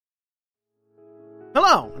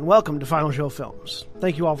Hello, and welcome to Final Show Films.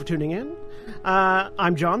 Thank you all for tuning in.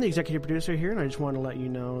 I'm John, the executive producer here, and I just want to let you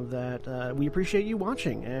know that we appreciate you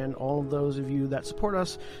watching, and all of those of you that support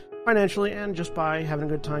us financially and just by having a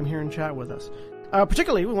good time here and chat with us.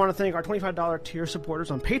 Particularly, we want to thank our $25 tier supporters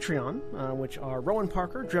on Patreon, which are Rowan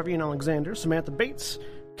Parker, Drevian Alexander, Samantha Bates,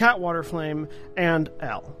 Cat Waterflame, and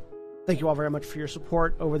Elle. Thank you all very much for your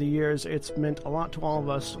support over the years. It's meant a lot to all of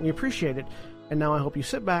us. We appreciate it, and now I hope you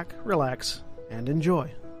sit back, relax, and enjoy.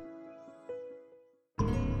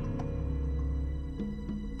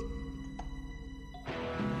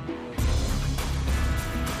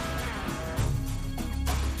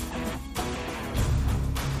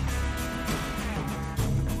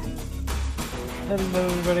 Hello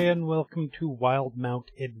everybody and welcome to Wildemount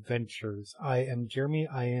Adventures. I am Jeremy,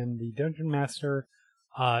 I am the Dungeon Master,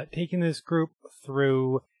 taking this group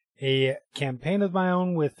through a campaign of my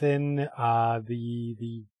own within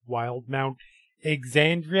the Wildemount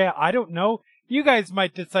Exandria. I don't know. You guys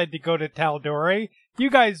might decide to go to Tal'Dorei. You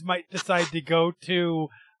guys might decide to go to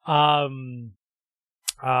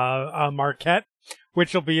Marquette,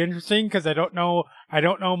 which will be interesting because I don't know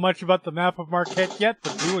much about the map of Marquette yet,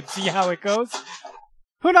 but we would see how it goes.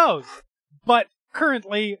 Who knows? But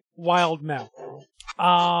currently, Wildemount.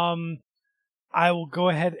 I will go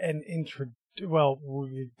ahead and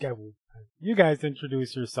you guys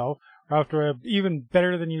introduce yourself. After an even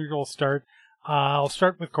better than usual start, I'll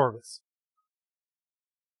start with Corvus.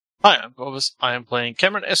 Hi, I'm Corvus. I am playing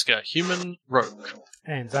Cameron Esker, human rogue.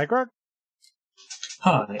 And Zygrog.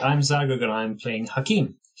 Hi, I'm Zagog and I'm playing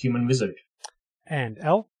Hakim, human wizard. And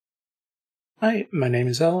Elle. Hi, my name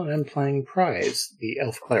is Elle and I'm playing Prize, the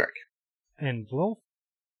elf cleric. And Lilith.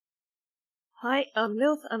 Hi, I'm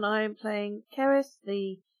Lilith and I'm playing Keris,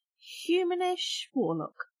 the humanish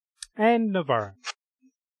warlock. And Navarra.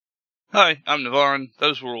 Hi, I'm Navarin.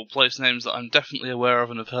 Those were all place names that I'm definitely aware of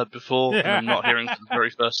and have heard before, and I'm not hearing for the very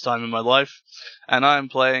first time in my life. And I'm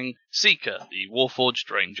playing Seeker, the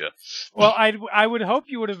Warforged Ranger. Well, I would hope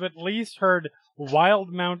you would have at least heard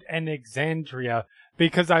Wildemount and Exandria,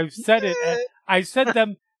 because I've said it. I said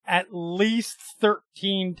them at least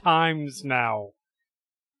 13 times now.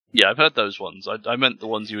 Yeah, I've heard those ones. I meant the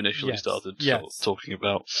ones you initially started talking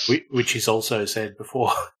about. Which is also said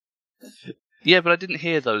before. Yeah, but I didn't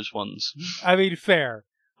hear those ones. I mean, fair.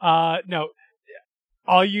 No.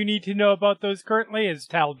 All you need to know about those currently is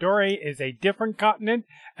Tal'Dorei is a different continent,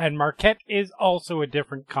 and Marquette is also a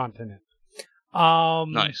different continent.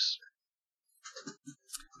 Nice.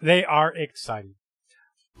 They are exciting.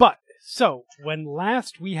 But, so, when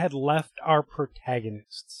last we had left our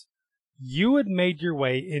protagonists, you had made your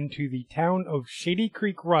way into the town of Shady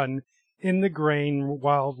Creek Run in the Grain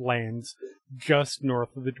Wildlands, just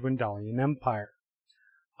north of the Dwendalian Empire.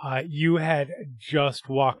 You had just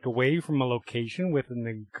walked away from a location within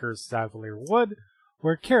the Cursed Savalier Wood,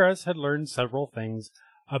 where Keris had learned several things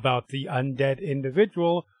about the undead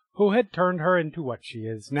individual who had turned her into what she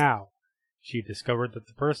is now. She discovered that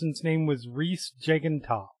the person's name was Reese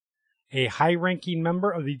Jagantop, a high-ranking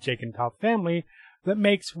member of the Jagantop family that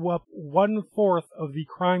makes up 1/4 of the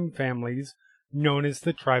crime families known as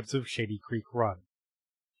the Tribes of Shady Creek Run.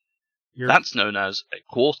 That's known as a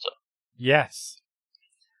quarter. Yes.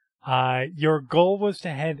 Your goal was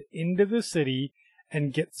to head into the city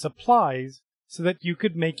and get supplies so that you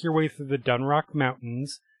could make your way through the Dunrock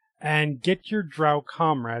Mountains and get your drow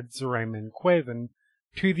comrade, Zoraima and Quaven,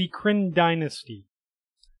 to the Kryn Dynasty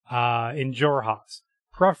in Jorhas,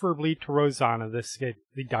 preferably to Rosanna, the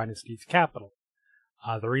dynasty's capital.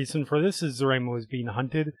 The reason for this is Zoraima was being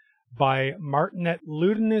hunted by Martinet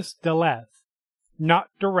Ludinus Deleth, not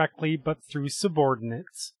directly but through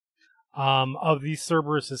subordinates of the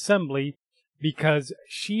Cerberus Assembly, because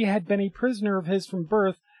she had been a prisoner of his from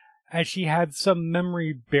birth, as she had some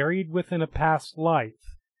memory buried within a past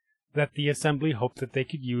life that the Assembly hoped that they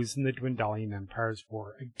could use in the Dwendalian Empire's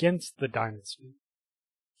war against the dynasty.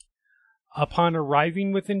 Upon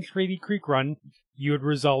arriving within Shady Creek Run, you had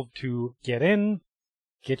resolved to get in,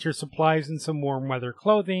 get your supplies and some warm weather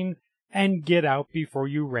clothing, and get out before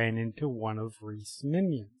you ran into one of Reese's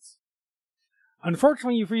minions.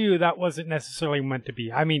 Unfortunately for you, that wasn't necessarily meant to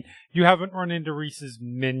be. I mean, you haven't run into Reese's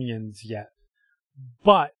minions yet.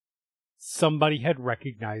 But somebody had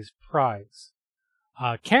recognized Prize.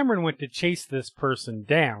 Cameron went to chase this person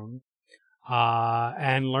down,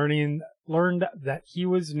 and learned that he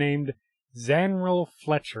was named Zanril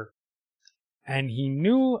Fletcher. And he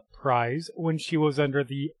knew Prize when she was under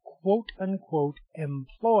the quote-unquote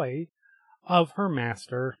employ of her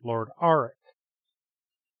master, Lord Auric.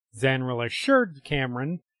 Zanril assured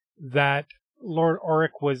Cameron that Lord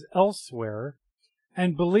Auric was elsewhere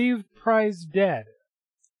and believed Prize dead,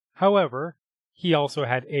 However, he also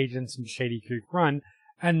had agents in Shady Creek Run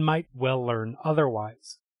and might well learn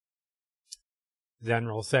otherwise.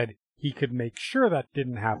 Zenral said he could make sure that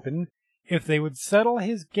didn't happen if they would settle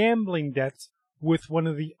his gambling debts with one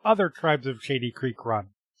of the other tribes of Shady Creek Run,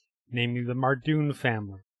 namely the Mardoon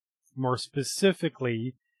family. More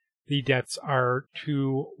specifically, the debts are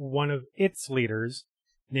to one of its leaders,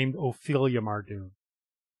 named Ophelia Mardoon.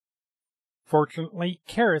 Fortunately,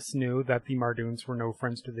 Karis knew that the Mardoons were no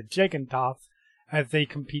friends to the Gigantoth as they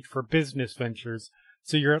compete for business ventures,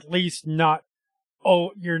 so you're at least not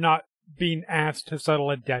being asked to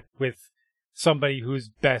settle a debt with somebody who's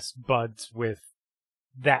best buds with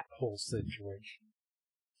that whole situation.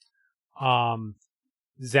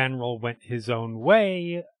 Zenral went his own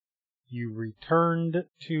way. You returned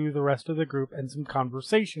to the rest of the group, and some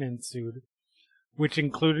conversation ensued, which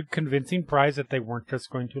included convincing Prize that they weren't just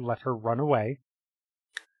going to let her run away.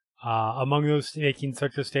 Among those making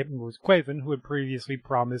such a statement was Quaven, who had previously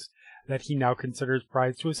promised that he now considers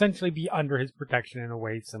Prize to essentially be under his protection in a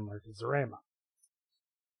way similar to Zarema.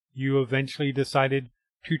 You eventually decided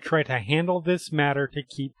to try to handle this matter to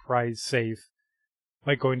keep Prize safe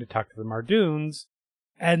by going to talk to the Mardoons,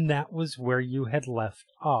 and that was where you had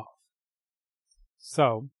left off.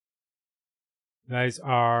 So, you guys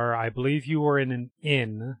are, I believe you were in an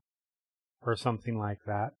inn, or something like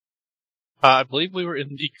that. I believe we were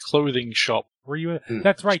in the clothing shop. Were you?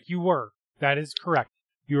 That's right, you were. That is correct.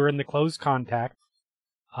 You were in the Close Contact,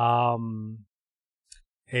 a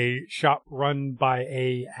shop run by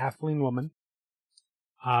a halfling woman,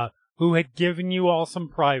 who had given you all some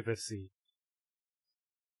privacy.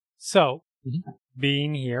 So,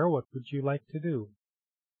 being here, what would you like to do?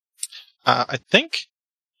 I think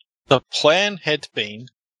the plan had been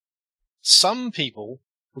some people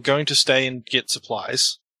were going to stay and get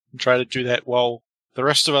supplies and try to do that while the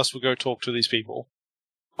rest of us will go talk to these people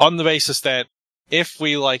on the basis that if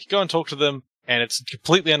we go and talk to them and it's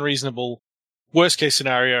completely unreasonable, worst case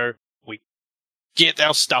scenario, we get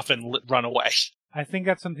our stuff and run away. I think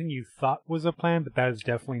that's something you thought was a plan, but that has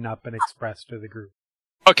definitely not been expressed to the group.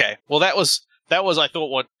 Okay, well that was I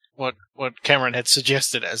thought what Cameron had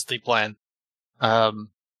suggested as the plan, and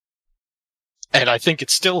I think he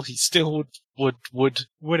still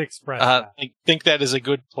would express that. think that is a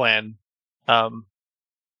good plan.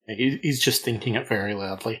 He's just thinking it very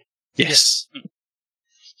loudly. Yes.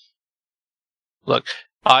 Look,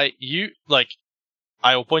 I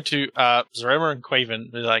will point to Zarema and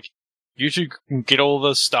Quaven. Like, you two can get all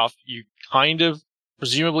the stuff. You kind of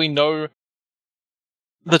presumably know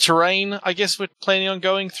the terrain. I guess we're planning on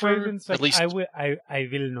going through. Like, at least I will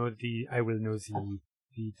know the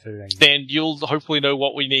terrain. Then you'll hopefully know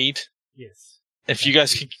what we need. Yes. If you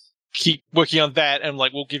guys can keep working on that, and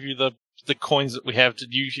we'll give you the coins that we have to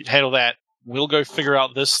handle that. We'll go figure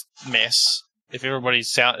out this mess. If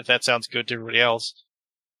that sounds good to everybody else,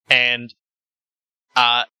 and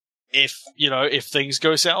if things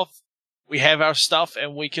go south, we have our stuff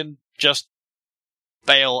and we can just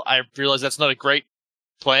bail. I realize that's not a great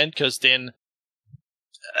plan because then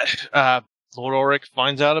Lord Ulrich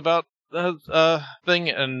finds out about the thing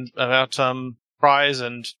and about Prize,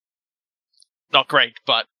 and not great.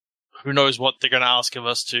 But who knows what they're going to ask of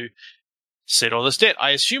us to settle this debt?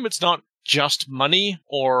 I assume it's not just money,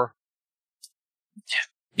 or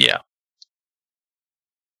yeah.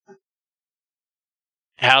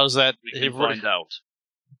 How's that? We can find out.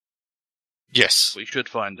 Yes, we should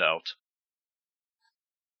find out.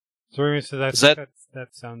 So that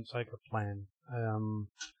sounds like a plan.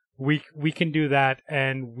 We can do that,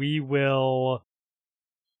 and we will.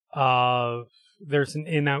 There's an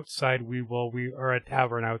inn outside. Or a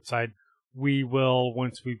tavern outside. We will,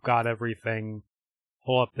 once we've got everything,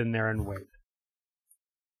 pull up in there and wait.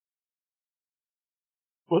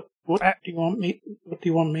 What do you want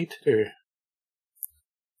me to do?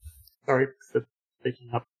 Sorry for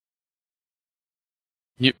speaking up.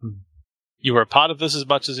 You are a part of this as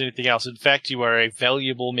much as anything else. In fact, you are a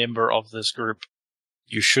valuable member of this group.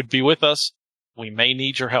 You should be with us. We may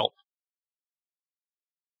need your help.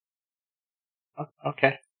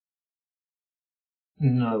 Okay.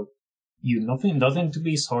 No. Nothing to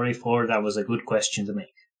be sorry for. That was a good question to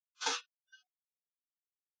make.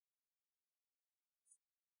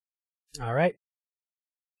 All right.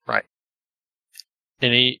 Right.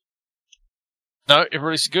 No,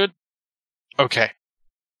 everybody's good? Okay.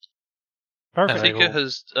 Perfect.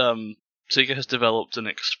 Seeker has developed an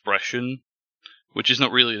expression, which is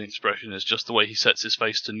not really an expression, it's just the way he sets his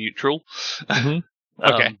face to neutral. Mm-hmm.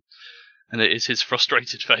 Okay. And it is his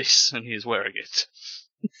frustrated face, and he is wearing it.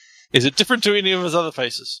 Is it different to any of his other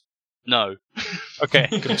faces? No. Okay.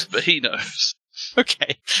 But he knows.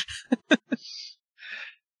 Okay.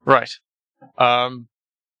 Right.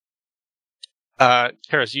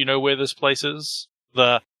 Karis, you know where this place is?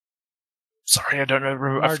 Sorry, I don't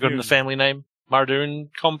know. I've forgotten the Mardoon. family name. Mardoon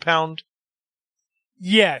compound?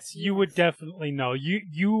 Yes, you would definitely know.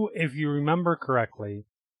 You, if you remember correctly,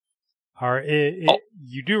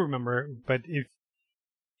 you do remember, but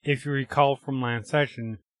if you recall from last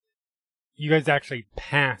session, you guys actually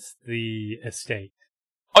passed the estate.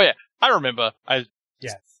 Oh yeah, I remember. I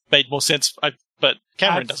Yes. made more sense. But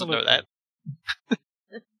Cameron doesn't know that.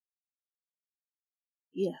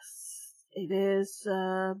 Yes, it is.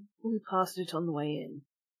 We passed it on the way in.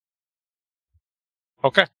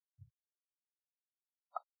 Okay.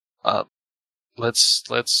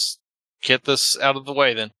 Let's get this out of the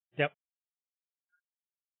way then. Yep.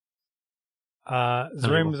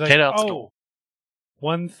 Zoram was like, Head out the door.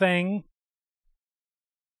 one thing.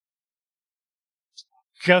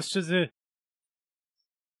 Just as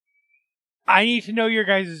I need to know your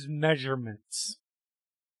guys' measurements.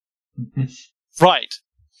 Right.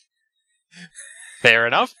 Fair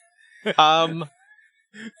enough.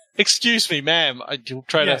 Excuse me, ma'am. You'll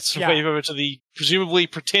try to sway over to the presumably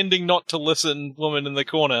pretending not to listen woman in the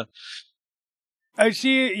corner.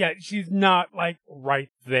 She's not like right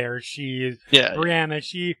there. She is Brianna.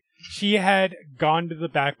 She had gone to the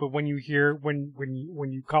back, but when you hear when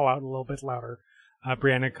you call out a little bit louder,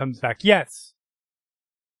 Brianna comes back. Yes.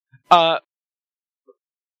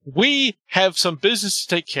 We have some business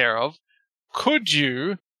to take care of. Could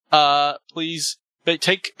you, please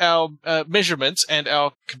take our measurements, and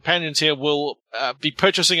our companions here will be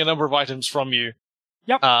purchasing a number of items from you.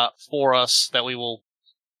 Yep. For us that we will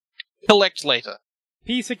collect later.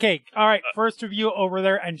 Piece of cake. All right, first of you over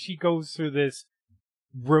there, and she goes through this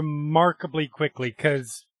remarkably quickly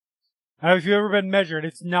because if you've ever been measured,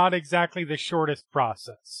 it's not exactly the shortest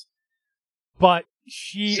process. But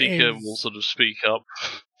Seeker will sort of speak up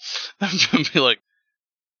and be like,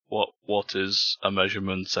 "What is a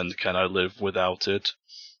measurement, and can I live without it?"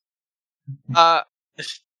 I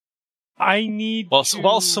need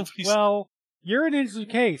Well, you're an interesting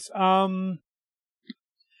case.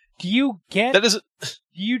 Do you get... That isn't...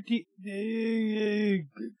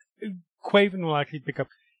 Quaven will actually pick up.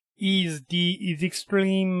 Is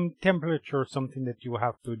extreme temperature something that you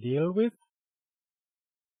have to deal with?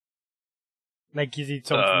 Like, is it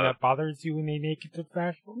something that bothers you in a negative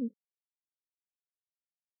fashion?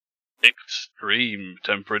 Extreme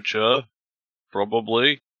temperature,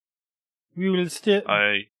 probably. We will still...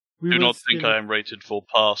 I do not think I am rated for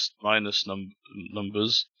past minus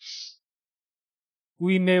numbers.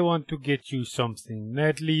 We may want to get you something.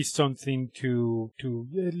 At least something to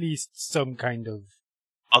at least some kind of...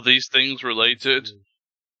 Are these things related?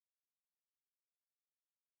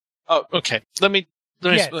 Oh, okay. Let me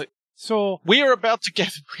yes. So we are about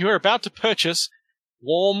to purchase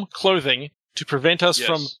warm clothing to prevent us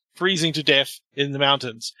from freezing to death in the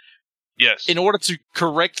mountains. Yes. In order to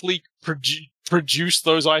correctly produce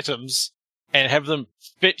those items and have them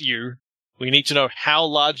fit you, we need to know how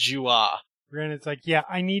large you are. And it's like,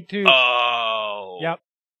 I need to... Oh. Yep.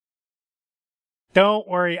 Don't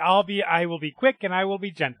worry, I will be quick and I will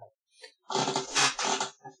be gentle.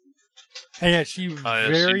 And she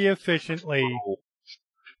very efficiently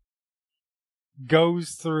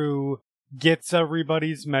goes through, gets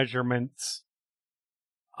everybody's measurements.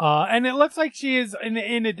 And it looks like she is,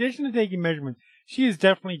 in addition to taking measurements, she is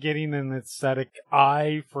definitely getting an aesthetic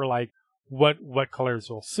eye for like what colors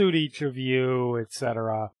will suit each of you,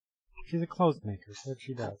 etc. She's a clothes maker, so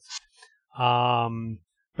she does.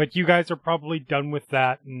 But you guys are probably done with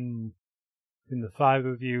that in the five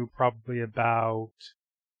of you, probably about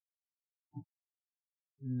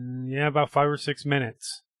 5 or 6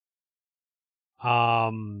 minutes.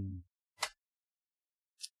 And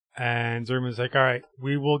Zerma's like, all right,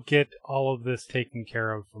 we will get all of this taken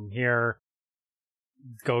care of from here.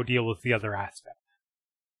 Go deal with the other aspect.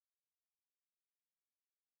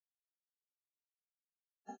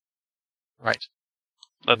 Right.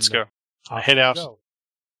 Let's go. I head out.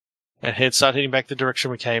 And start heading back the direction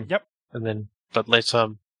we came. Yep. And then, but let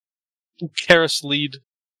Karis lead.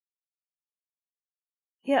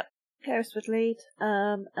 Yep, Karis would lead.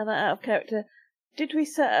 And out of character, did we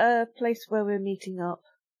set a place where we're meeting up?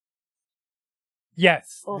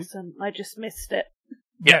 Yes. Awesome. I just missed it.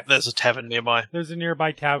 Yeah, yes. There's a tavern nearby. There's a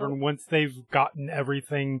nearby tavern. Oh. Once they've gotten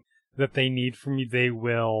everything that they need from you, they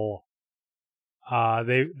will.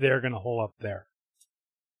 They're gonna hole up there.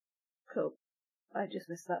 Cool. I just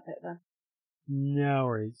missed that bit then. No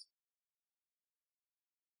worries.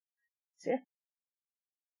 So,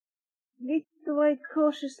 lead the way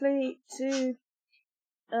cautiously to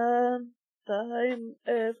the home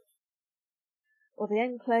of, or the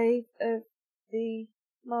enclave of the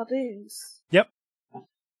Mardoons. Yep.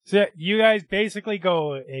 So you guys basically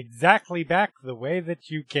go exactly back the way that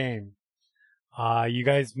you came. You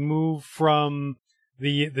guys move from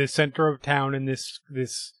the center of town in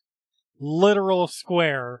this literal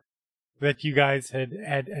square that you guys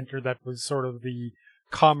had entered. That was sort of the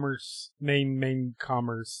main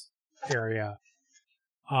commerce area.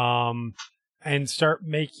 And start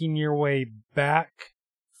making your way back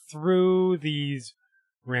through these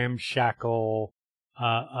ramshackle,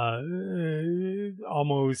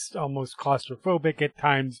 almost claustrophobic at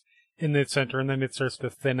times in the center, and then it starts to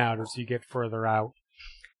thin out as you get further out.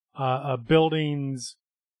 Buildings,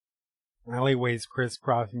 alleyways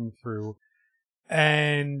crisscrossing through,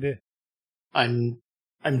 and I'm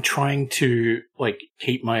trying to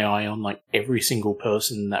keep my eye on every single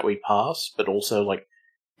person that we pass, but also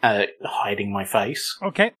hiding my face.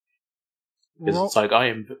 Okay. Because it's I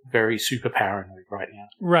am very super paranoid right now.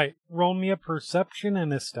 Right. Roll me a perception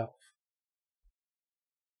and a stealth.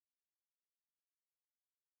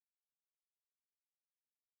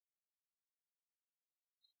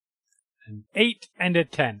 An 8 and a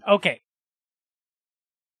 10. Okay.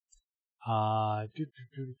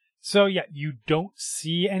 So yeah, you don't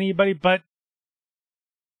see anybody, but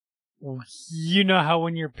you know how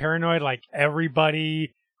when you're paranoid,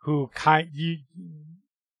 everybody who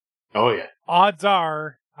Oh yeah. odds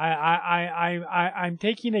are, I'm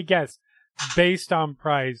taking a guess based on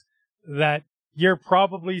prize that you're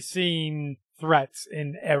probably seeing threats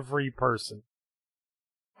in every person.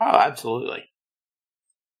 Oh, absolutely.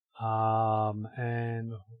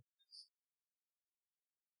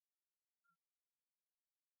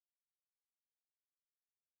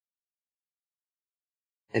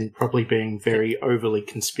 And probably being very overly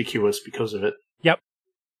conspicuous because of it. Yep.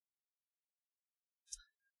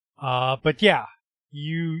 But yeah,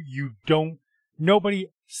 you don't, nobody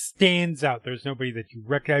stands out. There's nobody that you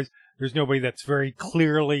recognize. There's nobody that's very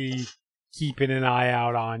clearly keeping an eye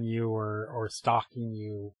out on you or stalking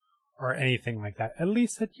you or anything like that. At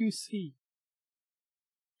least that you see.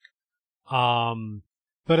 But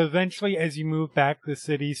eventually as you move back, the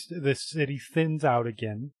city thins out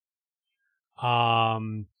again.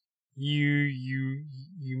 You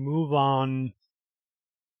move on,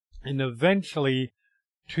 and eventually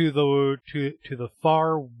to the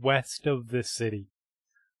far west of the city.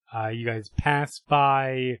 You guys pass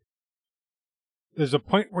by. There's a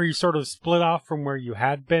point where you sort of split off from where you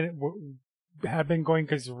had been going,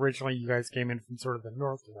 because originally you guys came in from sort of the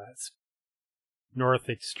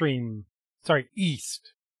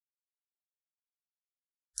east.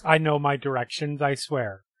 I know my directions, I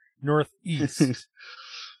swear. Northeast.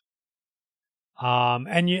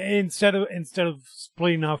 And you instead of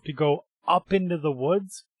splitting off to go up into the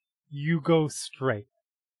woods, you go straight.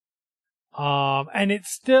 And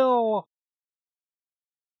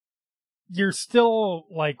you're still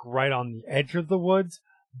right on the edge of the woods,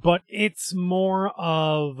 but it's more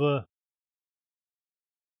of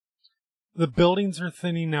the buildings are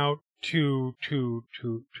thinning out to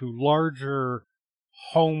larger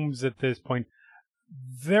homes at this point.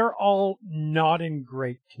 They're all not in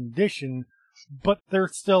great condition, but they're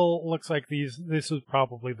still looks like this was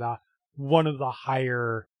probably one of the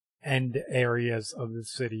higher end areas of the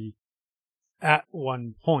city at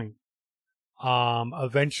one point.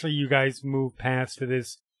 Eventually you guys move past to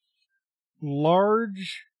this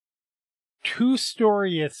large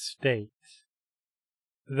 2-story estate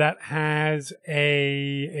that has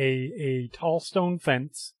a tall stone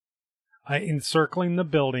fence encircling the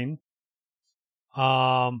building,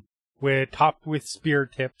 topped with spear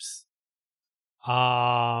tips.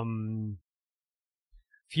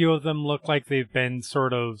 Few of them look like they've been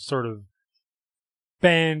sort of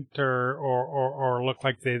bent or look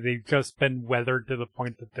like they've just been weathered to the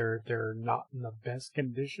point that they're not in the best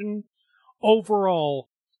condition. Overall,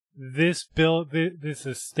 this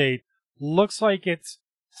estate looks like it's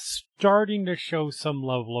starting to show some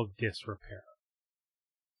level of disrepair.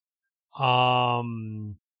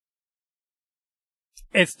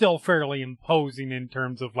 It's still fairly imposing in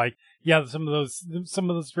terms of some of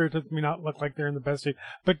the spirits may not look like they're in the best shape,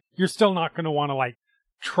 but you're still not going to want to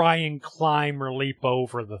try and climb or leap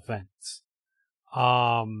over the fence.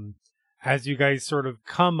 As you guys sort of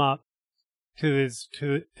come up to this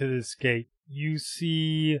gate, you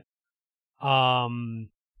see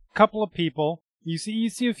couple of people. You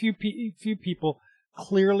see a few people,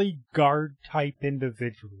 clearly guard type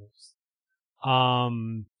individuals.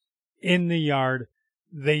 In the yard,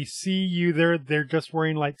 they see you. They're just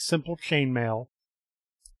wearing simple chainmail.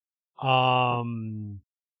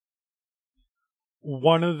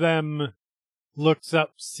 One of them looks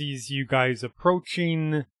up, sees you guys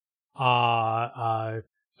approaching, sort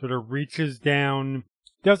of reaches down,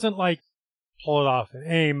 doesn't pull it off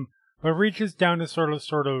and aim, but reaches down to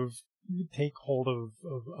sort of take hold of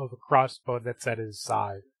a crossbow that's at his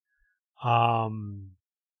side. The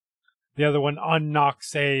other one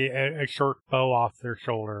unknocks a short bow off their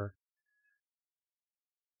shoulder.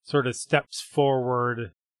 Sort of steps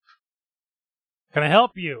forward. Can I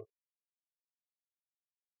help you?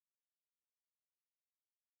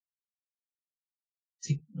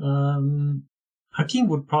 Hakim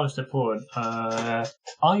would probably step forward.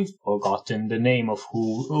 I've forgotten the name of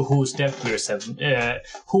whose debt we're settling.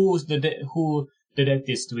 Who the debt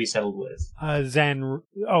is to be settled with?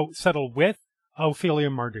 Settled with Ophelia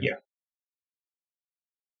Mardu. Yeah.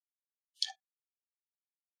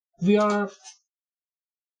 We are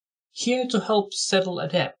here to help settle a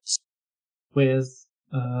debt with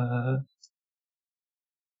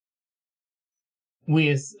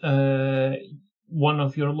one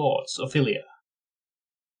of your lords, Ophelia.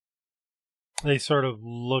 They sort of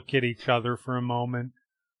look at each other for a moment,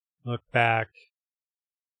 look back.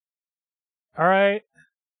 All right.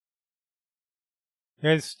 You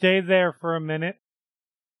guys stay there for a minute.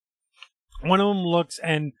 One of them looks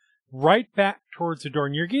and right back towards the door,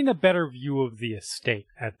 and you're getting a better view of the estate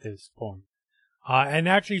at this point. And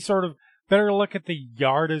actually sort of better look at the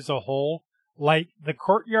yard as a whole. Like, the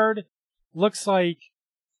courtyard looks like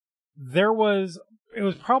it was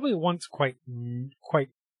probably once quite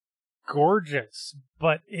gorgeous,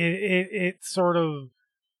 but it sort of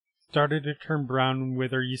started to turn brown and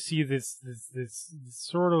wither. You see this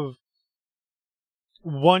sort of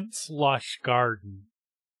once lush garden,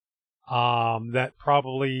 that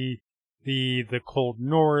probably the cold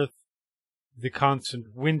north, the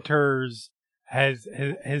constant winters has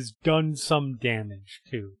done some damage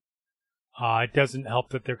to. It doesn't help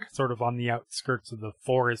that they're sort of on the outskirts of the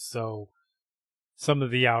forest, so some of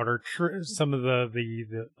the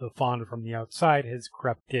the fauna from the outside has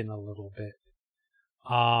crept in a little bit.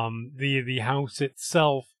 The house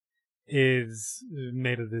itself is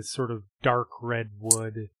made of this sort of dark red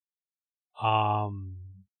wood.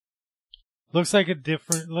 Looks like it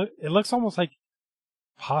looks almost like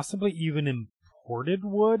possibly even imported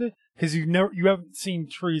wood, because you haven't seen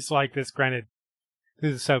trees like this. Granted,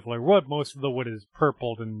 this is settler wood. Most of the wood is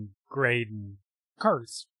purpled and grayed and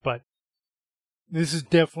cursed, but this is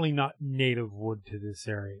definitely not native wood to this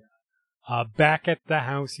area. Back at the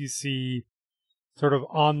house, you see, sort of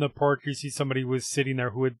on the porch, you see somebody was sitting there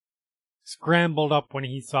who had scrambled up when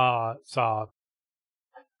he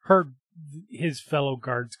heard his fellow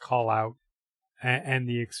guards call out and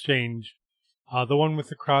the exchange. The one with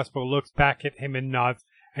the crossbow looks back at him and nods,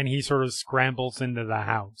 and he sort of scrambles into the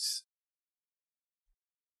house.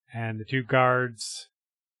 And the two guards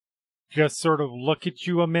just sort of look at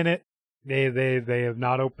you a minute. They have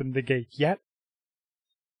not opened the gate yet.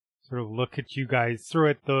 Sort of look at you guys through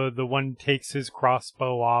it. The one takes his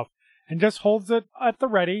crossbow off and just holds it at the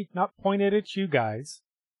ready, not pointed at you guys.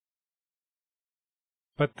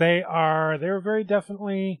 But they're very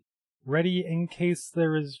definitely ready in case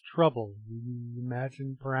there is trouble. You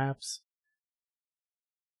imagine, perhaps.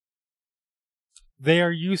 They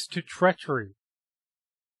are used to treachery.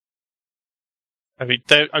 I mean,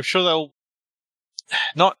 I'm sure they'll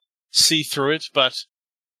not see through it, but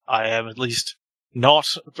I am at least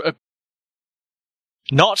not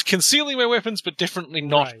concealing my weapons, but definitely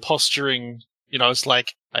not posturing. It's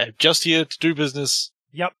like, I'm just here to do business.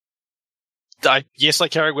 Yep. Yes, I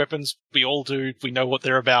carry weapons. We all do. We know what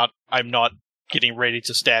they're about. I'm not getting ready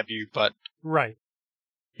to stab you, but... Right.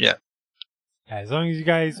 Yeah. As long as you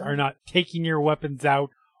guys are not taking your weapons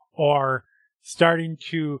out or starting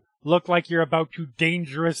to look like you're about to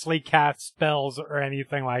dangerously cast spells or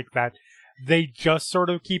anything like that. They just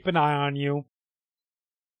sort of keep an eye on you.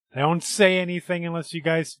 They don't say anything unless you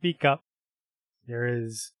guys speak up. There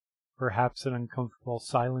is perhaps an uncomfortable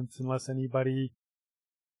silence unless anybody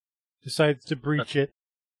decides to breach it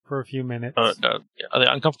for a few minutes. No,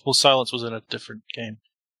 the uncomfortable silence was in a different game.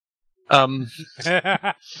 I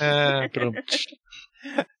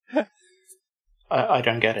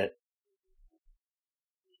don't get it.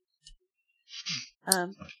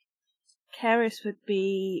 Karis would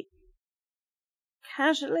be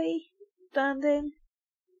casually standing,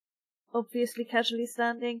 obviously casually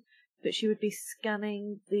standing, but she would be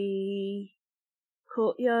scanning the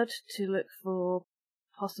courtyard to look for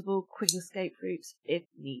possible quick escape routes if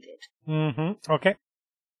needed. Mm-hmm. Okay.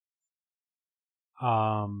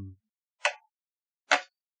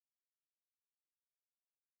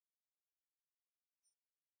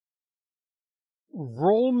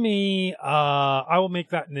 Roll me. I will make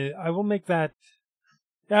that.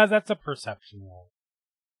 Yeah, that's a perception roll.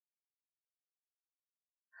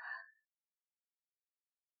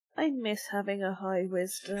 I miss having a high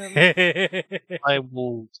wisdom. I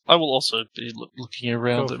will also be looking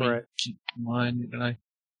around. Go for it. Keep in mind, and I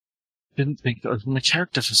didn't think that was my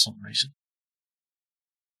character for some reason.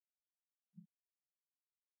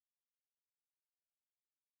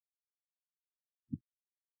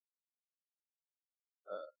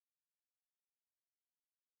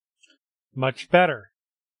 Much better.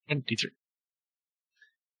 23.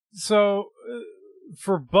 So,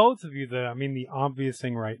 for both of you, the obvious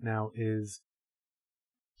thing right now is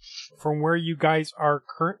from where you guys are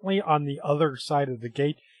currently on the other side of the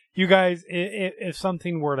gate, you guys, if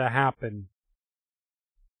something were to happen,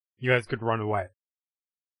 you guys could run away.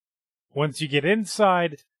 Once you get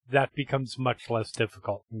inside, that becomes much less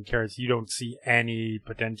difficult because you don't see any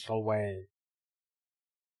potential way.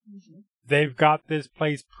 Mm-hmm. They've got this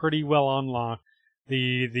place pretty well on lock.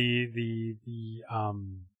 The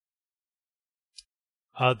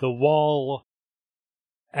wall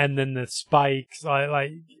and then the spikes,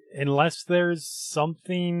 unless there's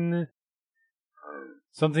something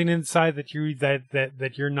inside that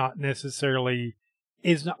you're not necessarily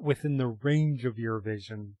is not within the range of your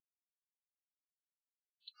vision.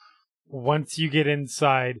 Once you get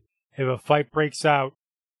inside, if a fight breaks out,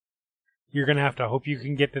 you're going to have to hope you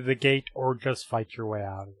can get to the gate or just fight your way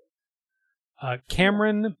out of it.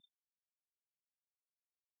 Cameron,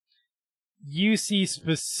 you see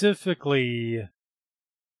specifically,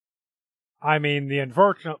 the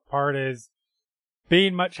unfortunate part is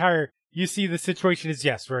being much higher. You see the situation is,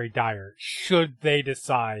 yes, very dire. Should they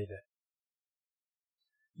decide?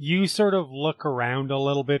 You sort of look around a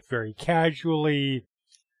little bit very casually,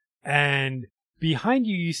 and behind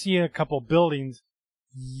you, you see a couple buildings.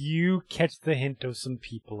 You catch the hint of some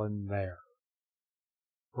people in there.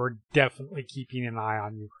 We're definitely keeping an eye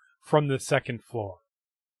on you from the second floor.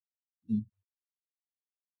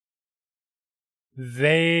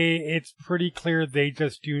 It's pretty clear they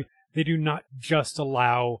do not just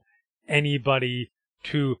allow anybody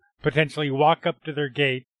to potentially walk up to their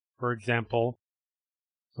gate. For example,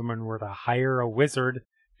 someone were to hire a wizard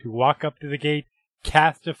to walk up to the gate,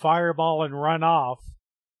 cast a fireball, and run off.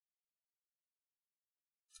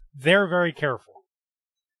 They're very careful.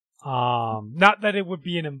 Not that it would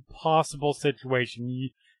be an impossible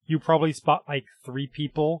situation. You probably spot like 3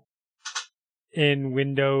 people in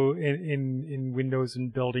windows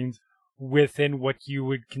and buildings within what you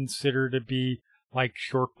would consider to be like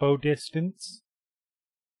short bow distance.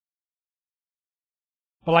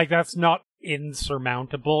 But that's not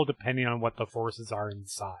insurmountable depending on what the forces are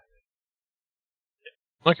inside.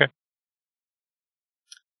 Okay.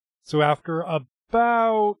 So after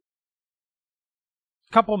about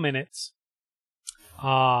a couple minutes,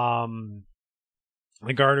 the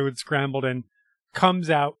guard who had scrambled in comes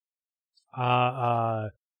out,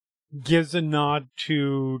 gives a nod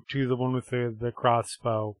to the one with the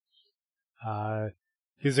crossbow,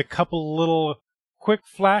 gives a couple little quick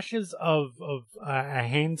flashes of a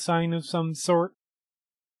hand sign of some sort.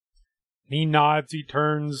 He nods, he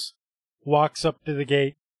turns, walks up to the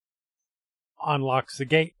gate, unlocks the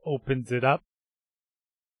gate, opens it up.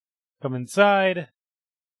 Come inside.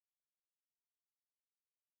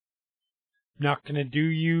 Not gonna do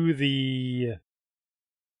you the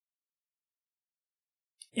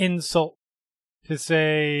insult to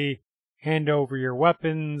say, hand over your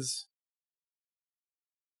weapons.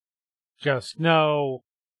 Just know,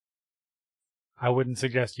 I wouldn't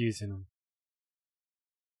suggest using them.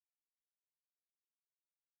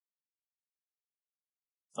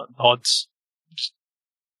 Odds.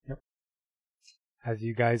 Yep. As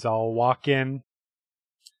you guys all walk in,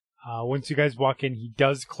 once you guys walk in, he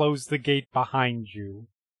does close the gate behind you.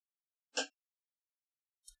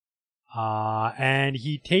 And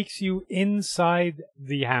he takes you inside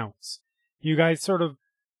the house. You guys sort of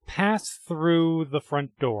pass through the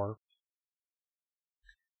front door,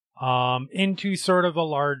 into sort of a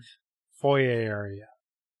large foyer area.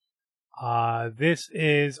 This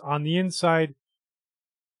is on the inside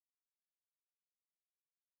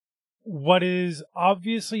what is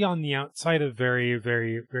obviously on the outside a very,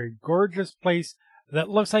 very, very gorgeous place that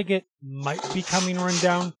looks like it might be coming run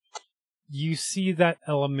down. You see that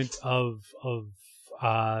element of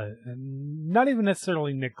not even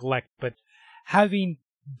necessarily neglect, but having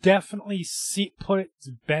definitely put its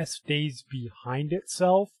best days behind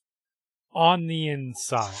itself on the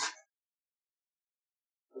inside.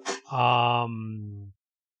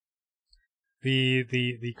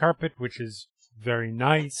 The carpet, which is very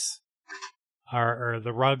nice, or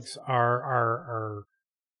the rugs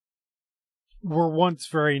were once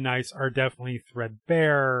very nice, are definitely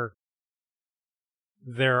threadbare.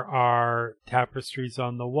 There are tapestries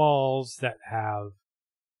on the walls that have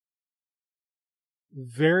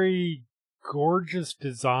very gorgeous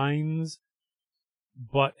designs,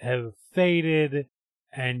 but have faded,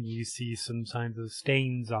 and you see some signs of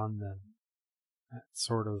stains on them. That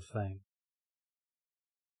sort of thing.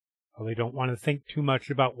 Well, they don't want to think too much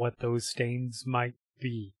about what those stains might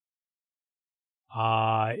be.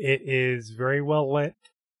 It is very well lit.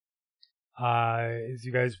 As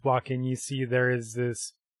you guys walk in, you see there is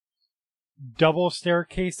this double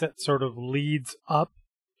staircase that sort of leads up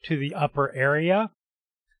to the upper area,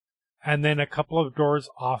 and then a couple of doors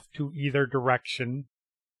off to either direction,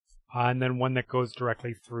 and then one that goes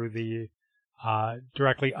directly through the,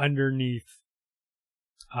 directly underneath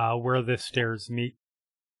where the stairs meet.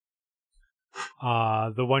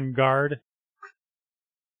 The one guard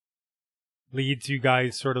leads you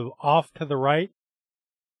guys sort of off to the right,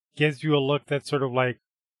 gives you a look that's sort of like,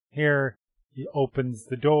 here, he opens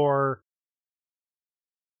the door.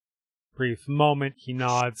 Brief moment, he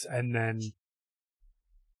nods, and then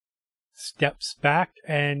steps back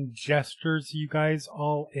and gestures you guys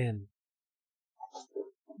all in.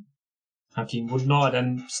 Hakim would nod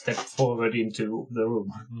and step forward into the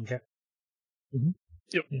room. Okay.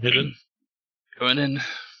 Yep. Hidden. Going in.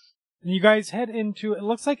 And you guys head into, it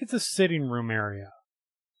looks like it's a sitting room area.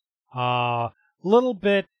 Little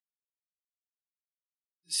bit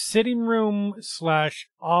sitting room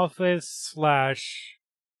 / office /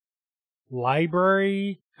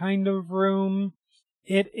 library kind of room.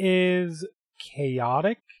 It is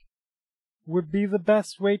chaotic, would be the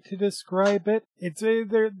best way to describe it. It's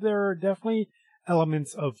there are definitely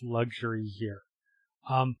elements of luxury here.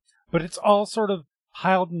 But it's all sort of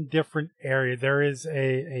piled in different areas. There is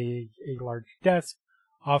a large desk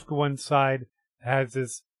off to one side that has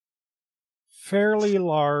this fairly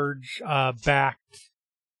large backed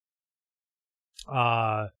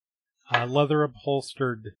leather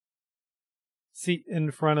upholstered seat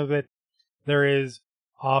in front of it. There is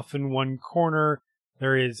off in one corner,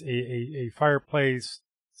 there is a fireplace,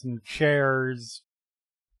 some chairs,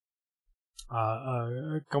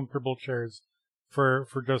 comfortable chairs for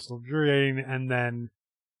just luxuriating, and then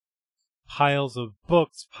piles of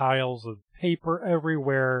books, piles of paper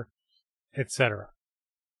everywhere, etc.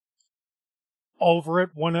 Over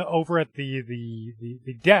at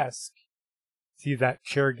the desk, see that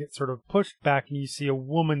chair get sort of pushed back, and you see a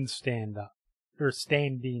woman standing up.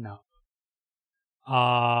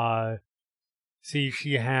 See,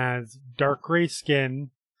 she has dark gray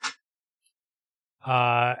skin,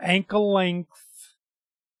 ankle length,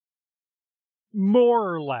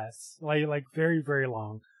 more or less, like very, very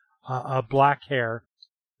long, black hair,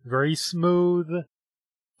 very smooth,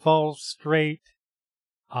 falls straight.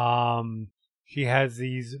 She has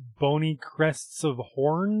these bony crests of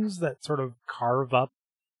horns that sort of carve up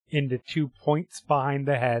into 2 points behind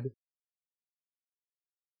the head.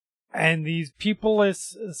 And these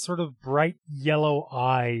pupilless, sort of bright yellow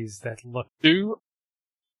eyes that look... Do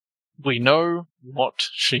we know what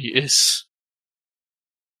she is?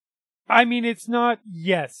 I mean, it's not...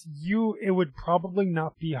 Yes, it would probably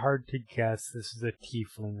not be hard to guess this is a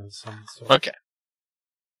tiefling of some sort. Okay.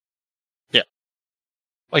 Yeah.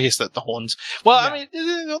 I guess that the horns... Well, Yeah. I mean,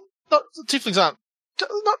 tieflings aren't...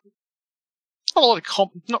 Not a lot of...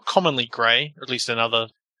 not commonly grey, or at least in other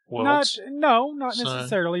worlds. Not So-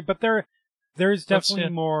 necessarily, but there's definitely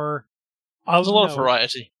more... There's a lot of note.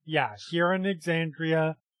 variety. Yeah, here in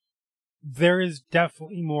Exandria, there is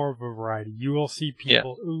definitely more of a variety. You will see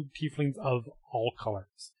tieflings of all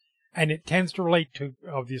colors. And it tends to relate to,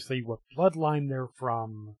 obviously, what bloodline they're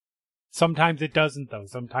from. Sometimes it doesn't, though.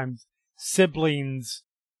 Sometimes siblings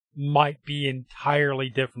might be entirely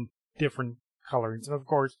different colorings. And of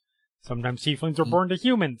course, sometimes tieflings are born to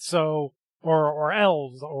humans, so, or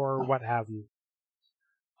elves, or what have you.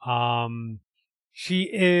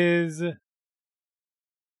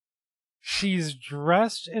 She's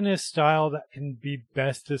dressed in a style that can be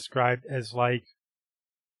best described as like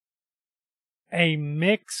a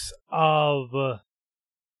mix of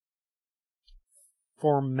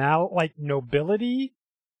like nobility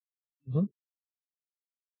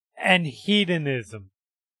and hedonism.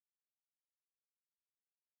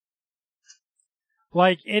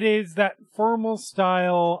 Like, it is that formal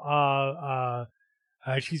style,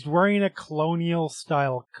 she's wearing a colonial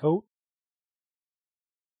style coat,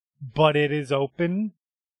 but it is open,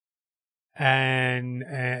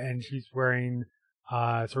 and she's wearing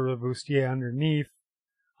sort of a bustier underneath.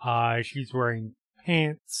 She's wearing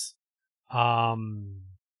pants.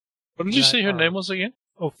 What What did you that say her are name was again?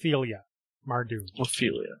 Ophelia Mardoon.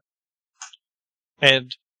 Ophelia.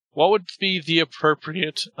 And what would be the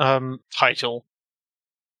appropriate title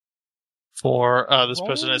for this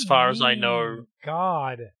person, as far as I know?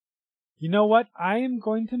 God. You know what? I am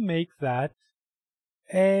going to make that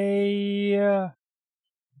a...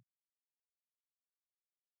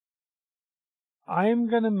 I am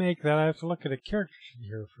going to make that... I have to look at a character sheet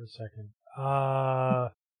here for a second.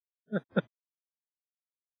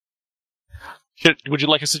 Would you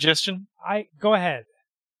like a suggestion? Go ahead.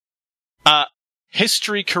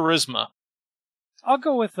 History charisma. I'll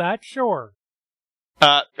go with that, sure.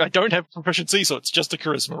 I don't have proficiency, so it's just a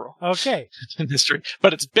charisma roll. Okay. In history.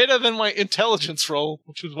 But it's better than my intelligence roll,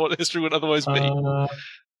 which is what history would otherwise be.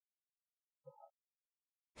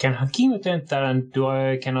 Can Hakim attempt that, and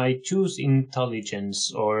can I choose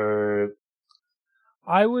intelligence, or...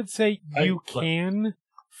 I would say you can,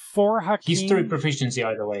 for Hakim... History proficiency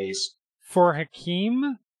either ways. For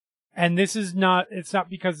Hakim, and this is not... It's not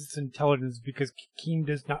because it's intelligence, because Hakim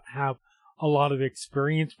does not have a lot of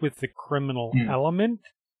experience with the criminal element.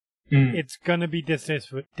 It's gonna be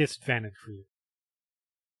disadvantage for you.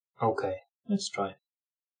 Okay, let's try.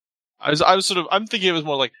 I'm thinking it was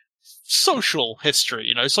more like social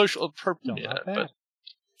history, social appropriate. Not bad.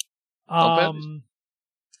 But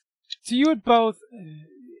So you would both...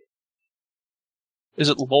 Is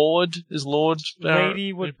it Lord? Is Lord...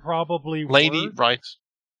 Lady would probably Lady, work. right.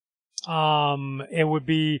 It would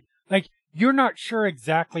be... Like, you're not sure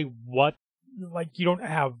exactly what... Like, you don't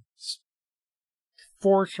have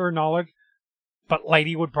for sure knowledge, but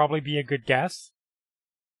Lady would probably be a good guess.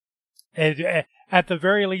 At the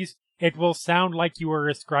very least, it will sound like you are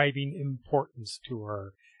ascribing importance to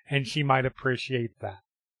her, and she might appreciate that.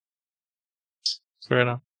 Fair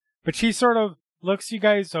enough. But she sort of looks you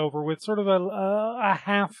guys over with sort of a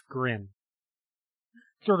half grin.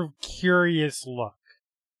 Sort of curious look.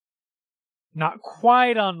 Not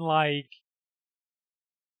quite unlike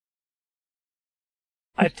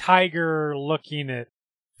a tiger looking at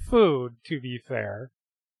food, to be fair.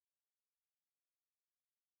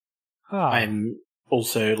 I'm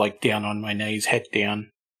also, down on my knees, head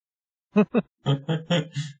down. You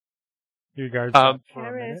guys stop for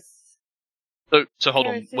a minute. So hold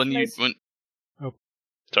on.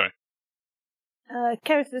 Sorry.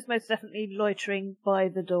 Kerith is most definitely loitering by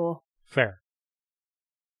the door. Fair.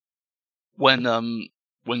 When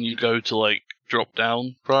you go to drop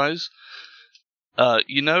down, Prize,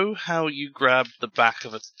 you know how you grab the back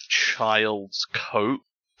of a child's coat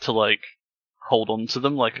to hold on to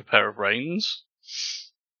them like a pair of reins?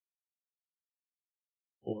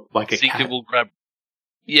 Or like a Seeker cat? will grab...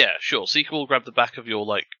 Yeah, sure. Seeker will grab the back of your,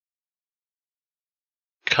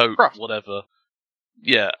 coat, Ruff. whatever.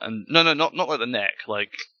 Yeah, and... No, not like the neck,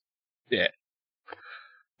 Yeah.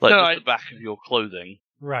 The back of your clothing.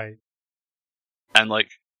 Right. And,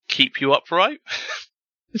 keep you upright.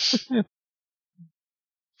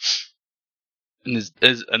 And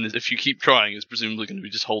if you keep trying, it's presumably going to be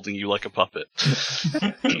just holding you like a puppet.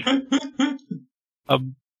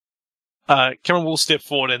 Cameron will step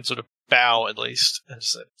forward and sort of bow at least.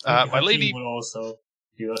 My lady will also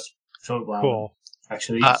do a short bow. Cool.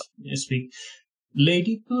 Actually, speak.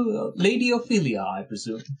 Lady Ophelia, I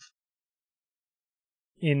presume.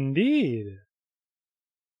 Indeed.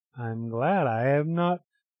 I'm glad I'm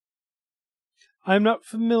not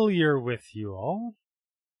familiar with you all.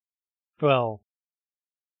 Well,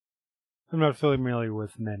 I'm not familiar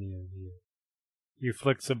with many of you. He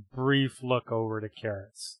flicks a brief look over to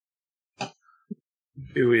Karis.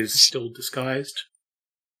 Who is still disguised?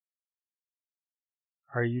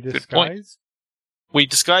 Are you Good point. disguised? We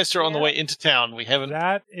disguised her on the way into town. We haven't...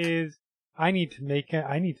 That is... I need to make a...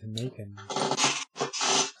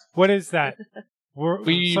 What is that?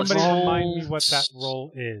 Somebody remind me what that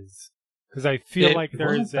roll is. Because I feel like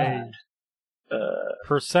there is a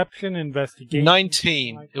perception investigation.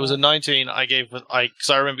 19. Like it was a 19. Because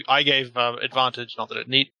I remember I gave advantage. Not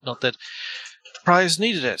that Prize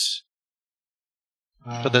needed it.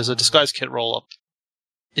 But there's a disguise kit roll up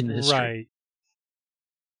in the history. Right.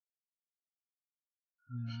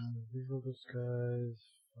 Visual disguise.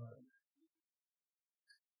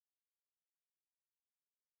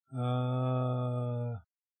 And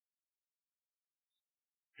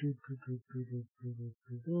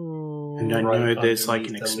I know there's an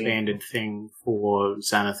underneath the expanded thing for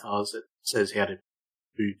Xanathars that says how to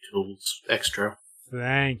do tools extra.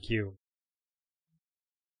 Thank you.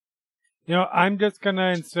 I'm just gonna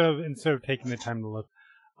instead of taking the time to look,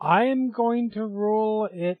 I am going to roll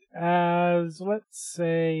it as, let's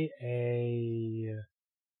say,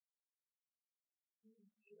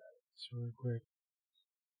 really quick.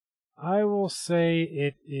 I will say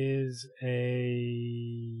it is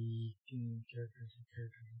a characters. There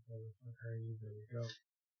we go.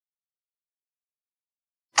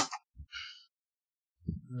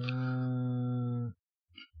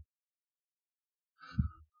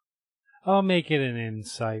 I'll make it an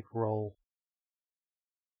insight roll.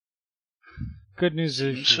 Good news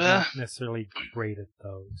is she's not necessarily great at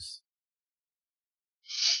those.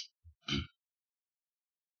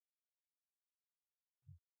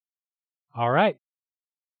 All right.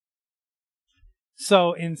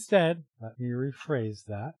 So instead, let me rephrase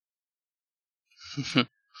that.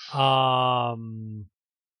 I'm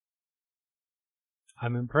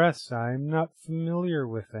impressed. I'm not familiar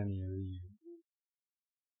with any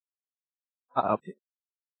of you.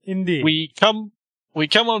 Indeed. We come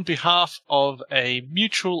on behalf of a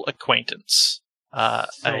mutual acquaintance. I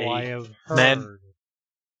have heard.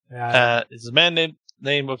 Is a man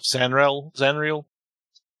name of Zanriel?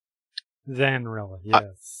 Zanril,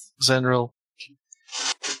 yes. Zanriel.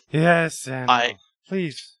 Yes, Zanril.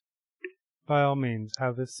 Please, by all means,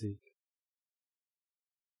 have a seat.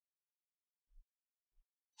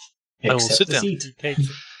 I will sit down.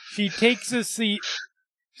 She takes a seat,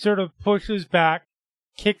 sort of pushes back,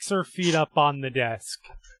 kicks her feet up on the desk.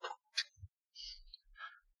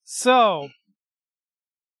 So,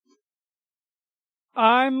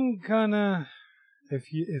 I'm gonna... If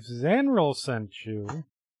Zanril sent you...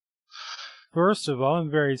 First of all,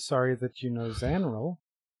 I'm very sorry that you know Zanril.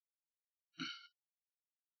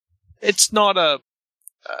 It's not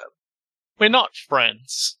we're not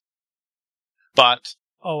friends. But...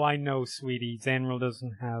 Oh, I know, sweetie. Zanril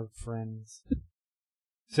doesn't have friends.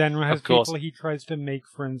 Zanril has people he tries to make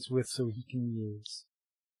friends with so he can use.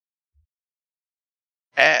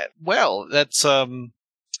 Well, that's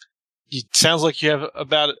it sounds like you have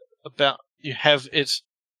you have it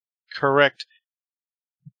correct.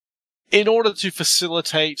 In order to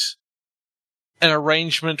facilitate an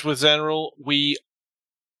arrangement with Zanril, we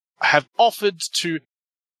have offered to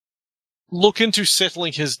look into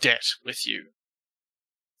settling his debt with you.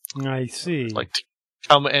 I see. I'd like to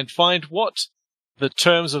come and find what the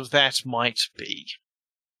terms of that might be.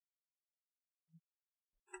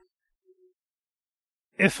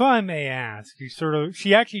 If I may ask,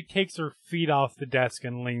 she actually takes her feet off the desk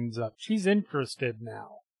and leans up. She's interested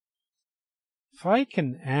now. If I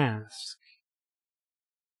can ask,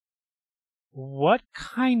 what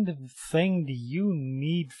kind of thing do you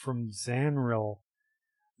need from Zanril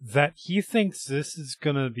that he thinks this is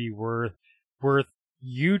gonna be worth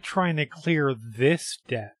you trying to clear this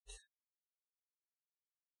debt?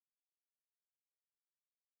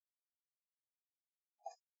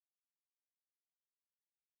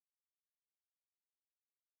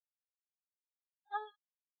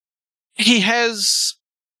 He has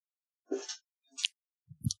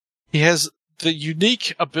the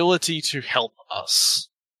unique ability to help us.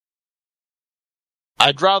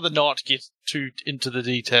 I'd rather not get too into the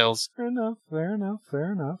details. Fair enough.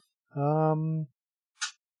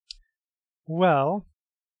 Well,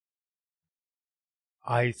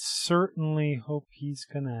 I certainly hope he's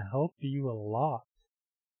gonna help you a lot.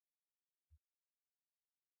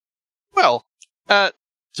 Well, to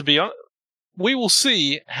be honest, we will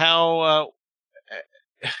see how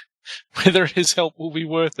whether his help will be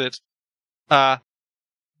worth it.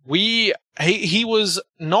 He was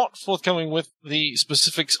not forthcoming with the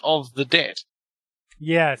specifics of the debt.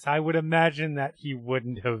 Yes, I would imagine that he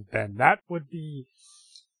wouldn't have been. That would be...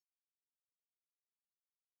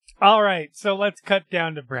 Alright, so let's cut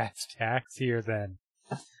down to brass tacks here then.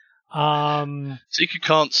 Zeke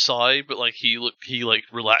can't sigh, but he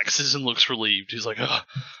relaxes and looks relieved. He's like,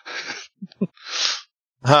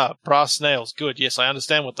 Brass nails. Good. Yes, I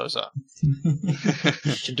understand what those are.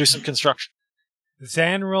 Can do some construction.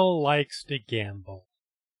 Zanril likes to gamble.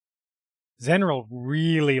 Zanril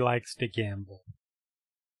really likes to gamble.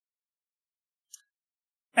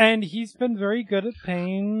 And he's been very good at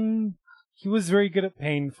paying. He was very good at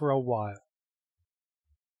paying for a while.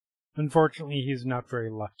 Unfortunately, he's not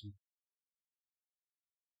very lucky.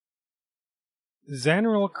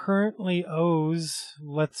 Zanril currently owes,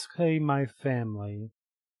 let's say, my family.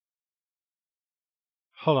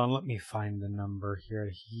 Hold on, let me find the number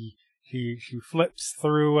here. She flips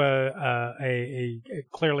through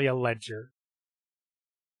clearly a ledger.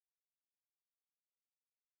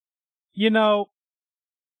 You know,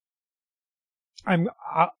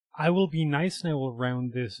 I will be nice and I will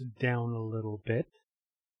round this down a little bit.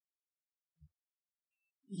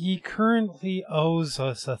 He currently owes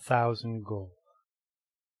us 1,000 gold.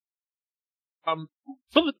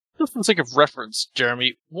 Just for the sake of reference,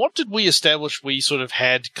 Jeremy, what did we establish we sort of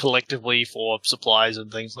had collectively for supplies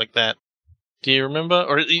and things like that? Do you remember?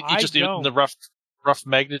 Or you I just don't. in the rough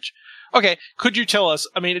magnitude? Okay, could you tell us,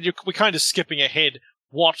 I mean, we're kind of skipping ahead,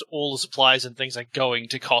 what all the supplies and things are going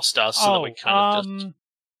to cost us so that we kind of just...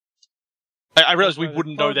 I realize we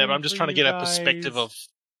wouldn't know that, but I'm just trying to get a perspective of...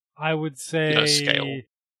 I would say... scale.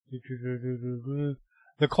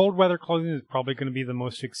 The cold weather clothing is probably going to be the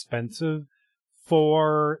most expensive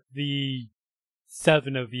for the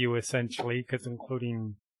 7 of you, essentially, because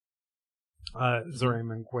including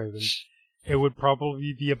Zoram and Quaven. It would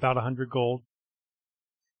probably be about 100 gold.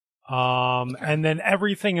 And then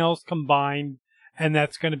everything else combined, and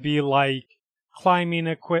that's going to be like climbing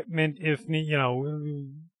equipment, if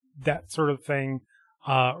that sort of thing.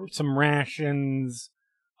 Some rations,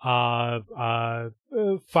 fire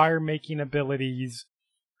making abilities,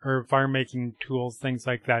 or fire making tools, things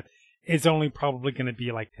like that. Is only probably going to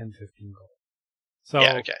be like 10, 15 gold. So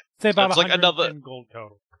yeah, okay. Say about it's 110 like another gold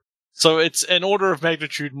total. So it's an order of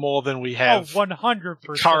magnitude more than we have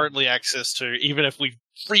 100% currently access to, even if we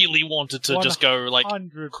really wanted to just go like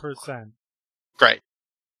 100%. Great.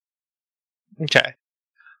 Okay.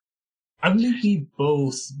 I believe we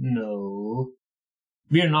both know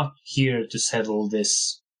we're not here to settle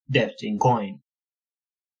this debt in coin.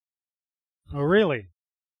 Oh, really?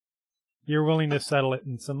 You're willing to settle it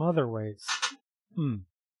in some other ways? Let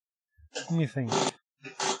me think.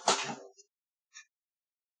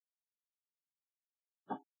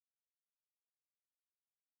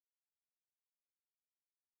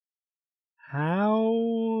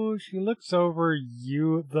 How she looks over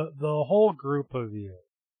you, the whole group of you.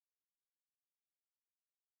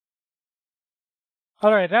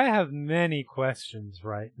 All right, I have many questions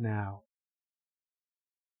right now.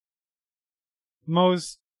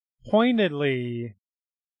 Most pointedly,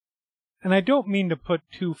 and I don't mean to put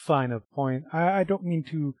too fine a point. I don't mean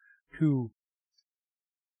to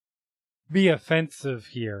be offensive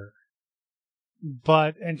here.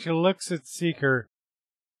 But, and she looks at Seeker.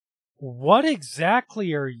 What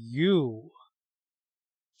exactly are you?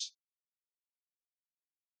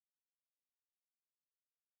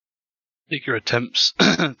 Seeker attempts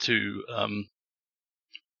to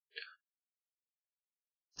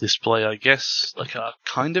display, I guess, like a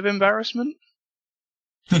kind of embarrassment.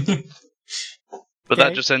 But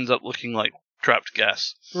that just ends up looking like trapped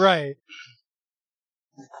gas. Right.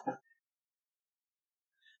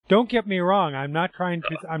 Don't get me wrong. I'm not trying to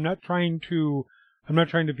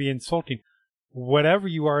be insulting. Whatever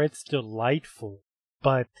you are, it's delightful.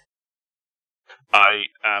 But I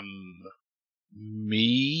am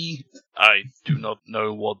me. I do not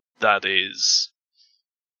know what that is.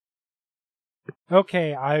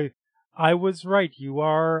 Okay, I was right. You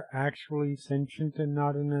are actually sentient and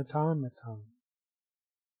not an automaton.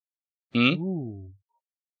 Ooh.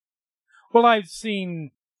 Well, I've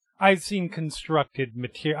seen constructed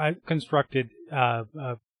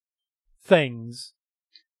things,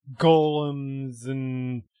 golems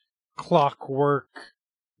and clockwork,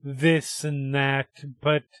 this and that,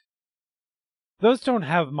 but those don't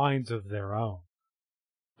have minds of their own.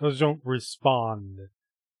 Those don't respond.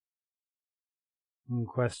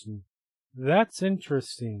 Question. That's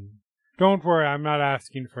interesting. Don't worry, I'm not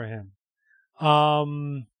asking for him.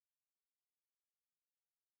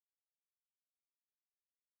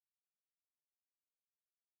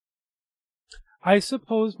 I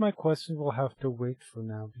suppose my questions will have to wait for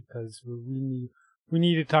now because we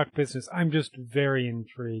need to talk business. I'm just very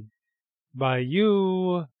intrigued by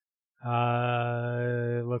you.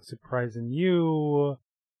 Looks at Prize and you.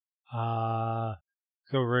 So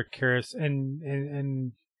Rick Harris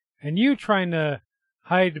and you trying to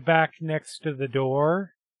hide back next to the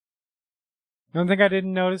door. Don't think I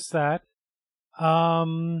didn't notice that.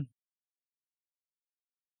 And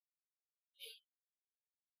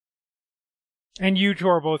you two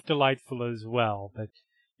are both delightful as well, but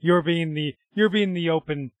you're being the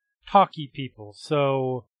open, talky people.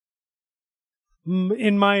 So,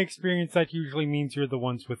 in my experience, that usually means you're the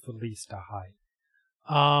ones with the least to hide.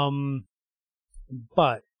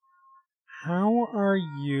 But how are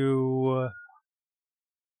you?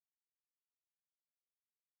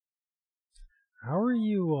 How are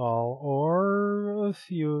you all, or a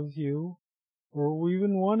few of you, or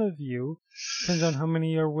even one of you, depends on how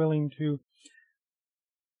many are willing to.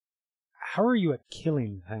 How are you at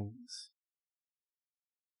killing things?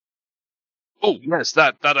 Oh, yes,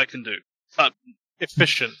 that I can do.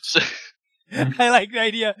 Efficient. I like the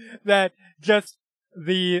idea that just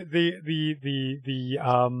the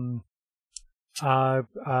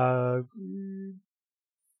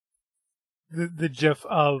gif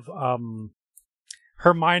of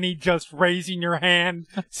Hermione just raising your hand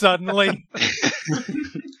suddenly.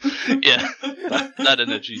 Yeah, that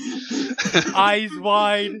energy. Eyes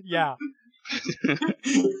wide. Yeah.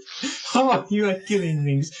 How are you at killing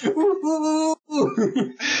things?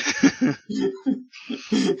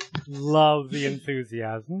 Love the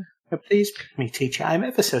enthusiasm. Please pick me, teacher. I'm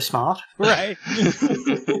ever so smart. Right.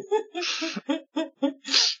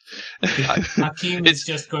 Hakim is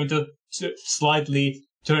just going to slightly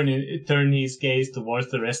turn his gaze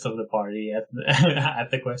towards the rest of the party at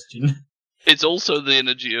the question. It's also the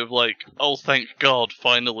energy of like, oh, thank God,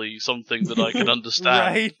 finally something that I can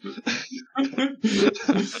understand. Right.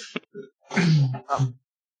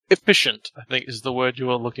 Efficient, I think, is the word you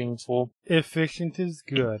are looking for. Efficient is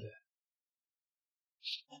good.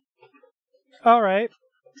 All right.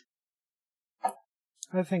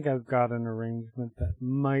 I think I've got an arrangement that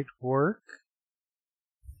might work.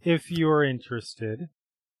 If you're interested.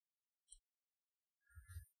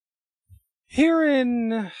 Here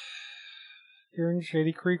in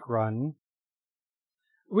Shady Creek Run,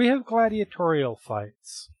 we have gladiatorial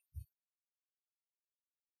fights.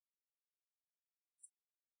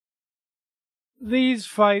 These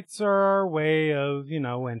fights are our way of,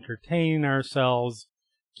 entertaining ourselves,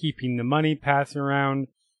 keeping the money passing around.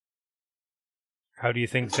 How do you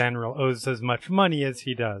think Zanril owes as much money as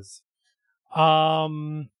he does?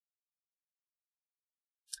 And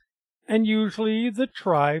usually the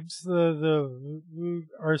tribes, the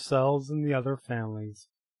ourselves and the other families,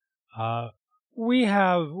 we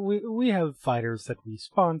have fighters that we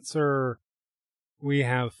sponsor. We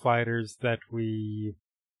have fighters that we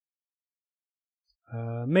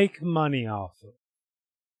make money off of.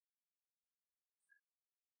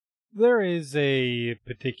 There is a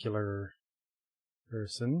particular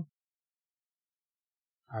person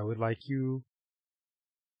I would like you.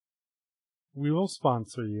 We will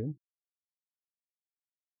sponsor you.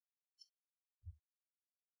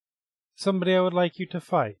 Somebody I would like you to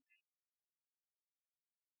fight.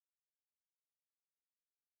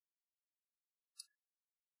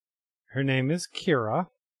 Her name is Kira.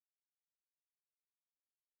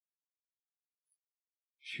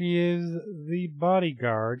 She is the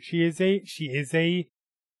bodyguard. She is a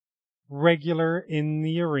regular in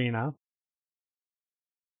the arena.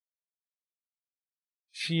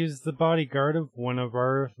 She is the bodyguard of one of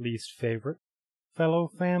our least favorite fellow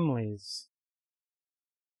families.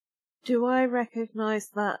 Do I recognize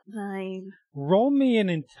that name? Roll me an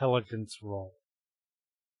intelligence roll.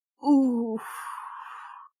 Ooh.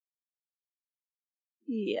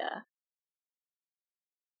 Yeah.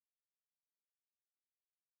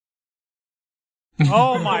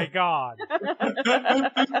 Oh my god.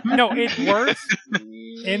 No, it works.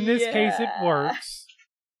 In this case, it works.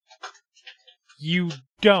 You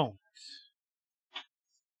don't.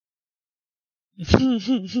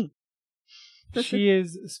 She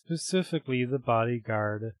is specifically the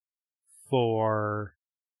bodyguard for...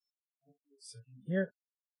 Here.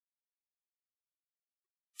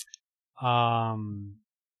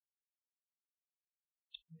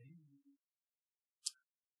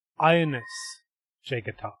 Ionis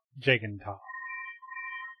Jagantah.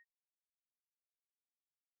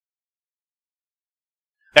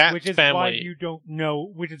 That Which is family. why you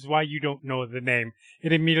don't know the name.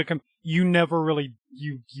 It immediately comes. You never really,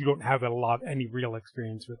 you don't have any real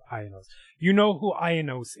experience with Ionos. You know who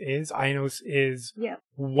Ionos is. Ionos is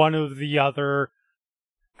one of the other,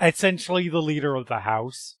 essentially the leader of the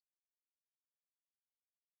house.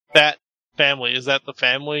 That family, is that the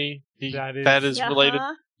family that is related?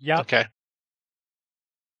 Yep. Okay.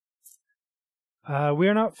 We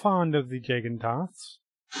are not fond of the Jagantoths.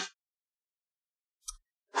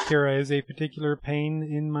 Kira is a particular pain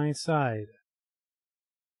in my side.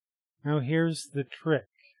 Now here's the trick,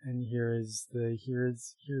 and here's the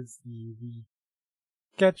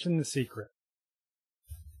catch and the secret.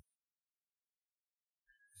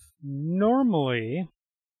 Normally,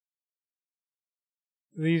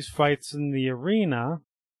 these fights in the arena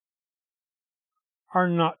are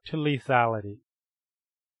not to lethality.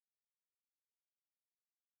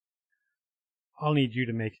 I'll need you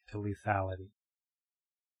to make it to lethality.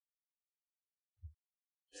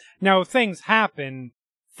 Now, things happen.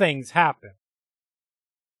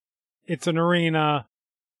 It's an arena.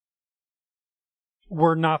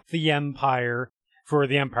 We're not the Empire. If we were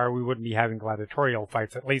the Empire, we wouldn't be having gladiatorial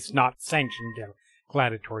fights, at least not sanctioned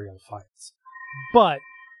gladiatorial fights. But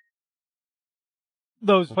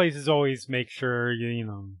those places always make sure,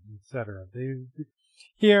 etc.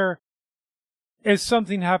 Here, if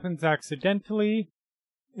something happens accidentally,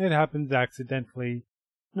 it happens accidentally.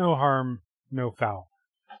 No harm, no foul.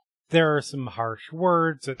 There are some harsh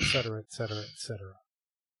words, etc., etc., etc.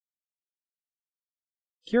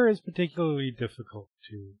 Kira is particularly difficult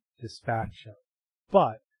to dispatch of,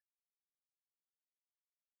 but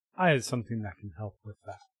I have something that can help with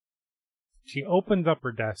that. She opens up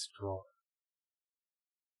her desk drawer,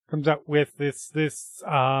 comes out with this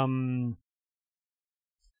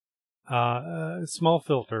small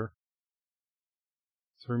filter,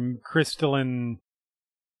 sort of crystalline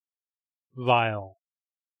vial.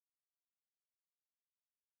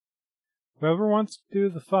 Whoever wants to do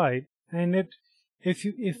the fight, and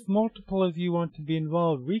if multiple of you want to be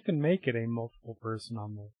involved, we can make it a multiple person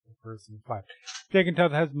on multiple person fight.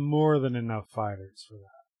 Jagentoth has more than enough fighters for that.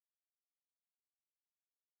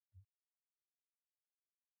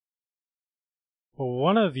 But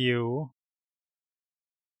one of you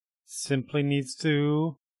simply needs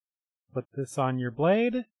to put this on your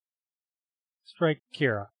blade, strike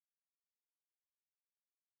Kira.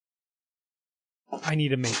 I need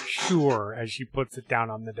to make sure, as she puts it down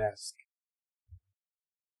on the desk,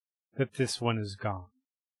 that this one is gone.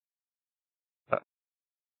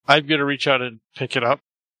 I'm going to reach out and pick it up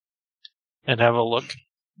and have a look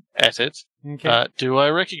at it. Okay. Do I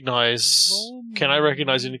recognize? Can I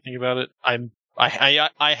recognize anything about it?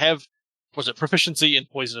 I have, was it proficiency in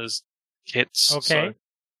poisoners kits? Okay. So.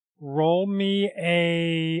 Roll me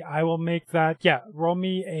a. I will make that. Yeah. Roll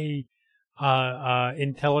me a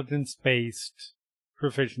intelligence-based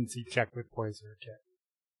proficiency check with poisoner kit.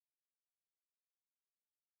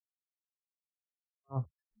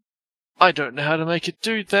 I don't know how to make it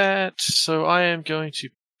do that, so I am going to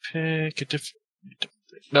pick a different.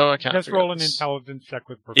 No, I can't. Just roll an intelligence check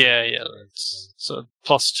with proficiency. Yeah. So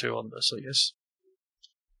 +2 on this, I guess.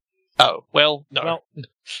 Oh well, no. Well,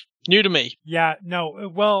 new to me. Yeah,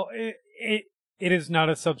 no. Well, it is not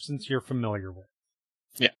a substance you're familiar with.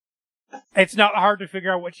 Yeah. It's not hard to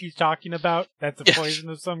figure out what she's talking about. That's a poison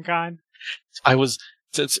of some kind.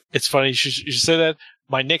 It's funny you should say that.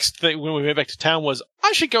 My next thing when we went back to town was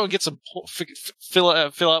I should go and get some fill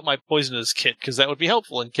out my poisoner's kit because that would be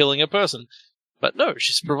helpful in killing a person. But no,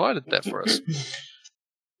 she's provided that for us.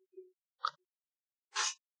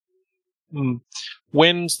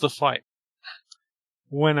 When's the fight?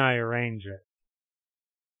 When I arrange it.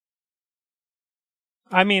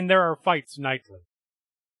 I mean, there are fights nightly.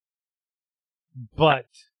 But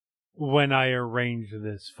when I arrange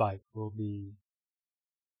this fight will be...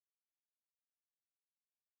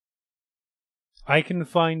 I can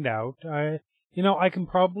find out. I can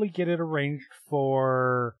probably get it arranged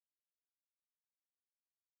for...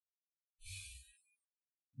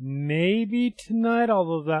 maybe tonight,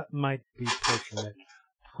 although that might be pushing it.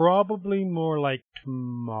 Probably more like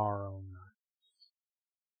tomorrow night.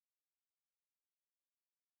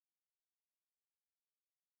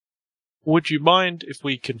 Would you mind if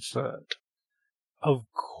we conferred?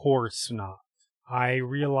 Of course not. I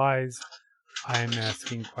realize I'm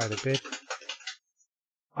asking quite a bit.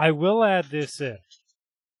 I will add this in.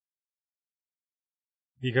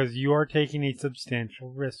 Because you are taking a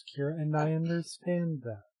substantial risk here, and I understand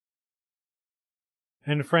that.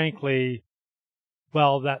 And frankly,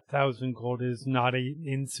 well, that 1,000 gold is not an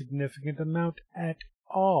insignificant amount at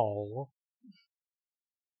all.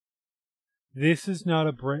 This is not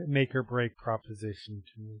a make-or-break proposition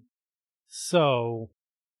to me. So,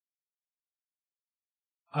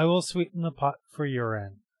 I will sweeten the pot for your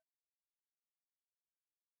end.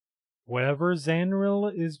 Whatever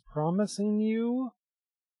Zanril is promising you,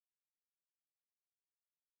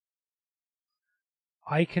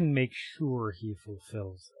 I can make sure he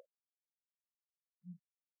fulfills it.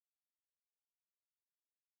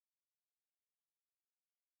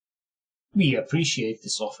 We appreciate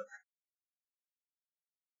this offer.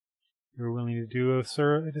 You're willing to do a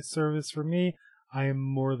service for me, I am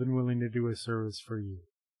more than willing to do a service for you.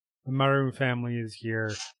 The Maroon family is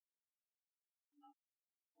here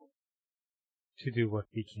to do what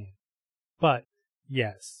we can. But,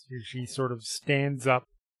 yes, she sort of stands up.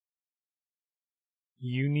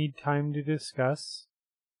 You need time to discuss.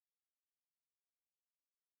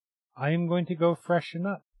 I am going to go freshen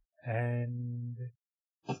up, and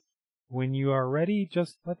when you are ready,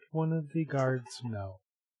 just let one of the guards know.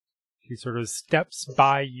 She sort of steps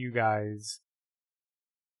by you guys.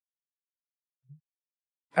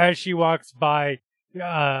 As she walks by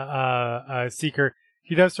Seeker,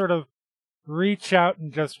 she does sort of reach out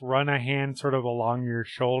and just run a hand sort of along your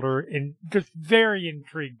shoulder, and just very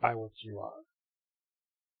intrigued by what you are.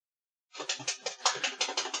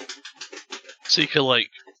 Seeker,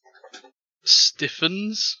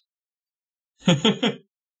 stiffens. But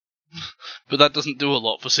that doesn't do a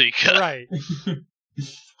lot for Seeker. Right.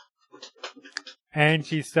 And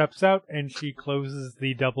she steps out, and she closes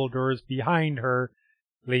the double doors behind her,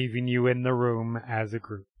 leaving you in the room as a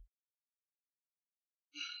group.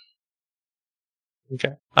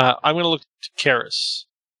 Okay. I'm going to look to Karis.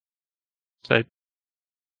 So,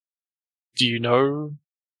 do you know...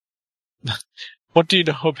 what do you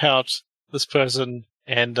know about this person?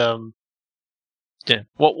 And, yeah.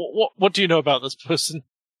 What do you know about this person?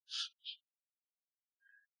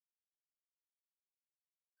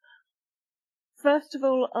 First of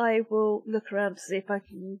all, I will look around to see if I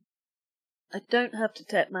can... I don't have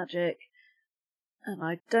detect magic, and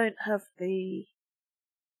I don't have the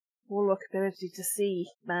warlock ability to see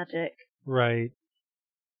magic. Right.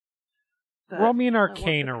 But Roll me an I want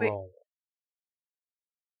Arcana a quick- roll.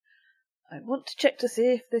 I want to check to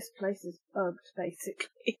see if this place is bugged,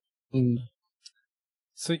 basically.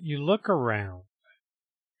 So you look around.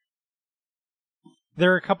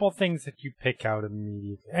 There are a couple things that you pick out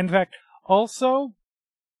immediately. In fact, also,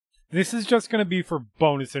 this is just going to be for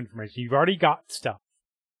bonus information. You've already got stuff.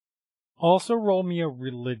 Also, roll me a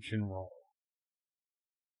religion roll.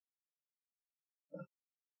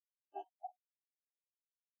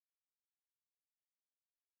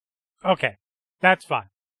 Okay, that's fine.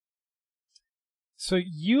 So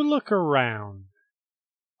you look around,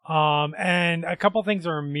 and a couple things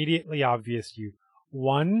are immediately obvious to you.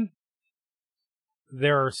 One,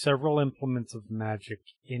 there are several implements of magic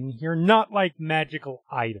in here, not like magical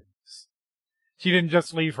items. She didn't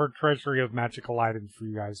just leave her treasury of magical items for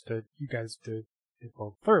you guys to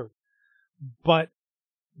go through. But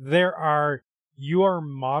you are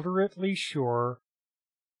moderately sure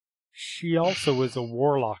she also is a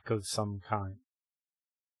warlock of some kind.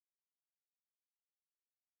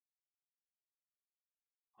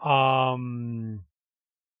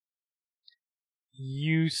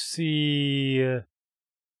 You see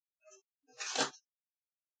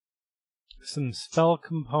some spell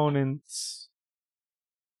components.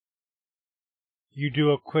 You do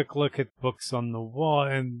a quick look at books on the wall,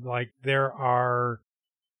 and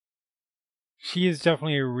she is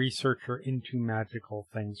definitely a researcher into magical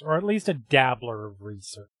things, or at least a dabbler of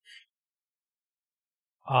research.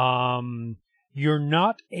 You're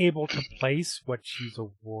not able to place what she's a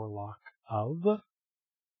warlock of.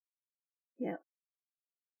 Yeah.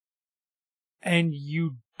 And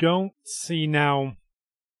you don't see now.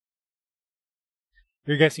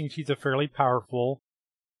 You're guessing she's a fairly powerful,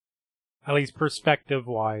 at least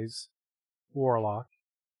perspective-wise, warlock.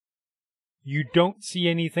 You don't see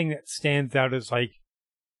anything that stands out as like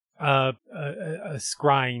a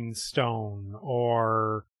scrying stone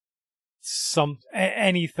or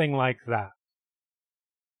anything like that.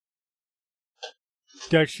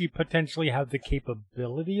 Does she potentially have the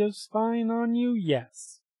capability of spying on you?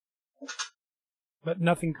 Yes. But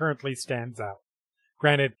nothing currently stands out.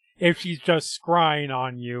 Granted, if she's just scrying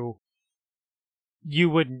on you, you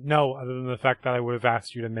wouldn't know other than the fact that I would have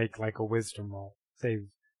asked you to make like a wisdom roll. Save.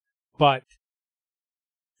 But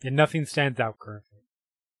nothing stands out currently.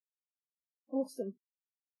 Awesome.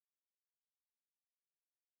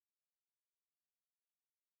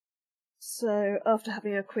 So, after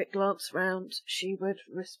having a quick glance round, she would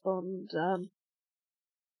respond,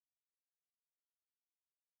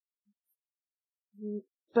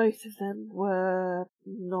 both of them were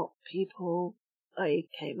not people I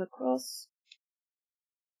came across.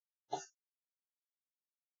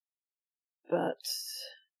 But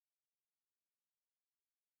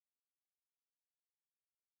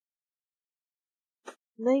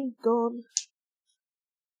name gone.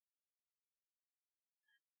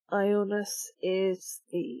 Ionis is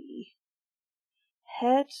the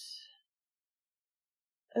head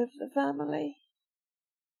of the family.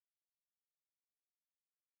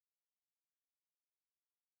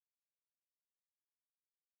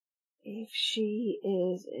 If she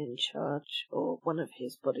is in charge or one of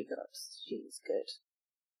his bodyguards, she's good.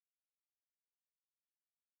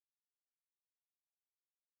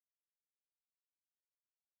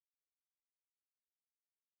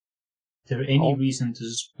 Is there any reason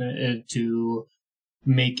to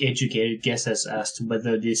make educated guesses as to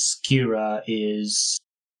whether this Kira is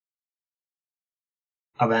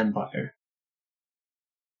a vampire?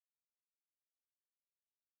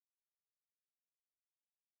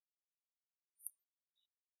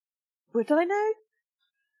 Would I know?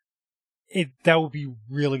 That would be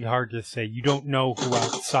really hard to say. You don't know who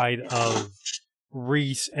outside of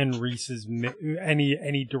Reese and Reese's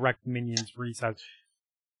any direct minions Reese has.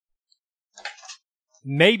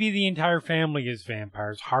 Maybe the entire family is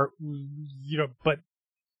vampires. But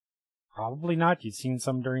probably not. You've seen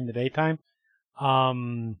some during the daytime.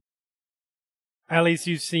 At least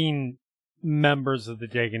you've seen members of the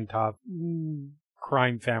Jagantop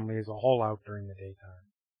crime family as a whole out during the daytime.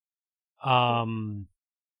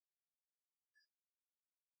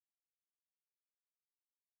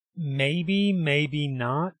 maybe, maybe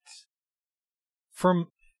not.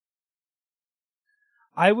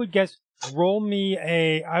 I would guess, roll me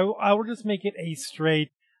I will just make it a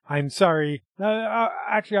straight, I'm sorry.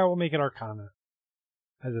 Actually, I will make it Arcana,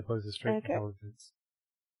 as opposed to straight Okay. intelligence.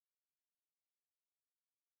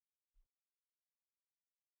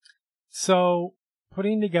 So,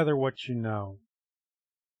 putting together what you know,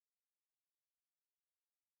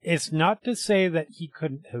 it's not to say that he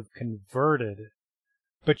couldn't have converted,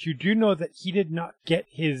 but you do know that he did not get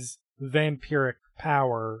his vampiric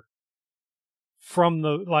power from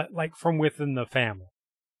from within the family.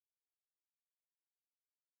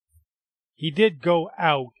 He did go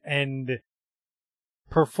out and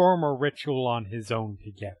perform a ritual on his own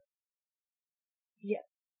to get it. Yeah.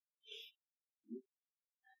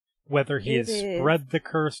 Whether he It has is. spread the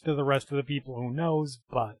curse to the rest of the people, who knows,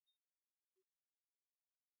 but...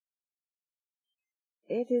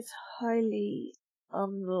 It is highly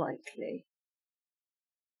unlikely.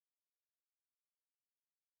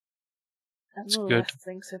 That's Unless good.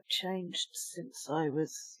 things have changed since I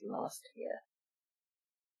was last here.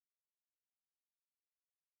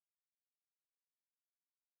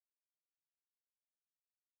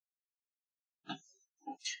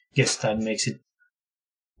 Guess that makes it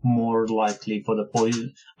more likely for the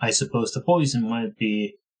poison. I suppose the poison might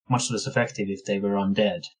be much less effective if they were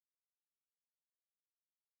undead.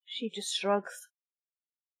 She just shrugs.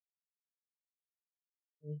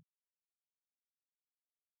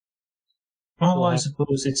 Well, I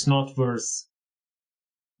suppose it's not worth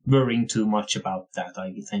worrying too much about that,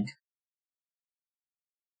 I think.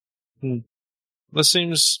 This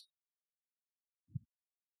seems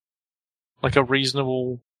like a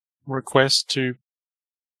reasonable request to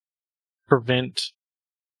prevent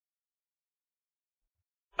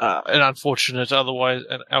an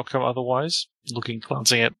outcome otherwise.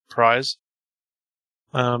 Glancing at Prize.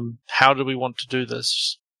 How do we want to do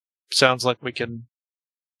this? Sounds like we can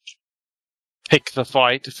pick the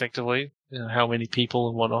fight effectively. How many people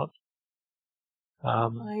and whatnot.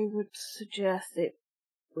 I would suggest it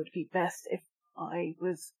would be best if I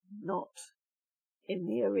was not in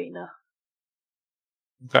the arena.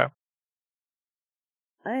 Okay.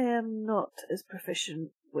 I am not as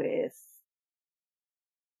proficient with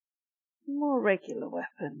more regular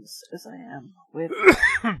weapons as I am with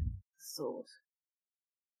sword.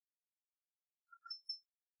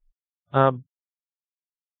 I'm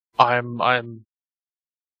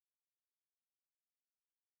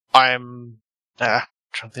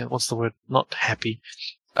trying to think, what's the word? Not happy.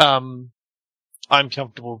 I'm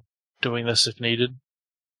comfortable doing this if needed.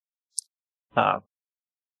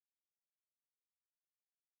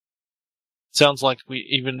 Sounds like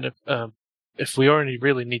if we only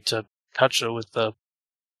really need to touch her with the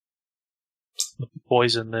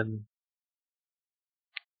poison, then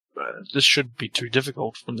this shouldn't be too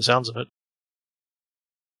difficult from the sounds of it.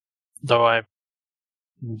 Though I'm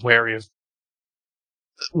wary of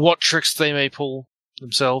what tricks they may pull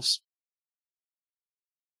themselves.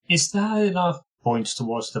 Is that enough points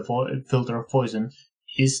towards the filter of poison?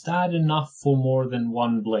 Is that enough for more than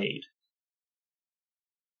one blade?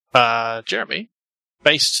 Jeremy,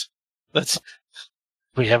 we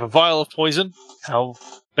have a vial of poison.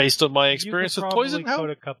 Based on my experience with poison, you could probably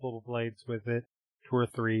coat a couple of blades with it, 2 or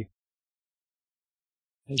 3.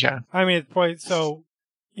 Okay. I mean, it's probably, so,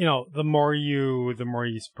 the more you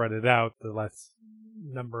spread it out, the less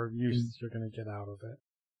number of uses you're going to get out of it.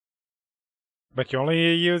 But you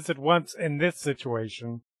only use it once in this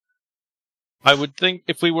situation. I would think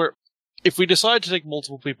if we decide to take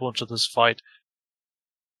multiple people into this fight,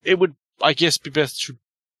 it would, I guess, be best to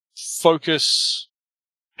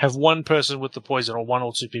have one person with the poison, or 1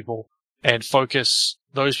 or 2 people, and focus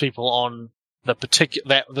those people on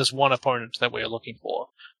this one opponent that we are looking for.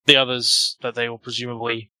 The others that they will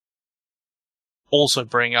presumably also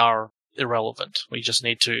bring are irrelevant. We just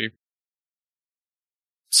need to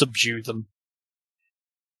subdue them.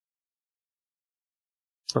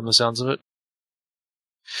 From the sounds of it.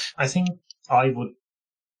 I think I would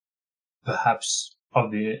perhaps,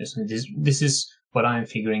 obviously, this is what I'm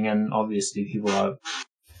figuring, and obviously people are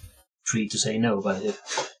free to say no, but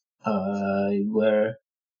if where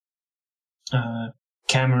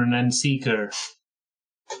Cameron and Seeker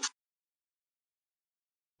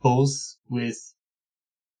both with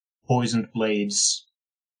poisoned blades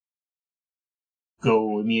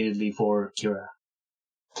go immediately for Kira.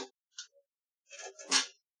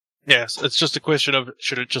 Yes, it's just a question of,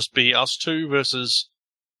 should it just be us 2 versus,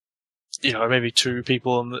 maybe 2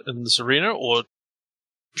 people in this arena, or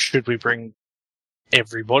should we bring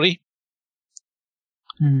everybody?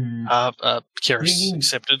 Kira's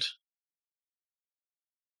accepted.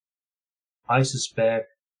 I suspect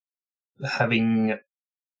having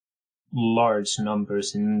large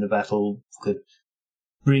numbers in the battle could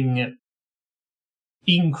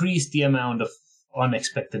increase the amount of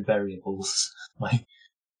unexpected variables. Like,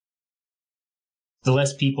 the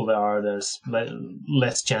less people there are, there's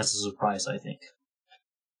less chances of surprise, I think.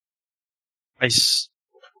 I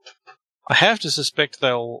have to suspect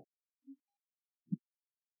they'll.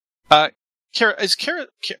 Kara,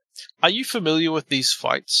 are you familiar with these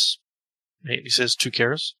fights? He says to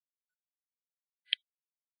Kara's.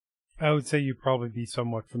 I would say you'd probably be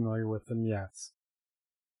somewhat familiar with them, yes.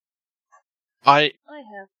 I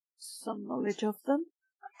have some knowledge of them.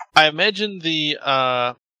 I imagine the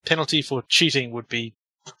penalty for cheating would be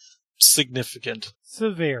significant.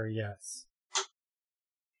 Severe, yes.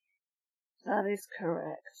 That is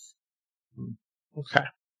correct. Okay.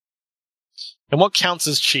 And what counts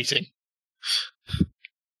as cheating?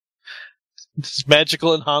 Is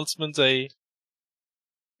magical enhancement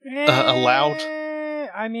allowed?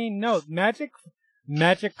 I mean, no. Magic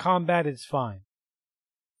combat is fine.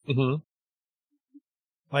 Mm-hmm.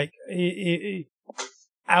 Like,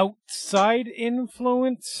 outside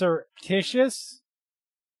influence, surreptitious,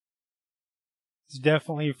 is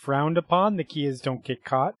definitely frowned upon. The key is don't get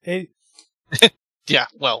caught. Yeah,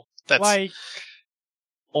 well, that's like,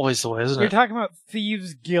 always the way, isn't you're it? talking about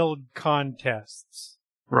Thieves Guild contests.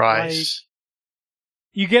 Right. Like,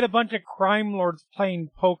 you get a bunch of crime lords playing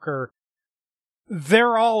poker.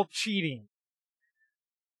 They're all cheating.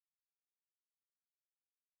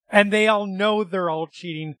 And they all know they're all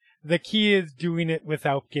cheating. The key is doing it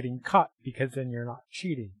without getting caught, because then you're not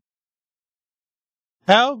cheating.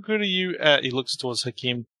 How good are you at... He looks towards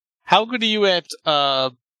Hakim. How good are you at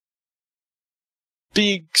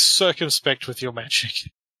being circumspect with your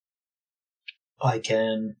magic? I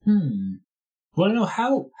can... Well, no,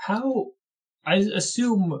 how... I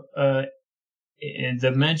assume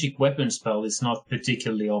the magic weapon spell is not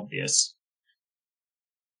particularly obvious.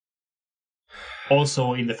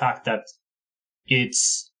 Also, in the fact that it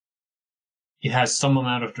has some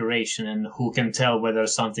amount of duration, and who can tell whether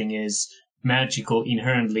something is magical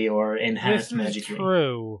inherently or enhanced magically? This is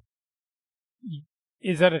true.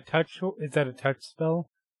 Is that a touch spell?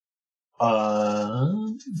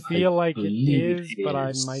 I feel like it is, but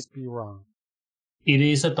I might be wrong. It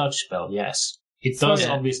is a touch spell, yes. It does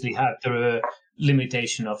obviously have the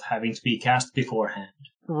limitation of having to be cast beforehand.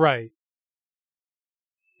 Right.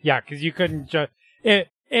 Yeah, because you couldn't just...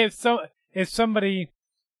 If somebody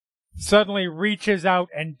suddenly reaches out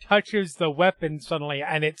and touches the weapon suddenly,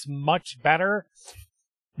 and it's much better...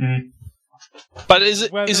 But is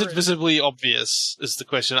it visibly obvious, is the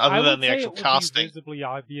question, other than the actual casting? It would be visibly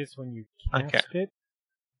obvious when you cast it,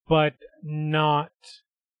 but not...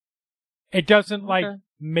 It doesn't,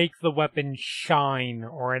 make the weapon shine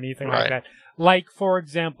or anything like that. Like, for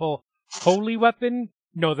example, Holy Weapon,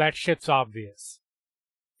 no, that shit's obvious.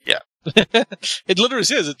 Yeah. It literally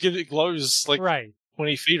says it glows,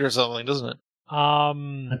 20 feet or something, doesn't it?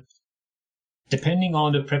 Depending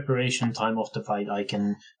on the preparation time of the fight, I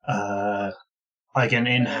can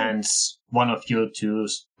enhance one of your two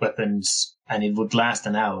weapons, and it would last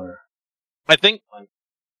an hour. I think...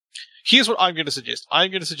 Here's what I'm going to suggest. I'm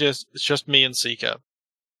going to suggest it's just me and Seeker.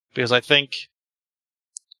 Because I think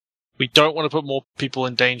we don't want to put more people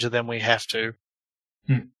in danger than we have to.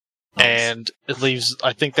 And it leaves...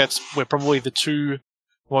 I think we're probably the two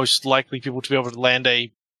most likely people to be able to land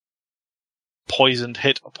a poisoned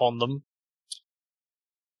hit upon them.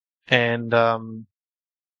 And,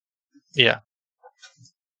 yeah.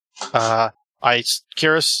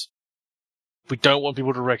 Kiris, we don't want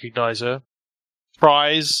people to recognize her.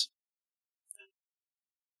 Prize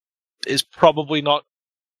is probably not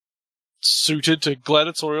suited to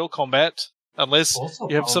gladiatorial combat, unless also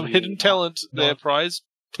you have some hidden talent there, Prize.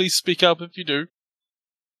 Please speak up if you do.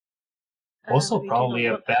 Also probably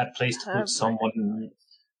a bad place to put someone...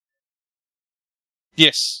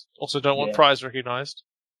 Yes, also don't want Prize recognized.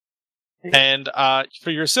 And for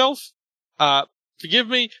yourself, forgive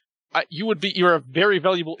me, you're very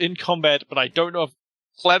valuable in combat, but I don't know if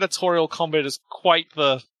gladiatorial combat is quite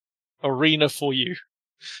the arena for you.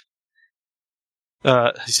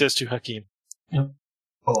 He says to Hakim. Yep.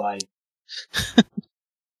 Oh, I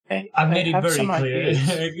made it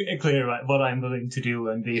very clear what I'm willing to do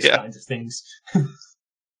and these kinds of things.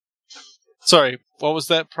 Sorry, what was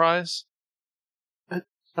that, Prize?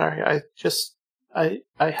 Sorry,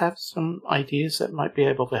 I have some ideas that might be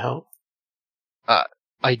able to help.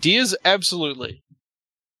 Ideas? Absolutely.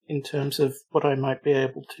 In terms of what I might be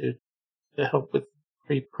able to help with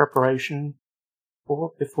pre-preparation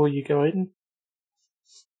for before you go in.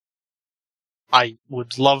 I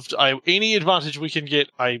would love to. Any advantage we can get,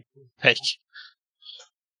 I take.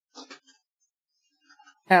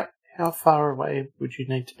 How far away would you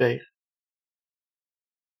need to be?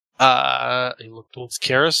 You look towards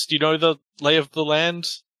Karis. Do you know the lay of the land?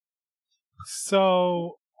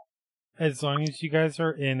 So, as long as you guys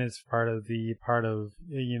are in as part of the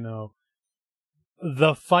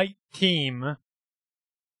fight team,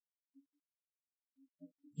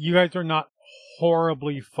 you guys are not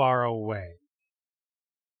horribly far away.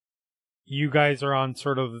 You guys are on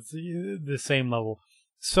sort of the same level.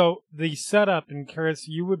 So the setup, and Karis,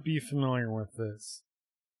 you would be familiar with this.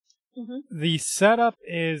 Mm-hmm. The setup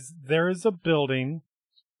is there is a building.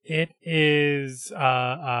 It is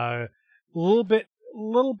a little bit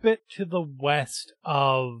to the west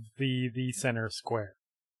of the center square.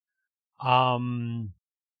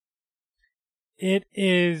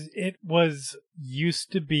 It was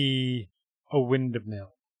used to be a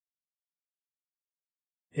windmill.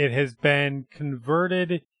 It has been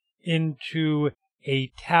converted into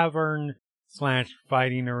a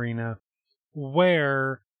tavern/fighting arena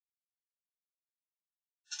where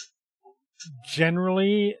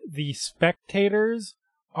generally the spectators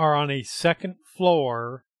are on a second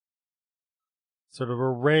floor, sort of a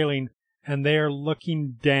railing, and they are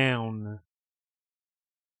looking down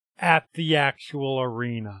at the actual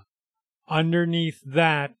arena. Underneath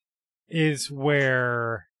that is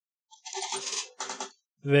where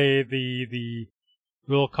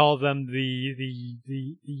we'll call them the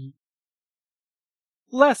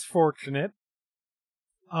less fortunate,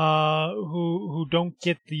 who don't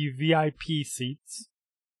get the VIP seats.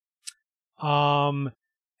 And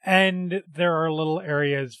there are little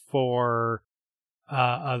areas for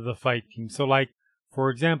the fight team. So, like,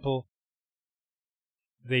 for example,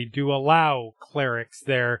 they do allow clerics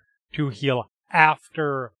there to heal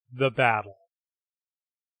after the battle.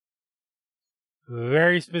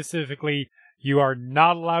 Very specifically, you are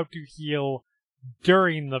not allowed to heal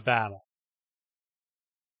during the battle.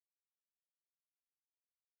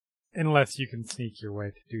 Unless you can sneak your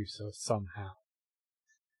way to do so somehow.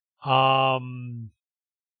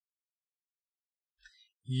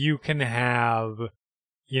 You can have,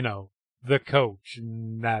 the coach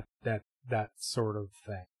and that sort of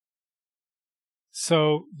thing.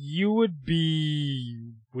 So you would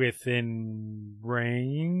be within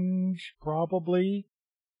range, probably.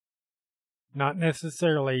 Not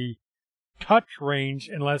necessarily touch range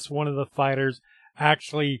unless one of the fighters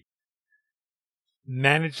actually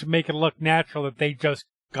managed to make it look natural that they just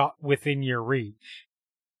got within your reach.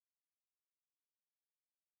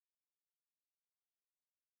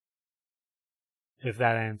 If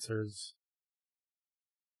that answers.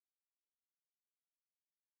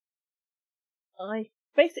 I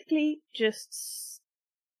basically just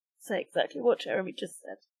say exactly what Jeremy just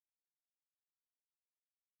said.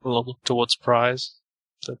 We'll look towards prize.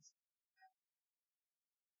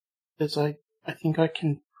 Because I think I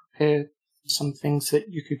can prepare some things that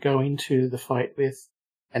you could go into the fight with,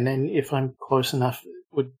 and then if I'm close enough, it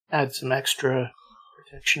would add some extra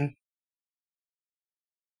protection.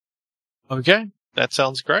 Okay, that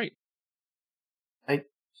sounds great.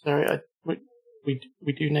 We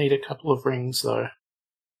do need a couple of rings, though.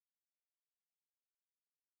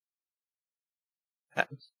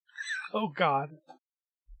 Oh, God.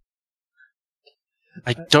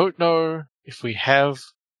 I don't know if we have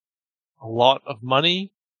a lot of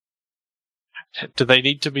money. Do they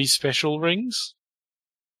need to be special rings?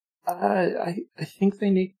 I think they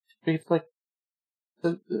need to be like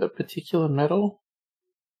a particular metal.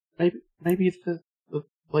 Maybe the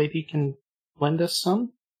lady can lend us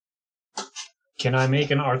some. Can I make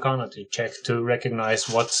an Arcana check to recognize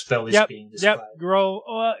what spell is being described? Yep, roll.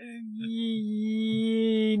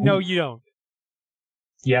 No, you don't.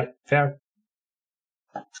 Yep, fair.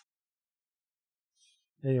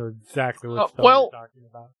 They know exactly what spell you're talking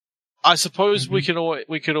about. I suppose we could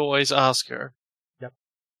always ask her. Yep.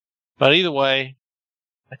 But either way,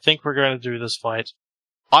 I think we're going to do this fight.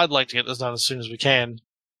 I'd like to get this done as soon as we can,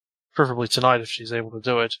 preferably tonight if she's able to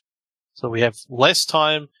do it, so we have less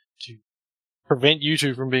time to prevent you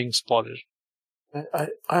two from being spotted.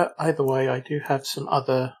 Either way, I do have some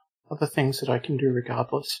other things that I can do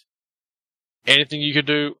regardless. Anything you can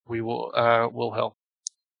do, we will help.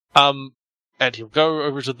 And he'll go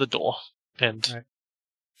over to the door and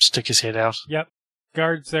stick his head out. Yep.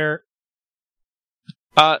 Guards there.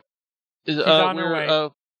 She's on her way.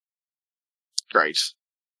 Great.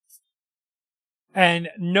 And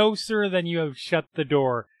no sooner than you have shut the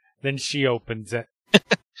door, than she opens it.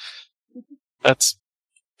 That's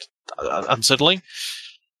unsettling.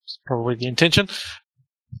 It's probably the intention.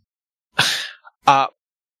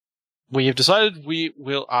 we have decided we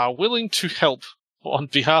are willing to help on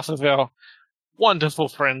behalf of our wonderful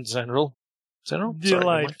friend Zenral. Zenral?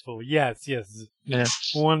 Delightful. Yes. Yeah.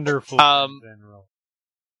 Wonderful. General.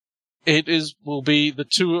 It will be the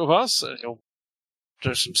two of us. He'll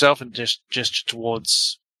just himself and gesture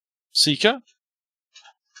towards Seeker.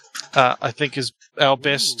 I think is our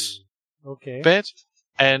best bet.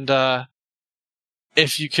 And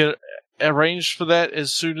if you can arrange for that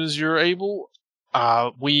as soon as you're able,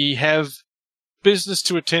 we have business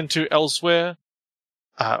to attend to elsewhere.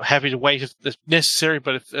 Happy to wait if necessary,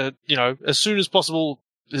 but if as soon as possible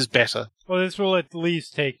is better. Well, this will at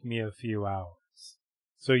least take me a few hours.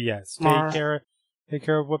 So yes, take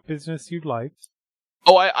care of what business you'd like.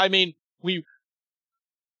 Oh, I mean, we're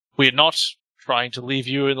not trying to leave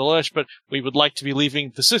you in the lurch, but we would like to be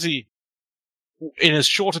leaving the city in as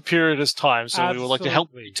short a period as time, so Absolutely. we would like to help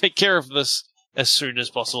you take care of this as soon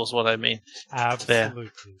as possible, is what I mean.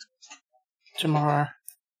 Absolutely. Tomorrow,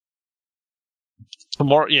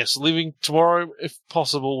 yes, leaving tomorrow, if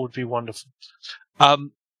possible, would be wonderful.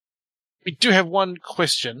 We do have one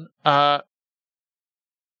question.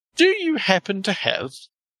 Do you happen to have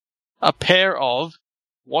a pair of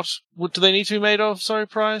what do they need to be made of? Sorry,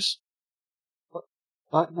 Prize?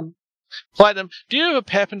 platinum. Platinum. Do you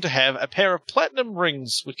happen to have a pair of platinum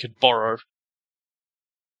rings we could borrow?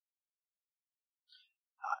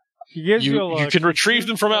 You can retrieve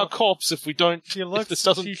them from our corpse if we don't. If this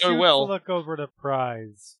doesn't go well. Look over to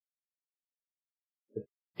Prize.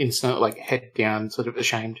 Instant, head down, sort of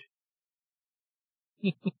ashamed.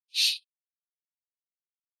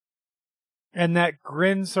 And that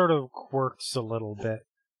grin sort of quirks a little bit.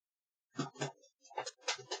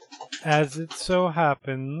 As it so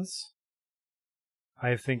happens,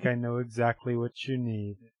 I think I know exactly what you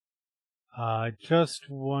need. Just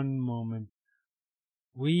one moment.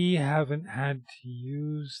 We haven't had to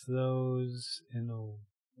use those in a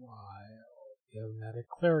while. We haven't had a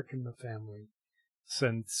cleric in the family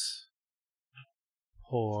since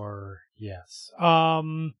poor, yes.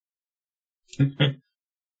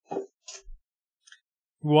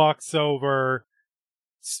 Walks over,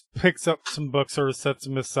 picks up some books, sort of sets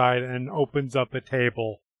them aside, and opens up a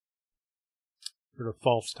table. Sort of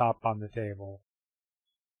false top on the table.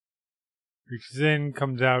 Reaches in,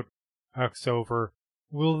 comes out, walks over.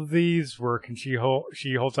 Will these work? And she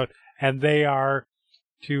holds out, and they are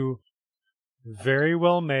two very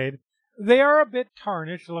well made. They are a bit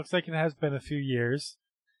tarnished. It looks like it has been a few years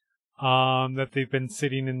that they've been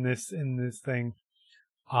sitting in this thing.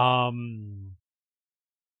 Platinum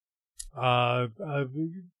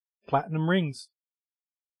rings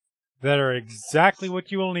that are exactly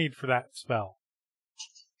what you will need for that spell.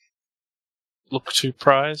 Look to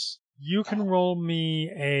Prize. You can roll me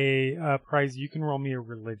a Prize. You can roll me a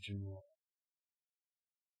religion roll.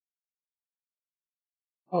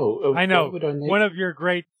 Oh, I know. Would I need? One of your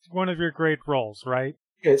great rolls, right?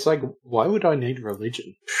 Yeah, it's why would I need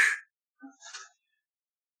religion?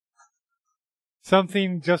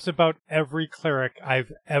 Something just about every cleric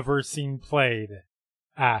I've ever seen played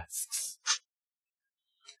asks.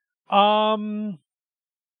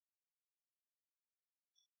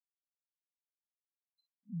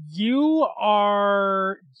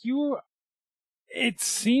 It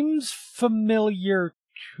seems familiar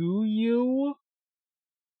to you.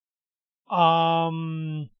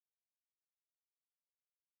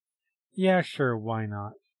 Yeah, sure, why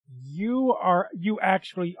not? You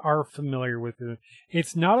actually are familiar with it.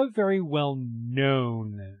 It's not a very well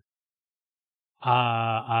known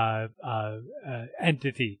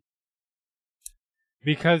entity.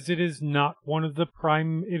 Because it is not one of the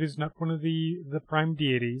prime prime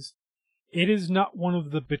deities. It is not one of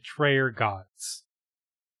the betrayer gods,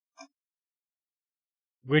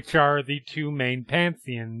 which are the two main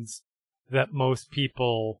pantheons that most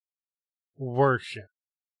people worship.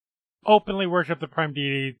 Openly worship the prime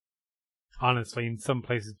deity. Honestly, in some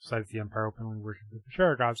places besides the Empire, openly worship the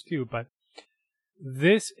betrayer gods too. But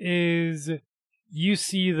this is, you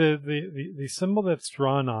see the symbol that's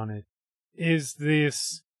drawn on it is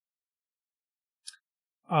this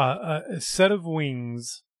a set of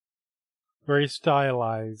wings, very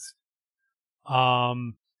stylized,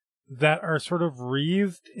 that are sort of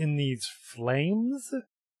wreathed in these flames.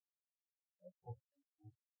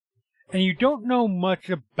 And you don't know much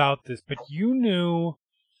about this, but you knew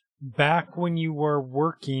back when you were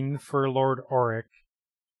working for Lord Auric,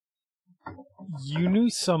 you knew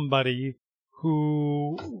somebody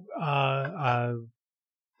who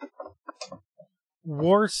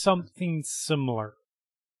wore something similar,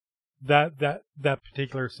 that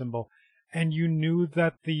particular symbol, and you knew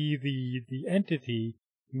that the entity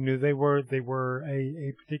You knew they were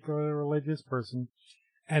a particularly religious person,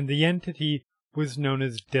 and the entity was known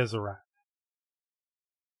as Deseret.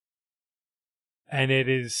 And it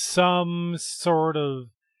is some sort of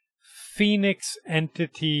phoenix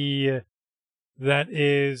entity that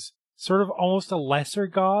is sort of almost a lesser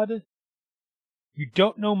god. You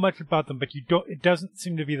don't know much about them, but it doesn't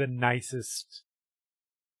seem to be the nicest.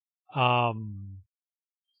 At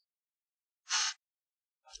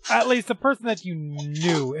least the person that you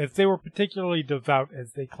knew, if they were particularly devout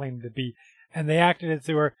as they claimed to be, and they acted as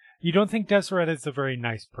they were, you don't think Deseret is a very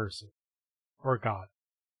nice person. Or god.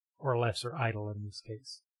 Or lesser idol in this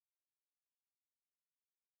case.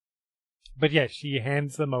 But yes, she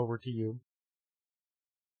hands them over to you.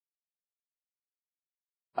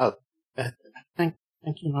 Oh, thank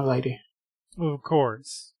you, my lady. Of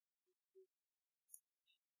course.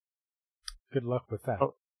 Good luck with that.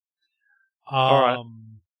 Oh. All right.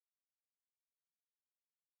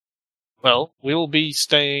 Well, we'll be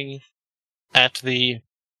staying at the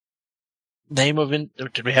name of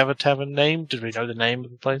did we have a tavern name? Did we know the name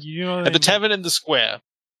of the place? You know at the tavern in the square.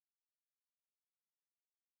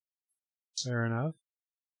 Fair enough.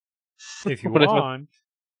 If you want,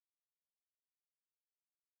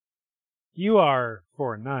 you are,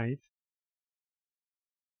 for a night,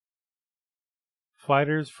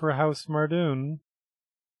 fighters for House Mardoon.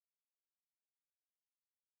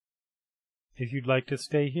 If you'd like to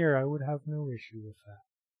stay here, I would have no issue with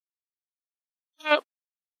that.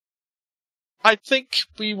 I think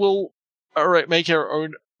we will make our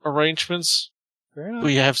own arrangements. Fair enough.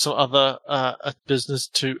 We have some other business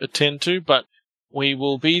to attend to, but we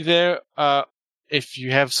will be there. If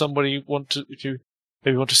you have somebody if you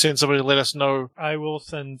maybe want to send somebody to let us know. I will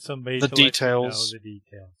send somebody the to details. let you know the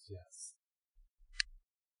details. Yes.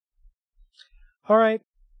 All right.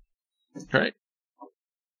 Great.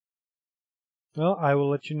 Well, I will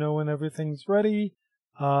let you know when everything's ready.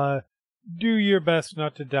 Do your best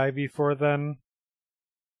not to die before then.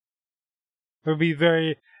 It would be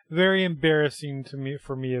very, very embarrassing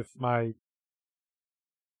for me if my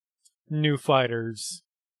new fighters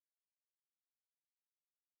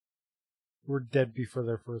were dead before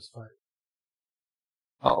their first fight.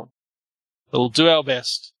 Oh, we'll do our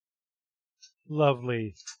best.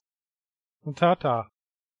 Lovely. Ta-ta.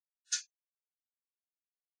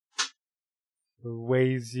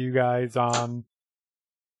 Waves you guys on.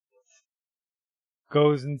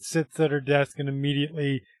 Goes and sits at her desk and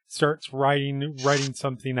immediately starts writing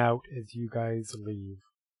something out as you guys leave.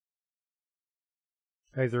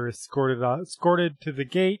 You guys are escorted to the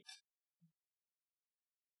gate.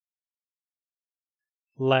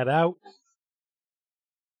 Let out.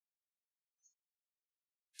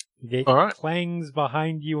 The gate clangs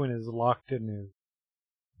behind you and is locked anew.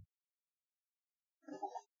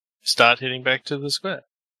 Start heading back to the square.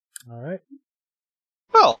 Alright.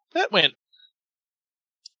 Well, that went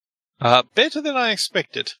better than I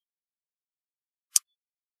expected.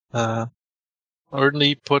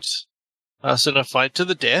 Only put us in a fight to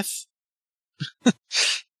the death.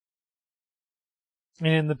 And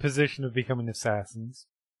in the position of becoming assassins.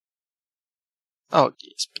 Oh,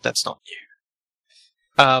 yes, but that's not you.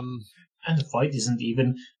 And the fight isn't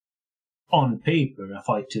even, on paper, a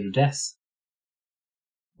fight to the death.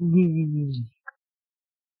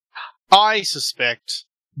 I suspect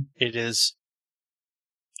it is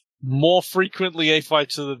more frequently a fight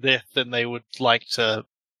to the death than they would like to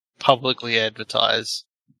publicly advertise.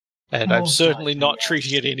 And I'm certainly not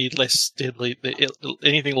treating it any less deadly,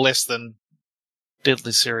 anything less than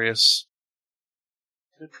deadly serious.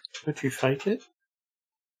 Could you fight it?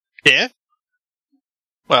 Yeah.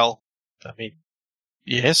 Well, I mean,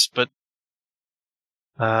 yes, but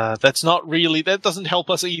that doesn't help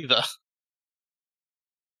us either.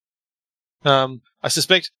 I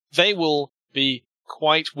suspect they will be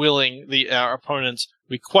quite willing, our opponents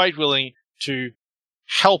will be quite willing to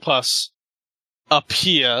help us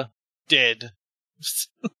appear dead.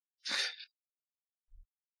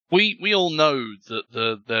 We all know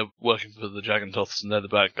that they're working for the Jagantoths and they're the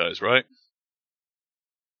bad guys, right?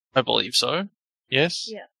 I believe so. Yes?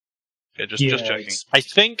 Yeah. Okay, just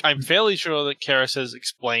checking. I'm fairly sure that Karis has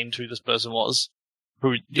explained who this person was,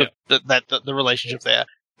 the relationship there,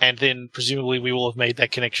 and then presumably we will have made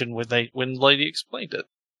that connection when the lady explained it.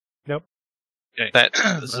 Nope. Okay. In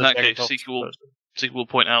that case, Seeker will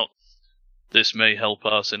point out this may help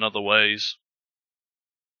us in other ways.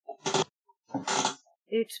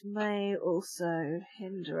 It may also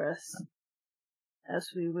hinder us, as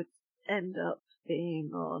we would end up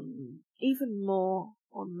being even more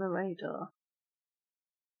on the radar.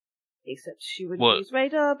 Except she wouldn't use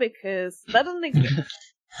radar because that doesn't exist.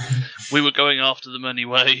 We were going after them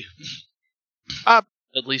anyway. Uh,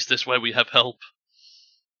 At least this way we have help.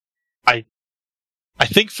 I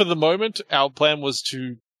think for the moment, our plan was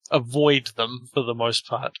to avoid them for the most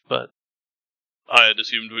part, but I had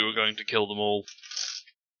assumed we were going to kill them all.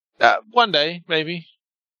 one day, maybe.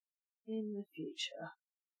 In the future.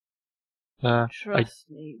 I- Trust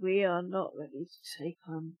me, we are not ready to take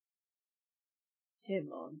him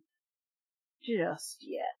on just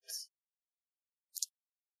yet.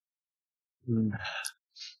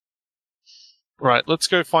 Right, let's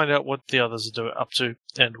go find out what the others are up to,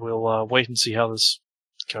 and we'll wait and see how this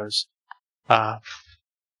goes. Cool.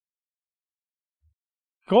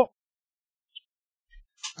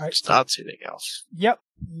 Alright. Starts hitting out. Yep.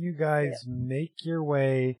 You guys make your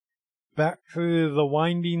way back through the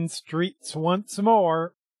winding streets once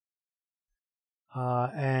more.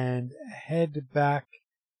 And head back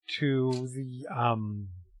to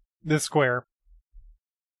the square.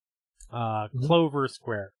 Clover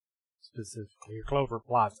Square, specifically, or Clover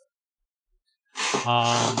Plaza.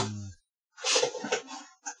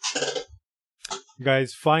 You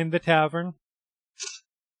guys find the tavern.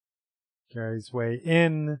 You guys way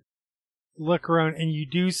in, look around, and you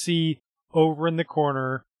do see over in the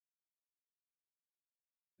corner,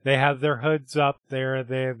 they have their hoods up there.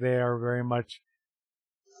 They are very much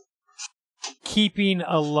keeping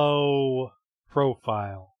a low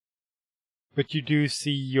profile. But you do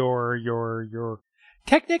see your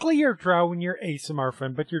technically your drow and your ASMR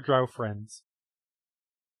friend, but your drow friends.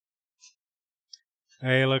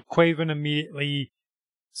 Hey, look, Quaven immediately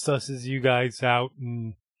susses you guys out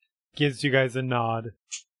and gives you guys a nod.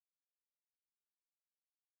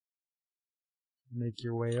 Make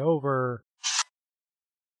your way over.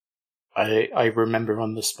 I remember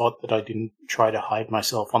on the spot that I didn't try to hide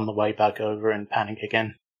myself on the way back over and panic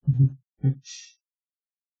again.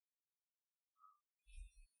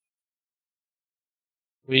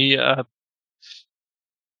 We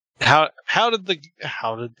how did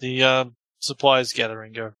the supplies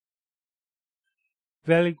gathering go?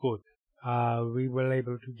 Very good. We were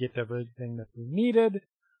able to get everything that we needed.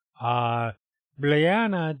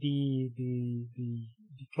 Brianna, the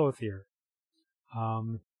clothier,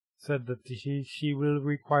 said that she will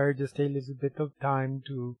require just a little bit of time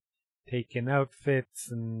to take in outfits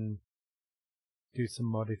and do some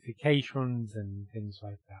modifications and things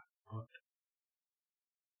like that. But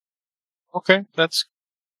Okay, that's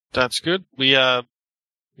good. We're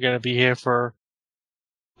gonna be here for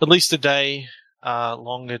at least a day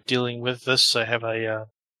longer dealing with this. So I have a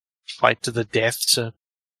fight to the death to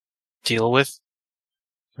deal with.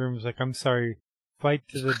 Terms like, I'm sorry, fight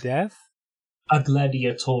to the death? A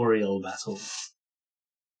gladiatorial battle.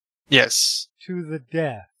 Yes. To the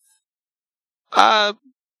death.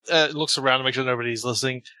 Looks around to make sure nobody's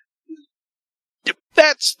listening. Yep,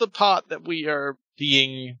 that's the part that we are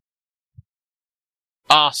being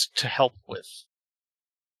asked to help with.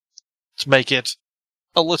 To make it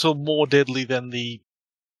a little more deadly than the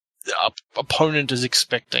opponent is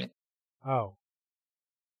expecting. Oh.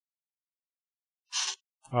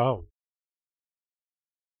 Oh.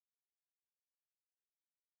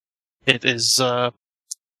 It is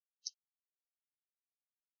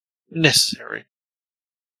necessary.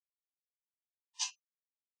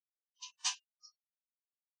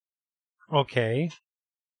 Okay.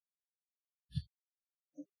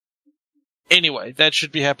 Anyway, that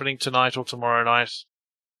should be happening tonight or tomorrow night.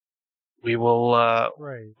 We will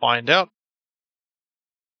Right. find out.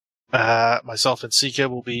 Myself and Seeker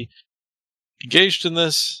will be engaged in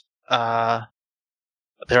this.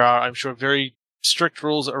 There are, I'm sure, very strict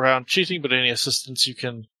rules around cheating, but any assistance you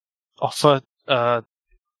can offer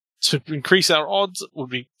to increase our odds would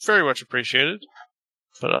be very much appreciated.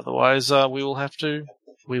 But otherwise, we will have to.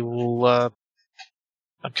 We will.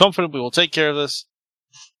 I'm confident we will take care of this.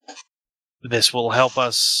 This will help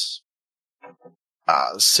us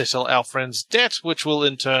settle our friend's debt, which will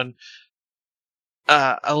in turn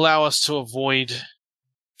allow us to avoid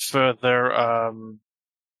further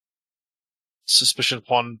suspicion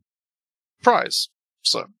upon prize.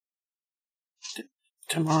 So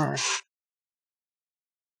Tomorrow.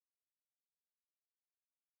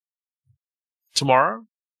 tomorrow?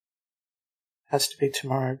 Has to be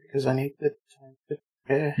tomorrow because I need the time to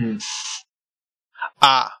prepare.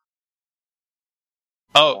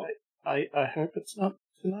 Oh, I hope it's not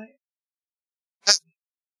tonight.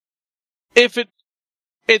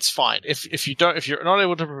 it's fine. If you're not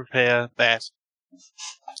able to prepare that,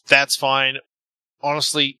 that's fine.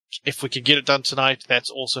 Honestly, if we can get it done tonight, that's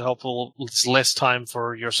also helpful. It's less time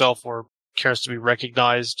for yourself or Karis to be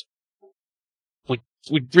recognized.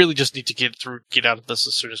 We really just need to get out of this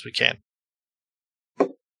as soon as we can.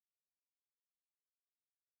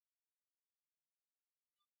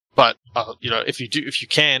 But if you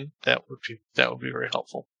can, that would be very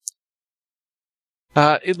helpful.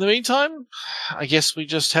 In the meantime, I guess we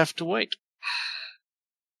just have to wait.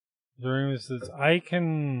 Doreen says, I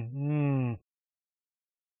can...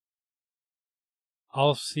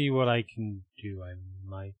 I'll see what I can do. I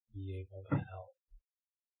might be able to help.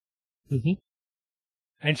 Mm-hmm.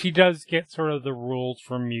 And she does get sort of the rules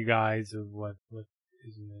from you guys of what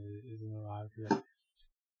isn't allowed here.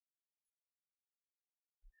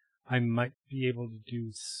 I might be able to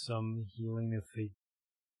do some healing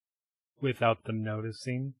without them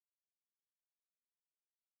noticing.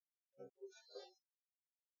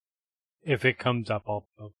 If it comes up, I'll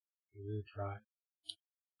give it a try.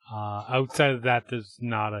 Outside of that, there's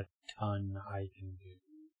not a ton I can do.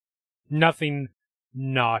 Nothing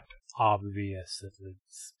not obvious, at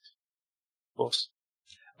least. Of course.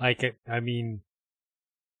 I could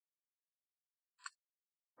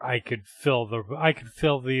fill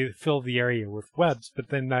the area with webs, but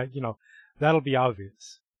then that'll be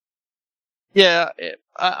obvious. Yeah,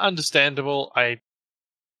 understandable. Our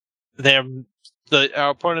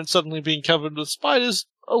opponent suddenly being covered with spiders,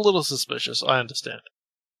 a little suspicious. I understand.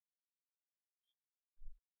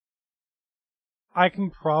 I can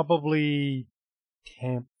probably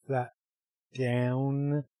tamp that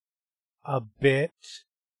down a bit.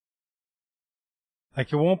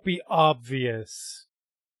 Like, it won't be obvious.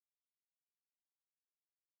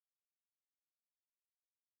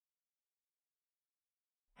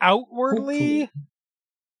 Outwardly?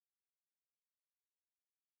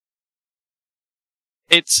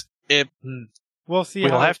 We'll see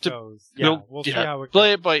We'll how have it to- goes. Yeah, we'll see how it play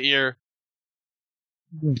goes. it by ear.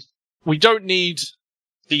 We don't need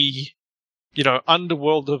the,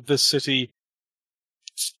 underworld of this city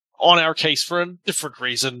on our case for a different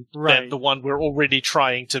reason Right. than the one we're already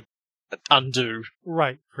trying to undo.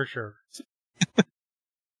 Right, for sure.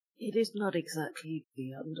 It is not exactly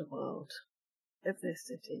the underworld of this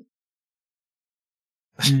city.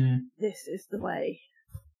 This is the way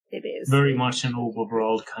it is. Very much an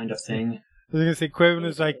overworld kind of thing. I was gonna say, Quaven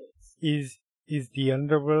is It like, is the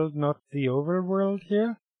underworld not the overworld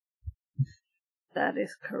here? That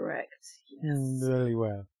is correct. Yes. Very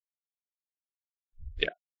well.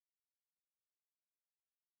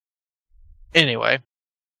 Anyway,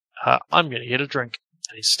 I'm going to get a drink.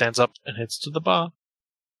 And he stands up and heads to the bar.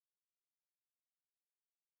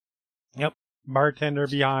 Yep. Bartender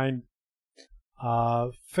behind.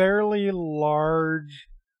 Fairly large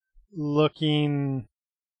looking.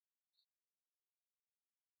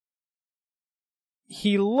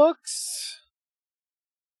 He looks.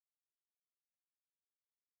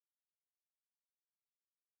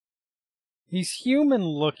 He's human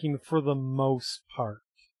looking for the most part.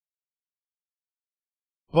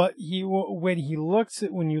 But when you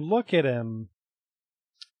look at him,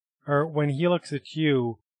 or when he looks at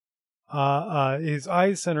you, his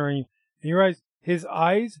eyes centering, and you realize his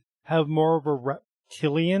eyes have more of a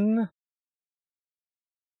reptilian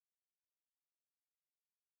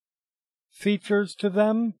features to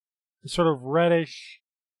them, sort of reddish.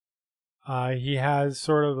 He has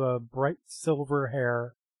sort of a bright silver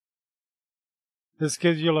hair. This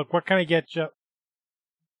gives you a look. What can I get you?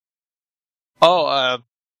 Oh,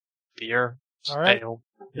 beer. All right. Ale.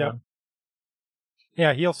 Yep.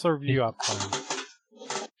 Yeah, he'll serve you up. Fine.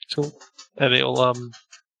 Cool. And he'll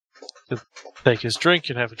take his drink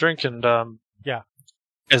and have a drink, and Yeah.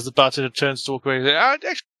 As the bartender turns to walk away,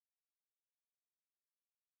 actually,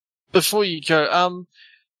 before you go,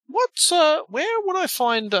 where would I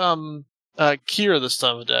find Kira this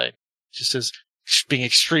time of day? She says, being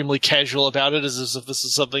extremely casual about it, as if this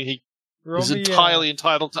is something he is entirely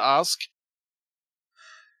entitled to ask.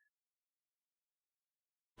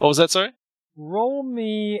 What was that, sorry? Roll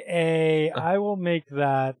me I will make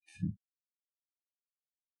that.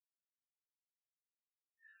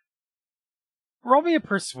 Roll me a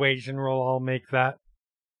persuasion roll, I'll make that.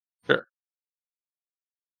 Sure.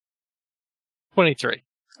 23.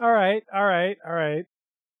 Alright.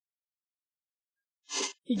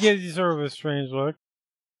 He gives you sort of a strange look.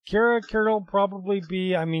 Kira will probably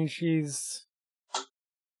be, she's...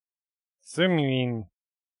 Assuming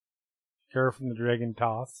Kira from the Dragon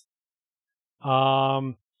Toss.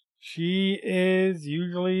 She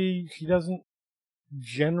doesn't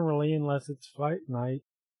generally, unless it's fight night,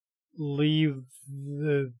 leave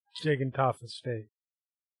the Dragon Toss estate.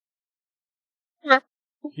 Okay.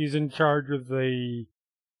 He's in charge of the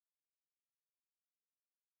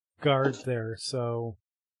guard there, so...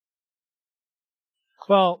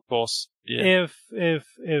 Well, Of course. Yeah.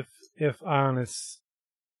 if Honest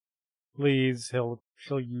leaves,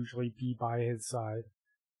 she'll usually be by his side.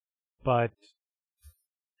 But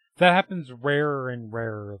That happens rarer and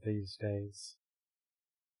rarer these days.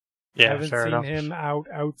 Yeah, Haven't fair seen enough. him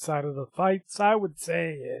outside of the fights, I would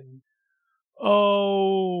say, in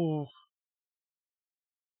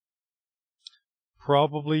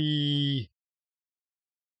probably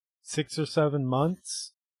 6 or 7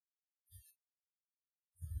 months.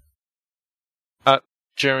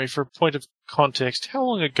 Jeremy, for a point of context, how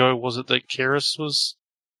long ago was it that Karis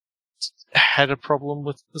had a problem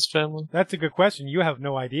with this family? That's a good question. You have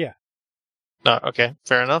no idea. No, okay,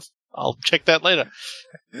 fair enough. I'll check that later.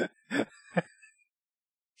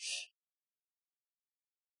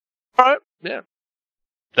 Alright, yeah.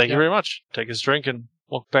 Thank you Yep. very much. Take his drink and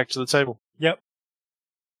walk back to the table. Yep.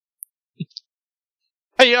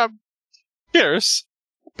 Hey, Karis,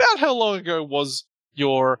 about how long ago was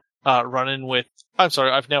your run-in with... I'm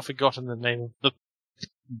sorry, I've now forgotten the name of the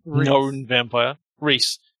Reese. known vampire.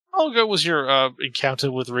 Reese. How long ago was your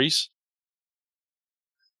encounter with Reese?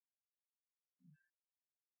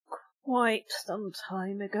 Quite some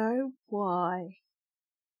time ago. Why?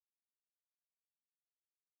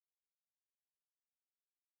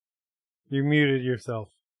 You muted yourself.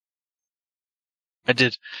 I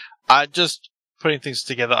did. I just putting things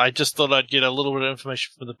together. I just thought I'd get a little bit of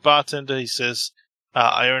information from the bartender. He says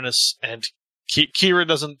Ionis and Kira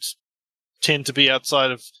doesn't tend to be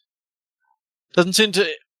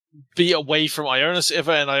away from Ionis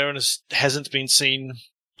ever, and Ionis hasn't been seen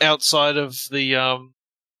outside of the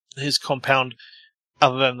his compound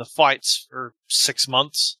other than the fights for 6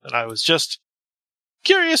 months. And I was just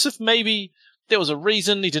curious if maybe there was a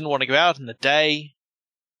reason he didn't want to go out in the day.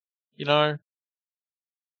 You know?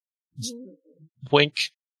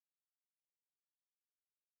 Wink.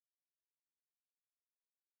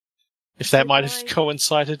 If that might have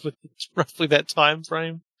coincided with roughly that time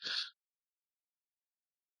frame.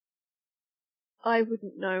 I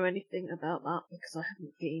wouldn't know anything about that because I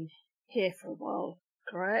haven't been here for a while,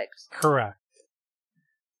 correct? Correct.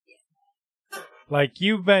 Like,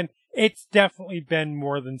 it's definitely been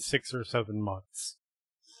more than 6 or 7 months.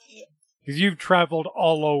 Because you've traveled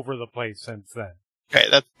all over the place since then.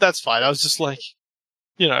 Okay, that's fine. I was just like,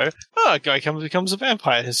 a guy becomes a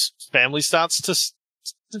vampire. His family starts to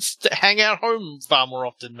hang out home far more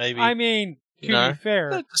often, maybe. I mean, to be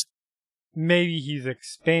fair, Just... maybe he's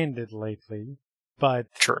expanded lately, but...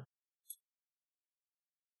 True.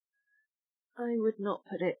 I would not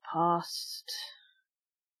put it past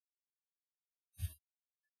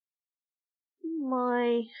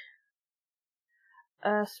my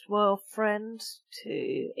erstwhile friend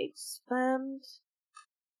to expand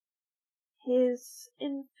his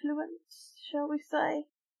influence, shall we say?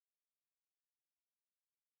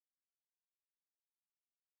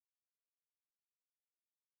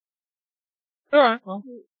 Alright, well,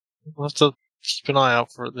 we'll have to keep an eye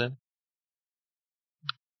out for it then.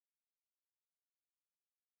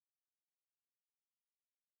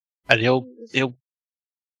 And he'll...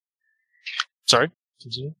 Sorry?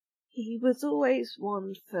 Continue. He was always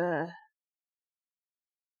one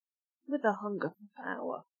with a hunger for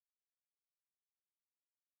power.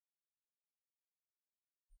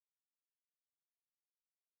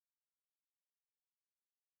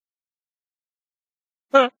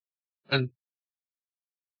 And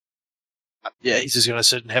yeah, he's just gonna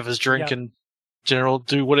sit and have his drink Yep. and in general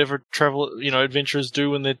do whatever adventurers do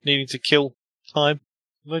when they're needing to kill time.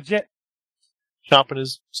 Legit. Sharpen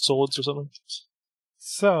his swords or something.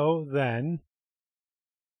 So, then,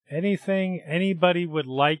 anything anybody would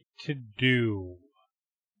like to do?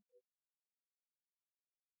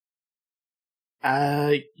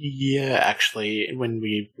 Yeah, actually, when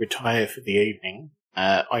we retire for the evening,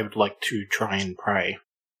 I would like to try and pray.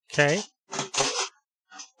 Okay.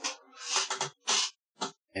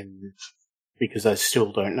 And because I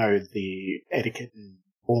still don't know the etiquette and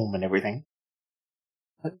form and everything.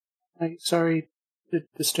 Sorry to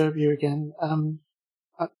disturb you again.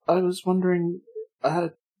 I was wondering,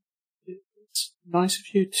 it's nice of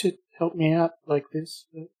you to help me out like this.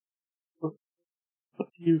 What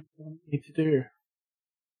do you want me to do?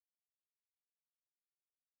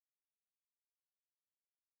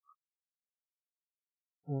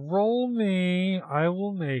 Roll me. I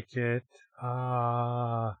will make it.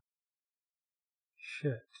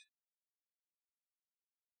 Shit.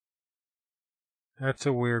 That's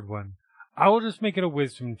a weird one. I will just make it a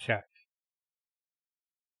wisdom check.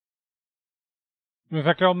 In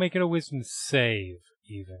fact, I'll make it a wisdom save,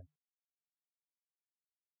 even.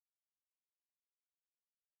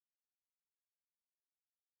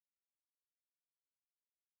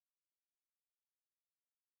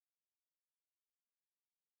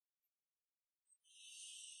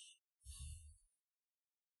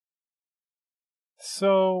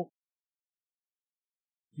 So,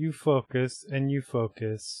 you focus and you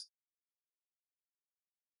focus.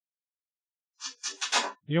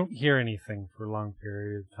 You don't hear anything for a long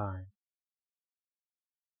period of time.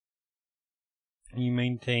 You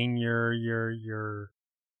maintain your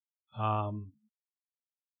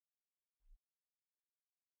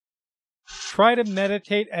try to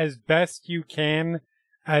meditate as best you can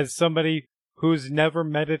as somebody who's never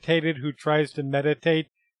meditated, who tries to meditate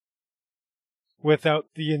without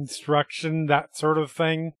the instruction, that sort of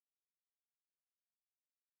thing.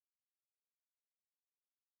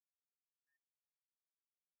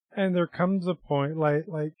 And there comes a point,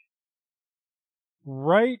 like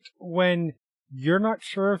right when you're not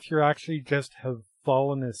sure if you're actually just have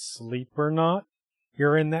fallen asleep or not,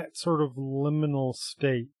 you're in that sort of liminal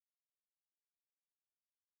state.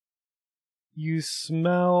 You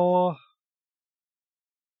feel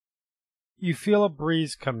a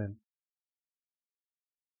breeze come in.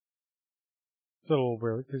 It's a little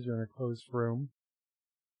weird because you're in a closed room.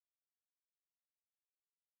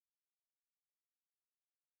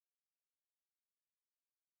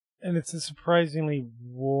 And it's a surprisingly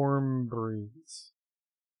warm breeze.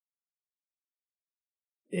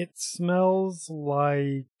 It smells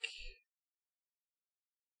like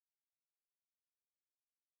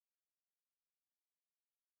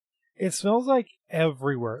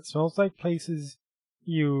everywhere. It smells like places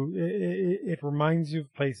it reminds you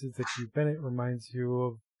of places that you've been. It reminds you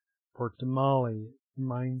of Port Damali. It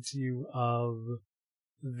reminds you of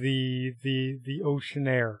the ocean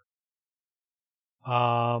air.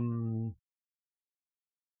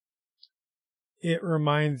 It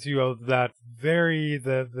reminds you of that the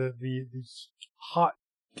hot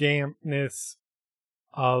dampness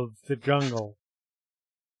of the jungle.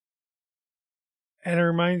 And it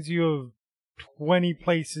reminds you of 20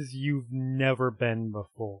 places you've never been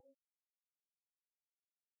before.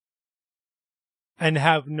 And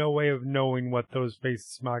have no way of knowing what those places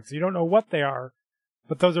smell like. So you don't know what they are,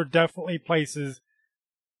 but those are definitely places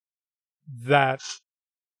that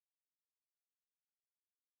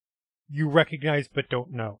you recognize but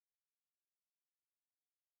don't know.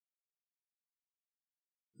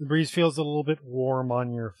 The breeze feels a little bit warm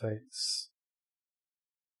on your face.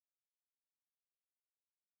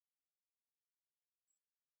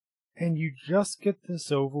 And you just get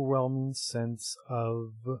this overwhelming sense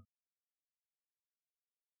of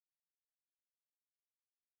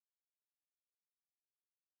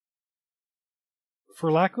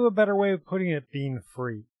for lack of a better way of putting it, being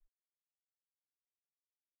free.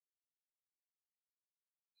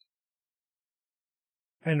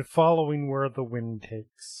 And following where the wind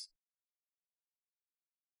takes.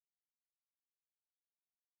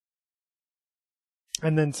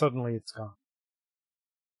 And then suddenly it's gone.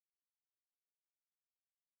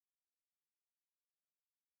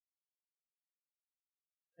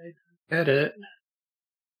 Get it.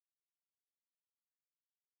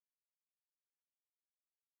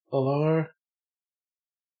 Hello?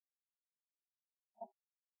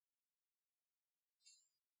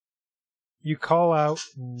 You call out,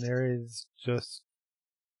 and there is just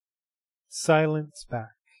silence back.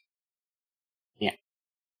 Yeah.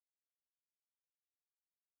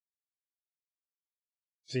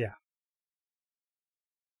 So yeah.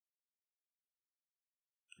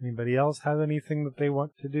 Anybody else have anything that they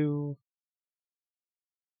want to do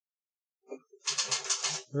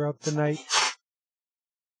throughout the night?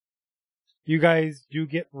 You guys do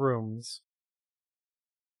get rooms.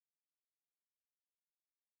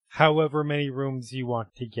 However many rooms you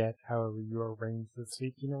want to get, however you arrange the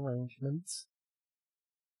sleeping arrangements.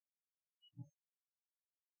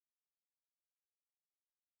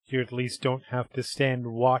 You at least don't have to stand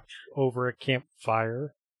watch over a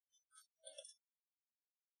campfire.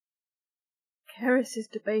 Karis is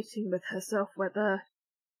debating with herself whether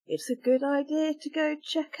it's a good idea to go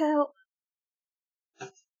check out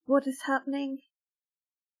what is happening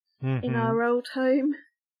in our old home.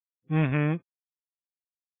 Mm-hmm.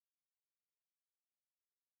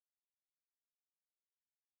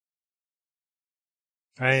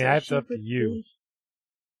 Hey, that's up to you.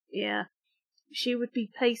 Yeah. She would be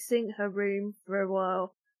pacing her room for a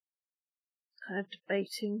while, kind of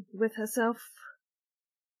debating with herself.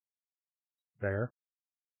 There.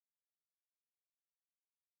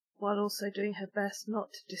 While also doing her best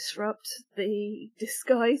not to disrupt the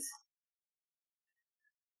disguise.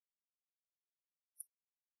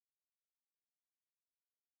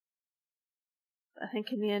 I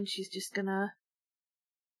think in the end she's just gonna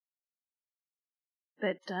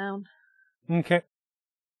bed down. Okay.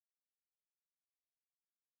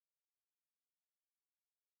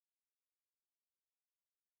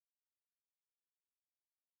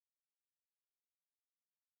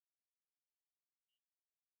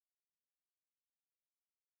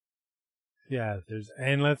 Yeah,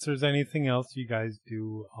 unless there's anything else you guys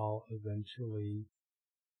do, I'll eventually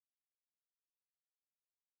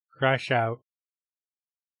crash out.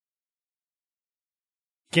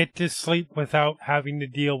 Get to sleep without having to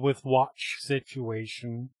deal with watch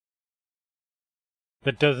situation.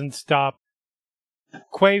 That doesn't stop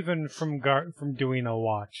Quaven from doing a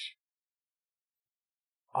watch.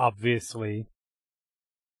 Obviously.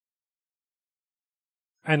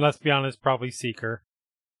 And let's be honest, probably Seeker.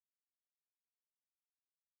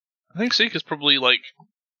 I think Seeker's probably, like,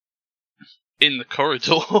 in the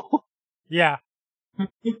corridor. Yeah.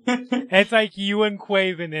 It's like you and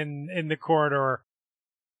Quaven in the corridor.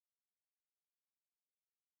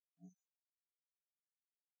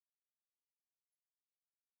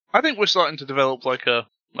 I think we're starting to develop like a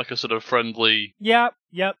sort of friendly, Yep.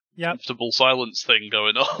 comfortable silence thing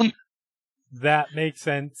going on. That makes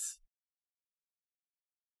sense.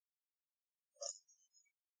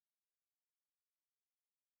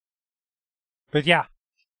 But yeah,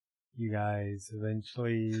 you guys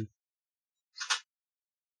eventually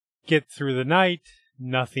get through the night.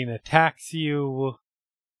 Nothing attacks you.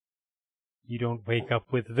 You don't wake up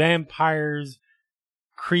with vampires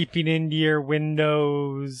creeping into your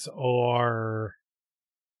windows or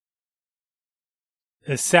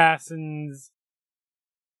assassins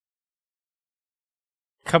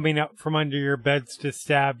coming up from under your beds to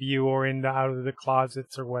stab you or out of the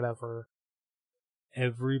closets or whatever.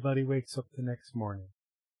 Everybody wakes up the next morning.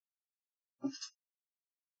 You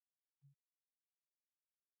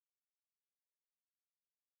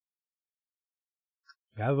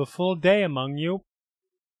have a full day among you.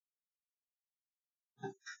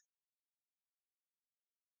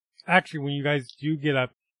 Actually, when you guys do get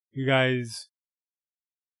up,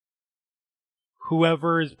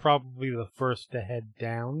 whoever is probably the first to head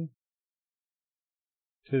down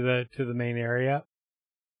to the main area.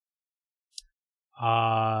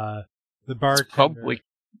 The bartender. It's probably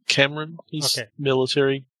Cameron. He's Okay.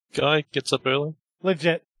 Military guy. Gets up early.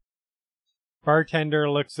 Legit. Bartender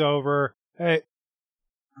looks over. Hey.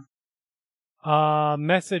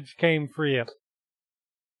 Message came for you.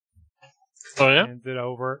 Oh yeah. Hands it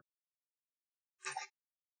over.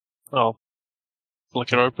 Oh,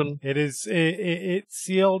 flick it open. It's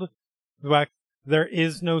sealed. But there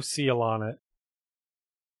is no seal on it.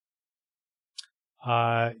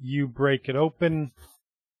 You break it open.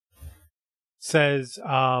 Says,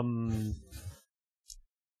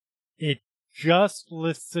 it just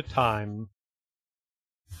lists the time.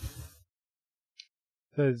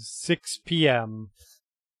 Says 6 p.m.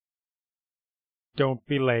 Don't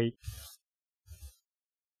be late.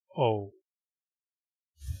 Oh.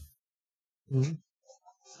 Mm-hmm.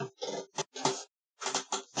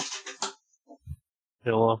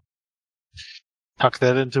 He'll tuck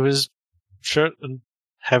that into his shirt and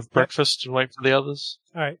have breakfast and wait for the others.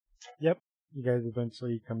 Alright. Yep. You guys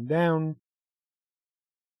eventually come down.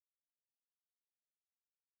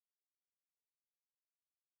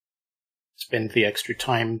 Spend the extra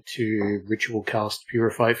time to ritual cast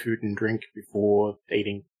purify food and drink before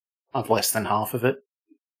eating less than half of it.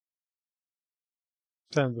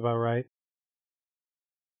 Sounds about right.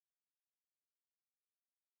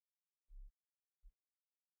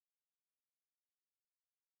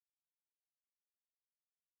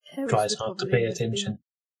 Tries not to pay attention.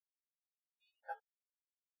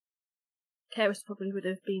 Karis probably would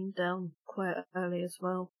have been down quite early as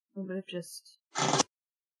well, and would have just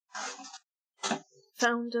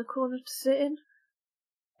found a corner to sit in.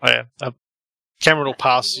 Oh yeah. Cameron will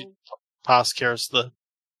pass Karis the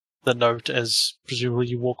note as presumably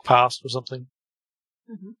you walk past or something.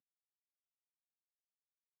 Mm-hmm.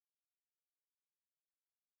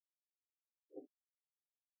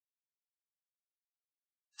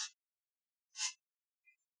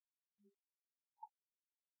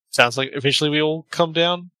 Sounds like eventually we all come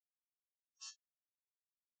down.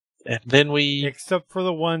 And then we... Except for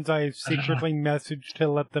the ones I've secretly messaged to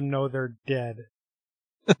let them know they're dead.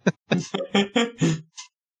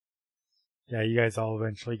 Yeah, you guys all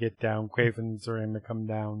eventually get down. Quavens are in to come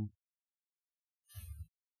down.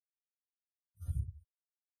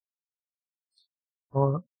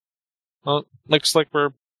 Well, looks like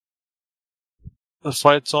the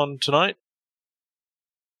fight's on tonight.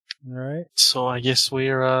 Alright. So I guess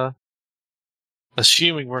we're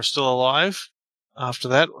assuming we're still alive. After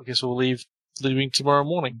that, I guess we'll leaving tomorrow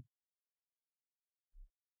morning.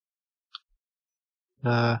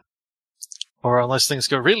 Or unless things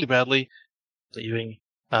go really badly, leaving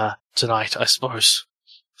tonight, I suppose.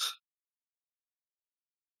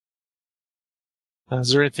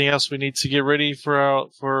 Is there anything else we need to get ready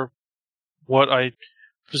for what I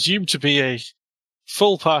presume to be a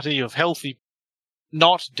full party of healthy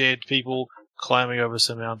not dead people climbing over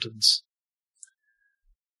some mountains.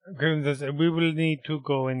 Grim says, we will need to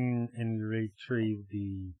go in and retrieve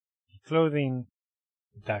the clothing.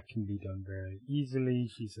 That can be done very easily.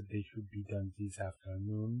 She said they should be done this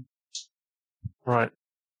afternoon. Right.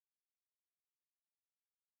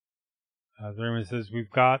 Raymond says, we've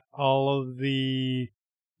got all the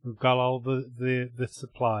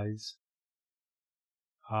supplies.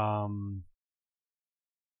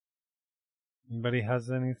 Anybody has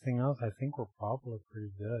anything else? I think we're probably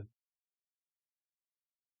pretty good.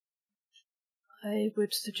 I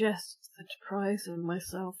would suggest that Prize and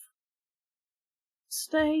myself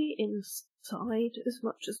stay inside as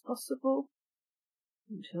much as possible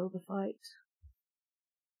until the fight.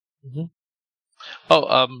 Mm-hmm.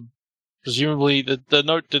 Oh, presumably the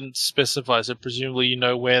note didn't specify, so presumably you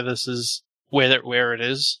know where this is, where it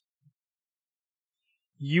is.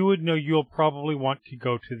 You would know. You'll probably want to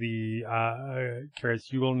go to the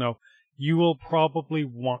Karis. You will know. You will probably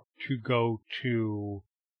want to go to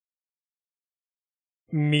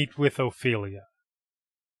meet with Ophelia.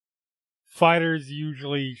 Fighters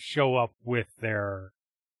usually show up with their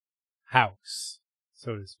house,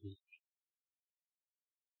 so to speak.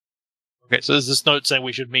 Okay, so is this note saying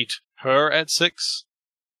we should meet her at 6?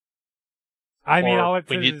 I mean, Or all it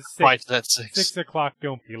we says need is to fight at 6. 6 o'clock,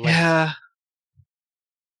 don't be late. Yeah.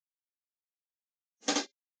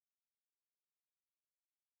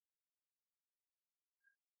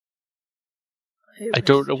 I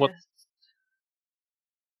don't know what...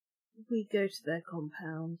 We go to their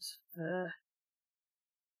compound for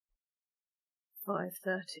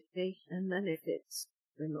 5:30, and then if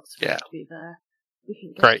we're not supposed to be there, we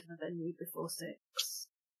can get to the venue before 6.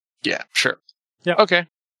 Yeah, sure. Yep. Okay.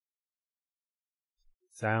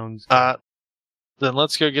 Sounds good. Then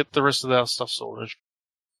let's go get the rest of our stuff sorted.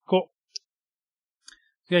 Cool.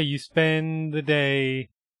 Yeah, you spend the day.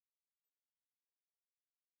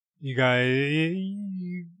 You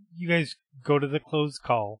guys go to the closed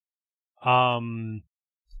call. And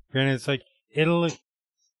it's like,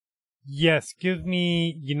 yes, give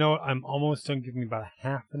me, you know what, I'm almost done. Give me about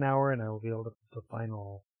half an hour and I will be able to put the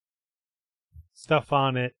final stuff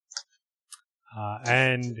on it.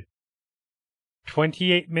 And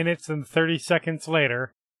 28 minutes and 30 seconds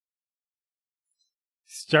later,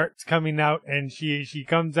 starts coming out, and she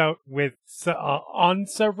comes out with on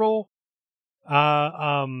several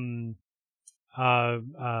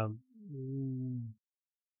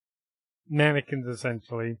mannequins,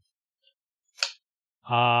 essentially,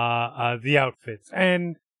 the outfits,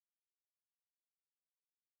 and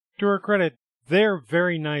to her credit, they're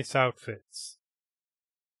very nice outfits.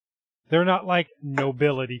 They're not like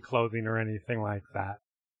nobility clothing or anything like that.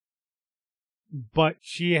 But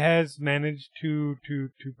she has managed to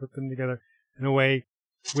put them together in a way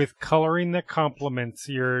with coloring that complements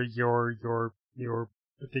your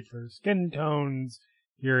particular skin tones,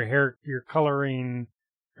 your hair, your coloring,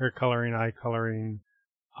 eye coloring.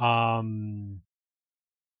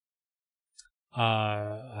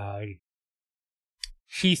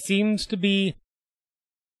 She seems to be,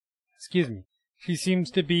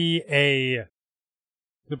 a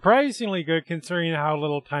surprisingly good, considering how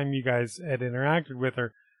little time you guys had interacted with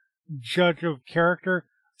her, judge of character.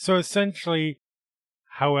 So essentially,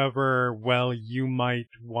 however well you might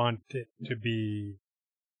want it to be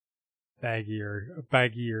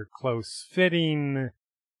baggier, close fitting,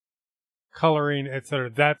 coloring, etc.,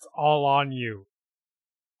 that's all on you.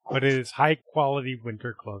 But it is high quality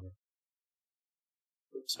winter clothing.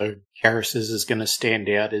 So Karis's is going to stand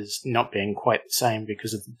out as not being quite the same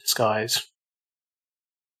because of the disguise.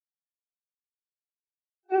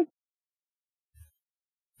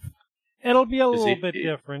 It'll be a little bit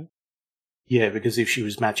different. Yeah, because if she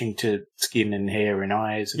was matching to skin and hair and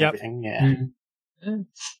eyes and everything, yeah. Mm-hmm.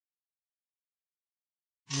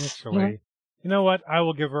 Actually, you know what? I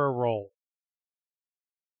will give her a roll.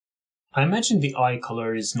 I imagine the eye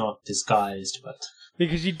color is not disguised, but...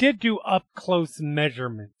 Because you did do up-close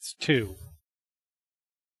measurements, too.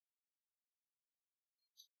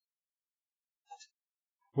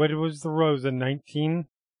 What was the rose, a 19?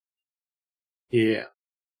 Yeah.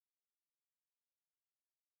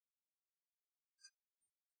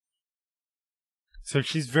 So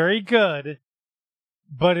she's very good,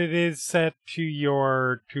 but it is set to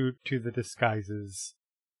to the disguises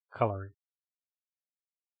coloring.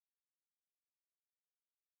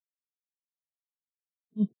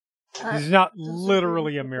 He's not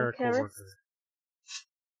literally a miracle worker.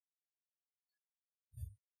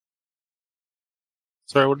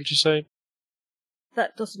 Sorry, what did you say?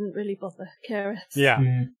 That doesn't really bother Karis. Yeah.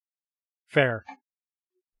 Fair.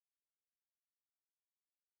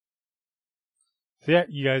 So yeah,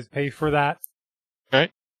 you guys pay for that.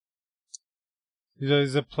 Right. It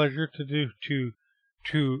is a pleasure to do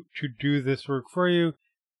this work for you.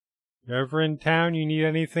 If you're ever in town, you need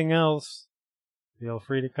anything else, feel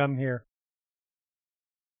free to come here.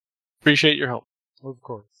 Appreciate your help. Of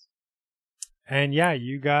course. And yeah,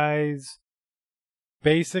 you guys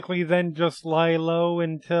basically then just lie low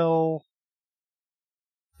until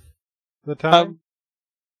the time?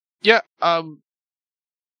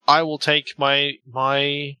 I will take mine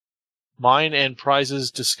and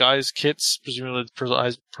Prizes disguise kits, presumably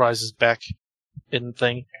the prizes back in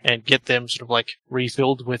thing, and get them sort of like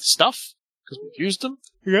refilled with stuff, because we've used them,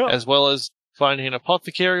 as well as finding an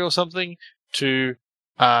apothecary or something to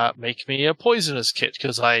make me a poisonous kit,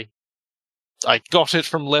 because I got it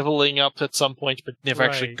from leveling up at some point, but never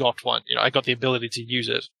actually got one. I got the ability to use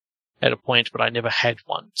it at a point, but I never had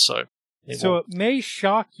one, so... It may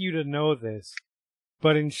shock you to know this,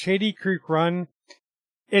 but in Shady Creek Run,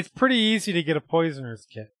 it's pretty easy to get a poisoner's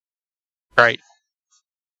kit. Right.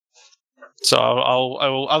 So I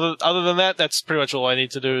will. Other than that, that's pretty much all I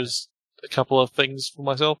need to do. Is a couple of things for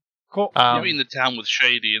myself. Cool. You mean the town with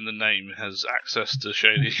Shady in the name has access to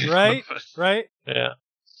Shady? Right. Yeah.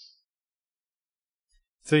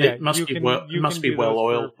 So yeah, it must be well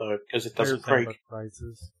oiled though, because it doesn't break.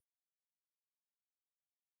 Prices.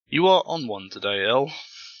 You are on one today, El.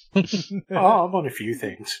 I'm on a few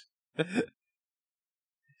things.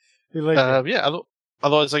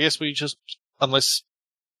 Otherwise, I guess we just, unless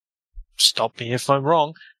stop me if I'm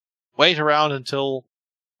wrong, wait around until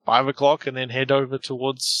 5 o'clock and then head over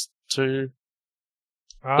towards to.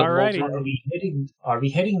 Alrighty. Are we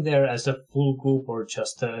heading there as a full group or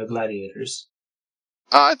just gladiators?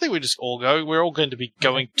 I think we just all go. We're all going to be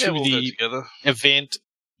going to the event.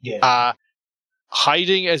 Yeah.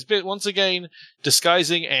 Hiding once again,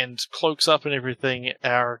 disguising and cloaks up and everything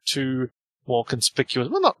are two more conspicuous.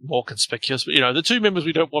 Well, not more conspicuous, but the two members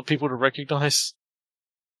we don't want people to recognize.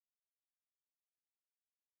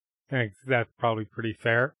 I think that's probably pretty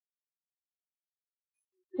fair.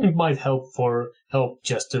 It might help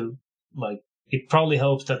just to, it probably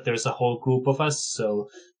helps that there's a whole group of us, so...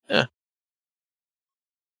 Yeah.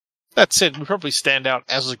 That said, we probably stand out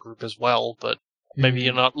as a group as well, but maybe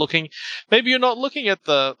you're not looking at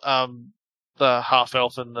the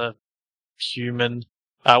half-elf and the human...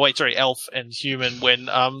 elf and human when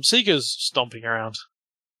Seeker's stomping around.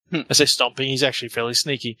 I say stomping, he's actually fairly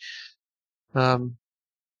sneaky.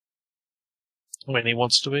 When he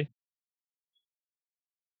wants to be.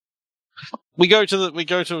 We go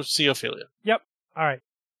to see Ophelia. Yep. Alright.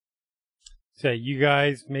 So you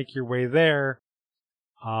guys make your way there.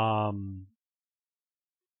 Once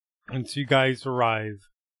you guys arrive,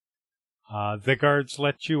 the guards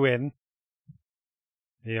let you in.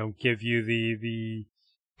 They don't give you the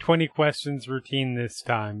 20 questions routine this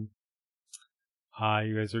time.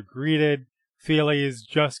 You guys are greeted. Ophelia is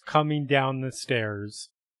just coming down the stairs.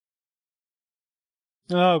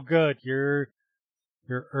 Oh, good. You're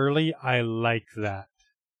early. I like that.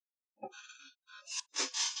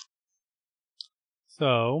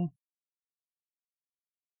 So,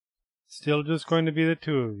 still just going to be the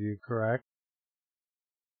two of you, correct?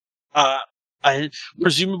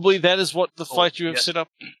 Presumably that is what the fight you have set up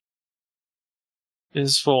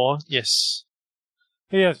is for. Yes.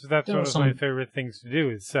 Yes, that's one of my favorite things to do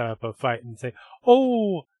is set up a fight and say,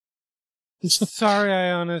 "Oh, sorry,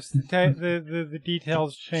 Ionis, the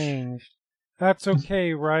details changed. That's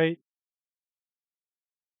okay, right?"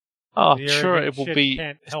 Oh, sure, it will be.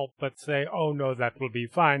 Can't help but say, "Oh no, that will be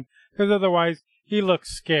fine," because otherwise he looks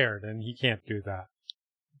scared, and he can't do that.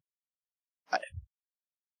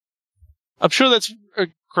 I'm sure that's a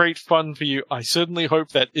great fun for you. I certainly hope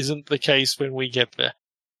that isn't the case when we get there.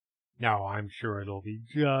 No, I'm sure it'll be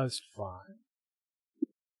just fine.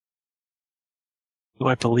 Do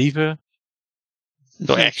I believe her?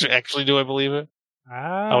 Do I actually do I believe her?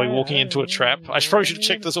 Are we walking into a trap? I probably should have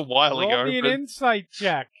checked this a while ago. Roll me an insight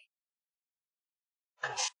check.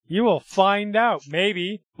 You will find out,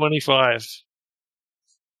 maybe. 25.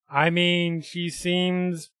 I mean, she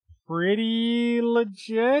seems pretty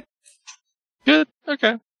legit. Good.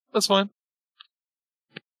 Okay. That's fine.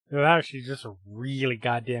 Now she's just a really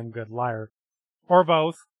goddamn good liar. Or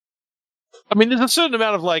both. I mean, there's a certain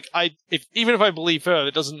amount of, even if I believe her,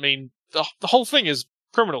 it doesn't mean... The whole thing is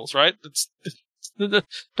criminals, right?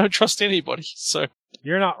 Don't trust anybody, so...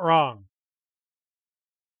 You're not wrong.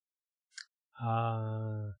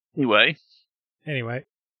 Anyway.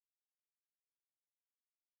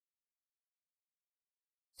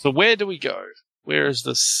 So where do we go? Where is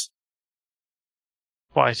this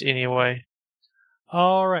fight anyway?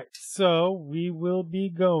 Alright, so we will be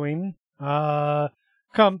going...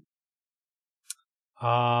 Come.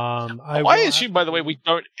 I assume, by the way, we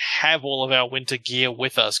don't have all of our winter gear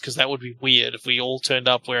with us, because that would be weird if we all turned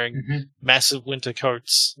up wearing massive winter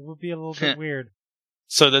coats. It would be a little bit weird.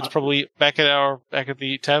 So that's probably back at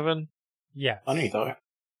the tavern. Yeah. Funny though.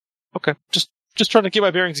 Okay, just trying to get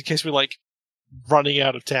my bearings in case we're like running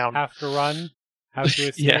out of town. Have to run. Have to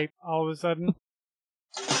escape all of a sudden.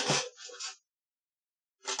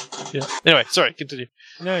 Yeah. Anyway, sorry. Continue.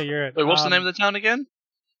 No, you're it. Wait, what's the name of the town again?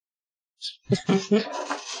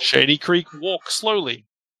 Shady Creek. Walk slowly.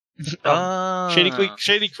 Shady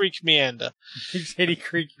Creek meander. Shady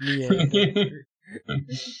Creek meander.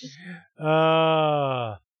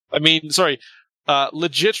 I mean, sorry.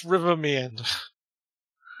 Legit river meander.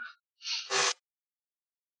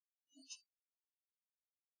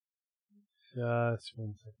 Just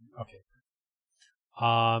 1 second. Okay.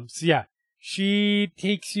 So yeah, she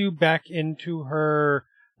takes you back into her,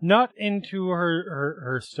 not into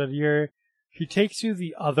her study area. She takes you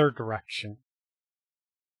the other direction.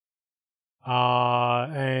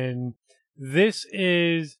 And this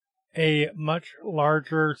is a much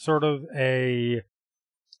larger sort of a,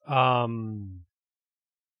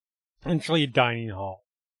 essentially a dining hall.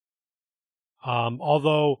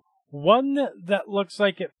 Although one that looks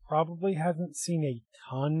like it probably hasn't seen a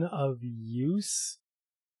ton of use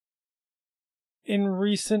in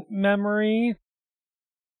recent memory.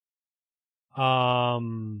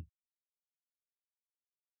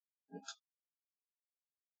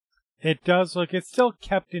 It does look, it's still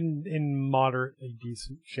kept in moderately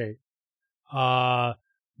decent shape. But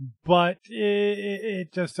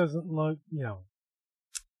it just doesn't look,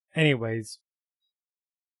 Anyways.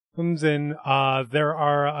 Comes in, there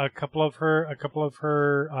are a couple of her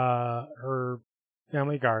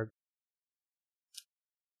family guard.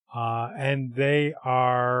 And they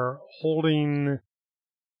are holding,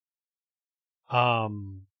 a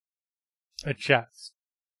chest.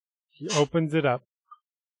 He opens it up.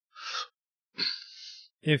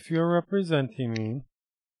 If you're representing me,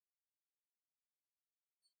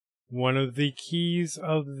 one of the keys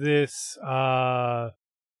of this, of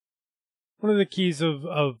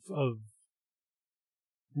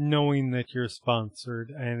knowing that you're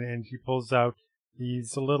sponsored, and she pulls out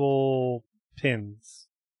these little pins.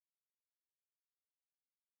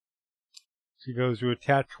 She goes to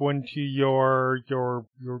attach one to your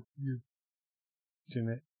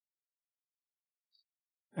unit.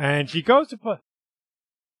 And she goes to put,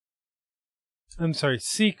 I'm sorry,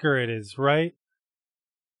 Seeker it is, right?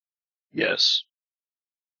 Yes.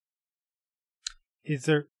 Is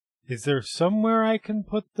there somewhere I can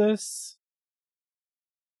put this?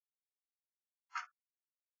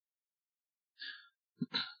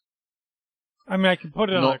 I mean, I can put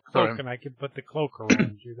it on a cloak, and I can put the cloak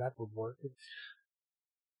around you. That would work.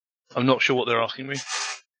 I'm not sure what they're asking me.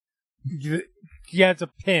 Yeah, it's a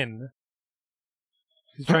pin.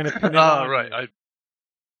 He's trying to pin it on. Right.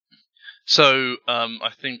 So,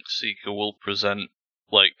 I think Seeker will present,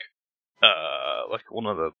 like one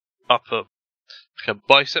of the upper, like a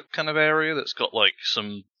bicep kind of area that's got, like,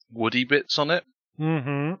 some woody bits on it.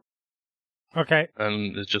 Mm-hmm. Okay.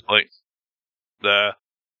 And it's just, like, there.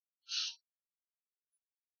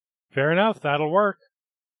 Fair enough, that'll work.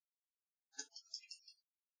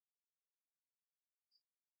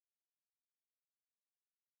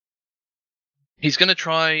 He's gonna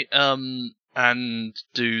try, and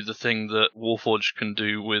do the thing that Warforged can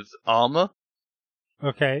do with armor.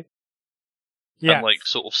 Okay. Yeah. And, like,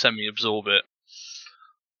 sort of semi-absorb it.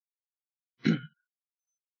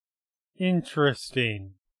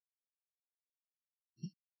 Interesting.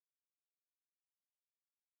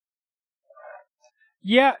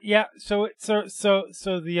 Yeah. So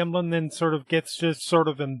the emblem then sort of gets just sort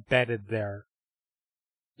of embedded there.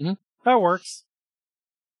 Mm-hmm. That works.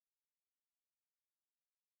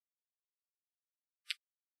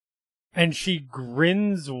 And she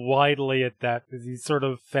grins widely at that because he's sort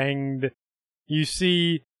of fanged. You've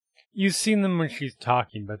seen them when she's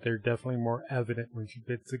talking, but they're definitely more evident when she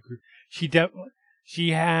bits the group. She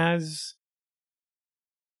has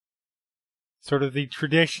sort of the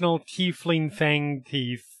traditional tiefling fang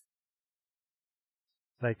teeth.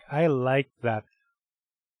 Like, I like that.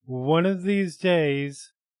 One of these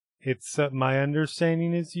days, it's my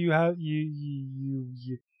understanding is you'll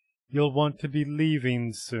want to be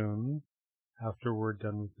leaving soon after we're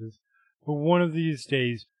done with this. But one of these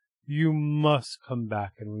days, you must come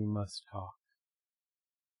back and we must talk.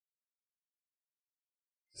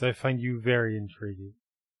 Because I find you very intriguing.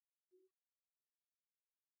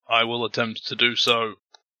 I will attempt to do so.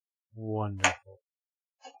 Wonderful.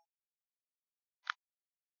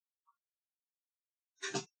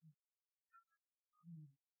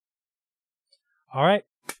 All right,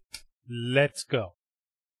 let's go.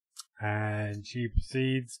 And she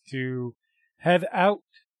proceeds to head out.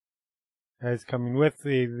 As coming with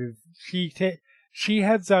she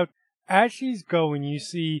heads out. As she's going, you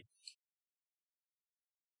see,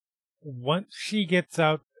 once she gets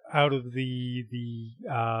out of the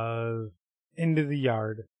into the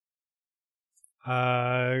yard,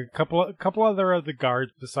 a couple other of the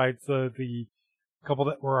guards besides the couple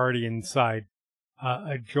that were already inside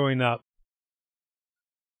join up.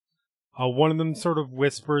 One of them sort of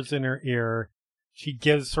whispers in her ear. She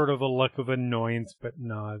gives sort of a look of annoyance but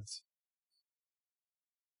nods.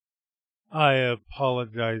 I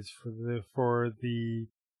apologize for the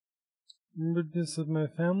rudeness of my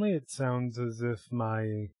family. It sounds as if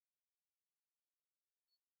my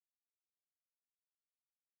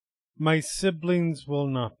siblings will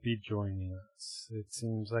not be joining us. It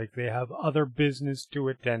seems like they have other business to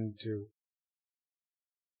attend to.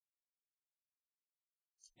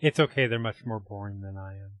 It's okay, they're much more boring than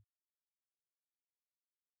I am.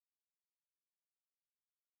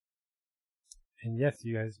 And yes,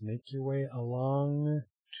 you guys make your way along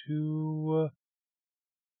to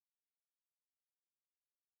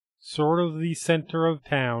sort of the center of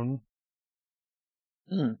town.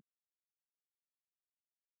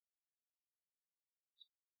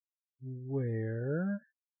 Where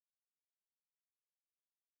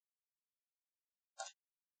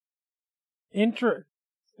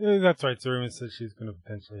that's right, Serena says she's going to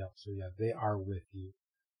potentially help, so yeah, they are with you.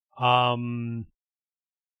 And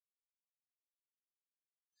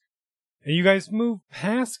you guys move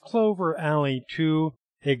past Clover Alley to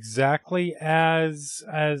exactly as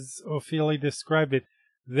Ophelia described it.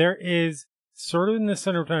 There is sort of in the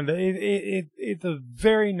center of town. It's a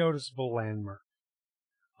very noticeable landmark.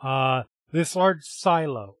 This large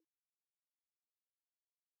silo.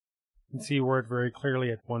 You can see where it very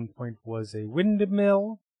clearly at one point was a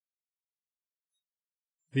windmill.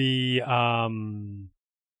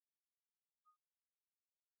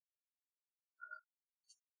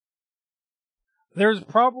 There's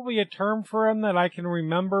probably a term for them that I can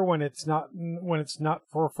remember when it's not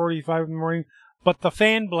 4:45 in the morning, but the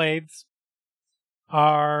fan blades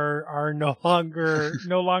are no longer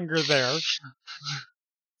there.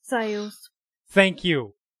 Sails. Thank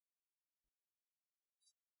you.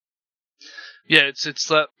 Yeah, it's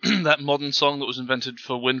that that modern song that was invented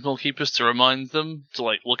for windmill keepers to remind them to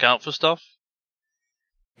like look out for stuff.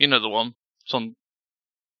 You know the one. It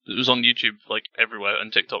was on YouTube like everywhere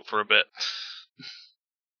and TikTok for a bit.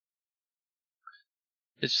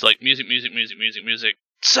 It's like music,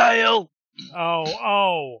 sail!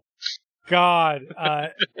 Oh, God.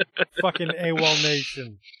 Fucking AWOL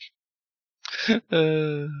Nation.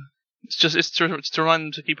 It's to remind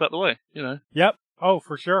them to keep out the way, you know. Yep. Oh,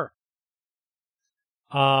 for sure.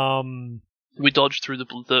 We dodged through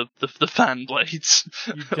the fan blades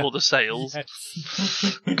or the sails.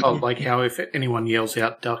 Yes. Oh, like how if anyone yells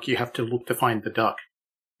out duck, you have to look to find the duck.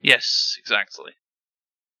 Yes, exactly.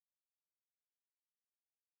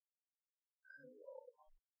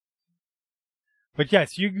 But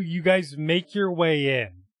yes, you guys make your way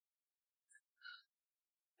in.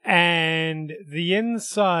 And the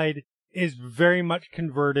inside is very much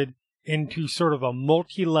converted into sort of a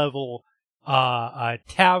multi-level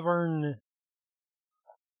tavern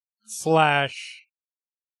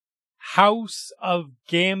 / house of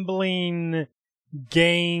gambling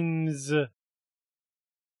games,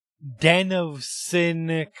 den of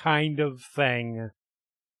sin kind of thing.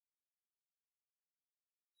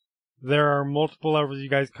 There are multiple levels. You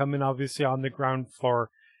guys come in obviously on the ground floor,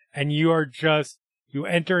 and you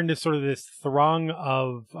enter into sort of this throng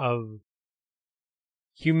of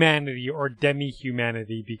humanity or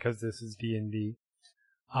demi-humanity, because this is D&D.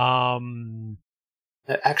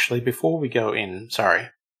 Actually, before we go in, sorry.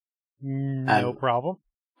 No problem.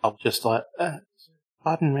 I'll just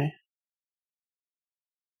pardon me.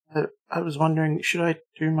 I was wondering, should I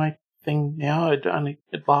do my thing now? It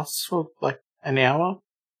lasts for like an hour.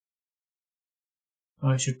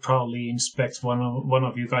 I should probably inspect one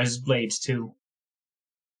of you guys' blades too.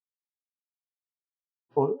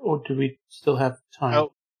 Or do we still have time?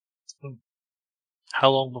 How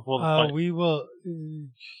long before the fight? We will.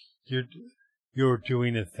 You're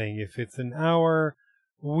doing a thing. If it's an hour,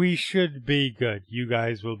 we should be good. You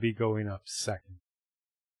guys will be going up second.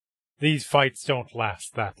 These fights don't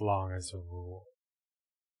last that long as a rule.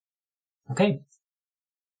 Okay.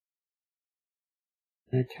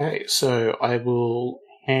 Okay, so I will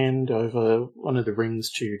hand over one of the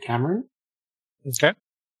rings to Cameron. Okay.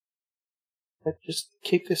 Just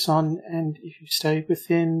keep this on, and if you stay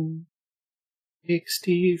within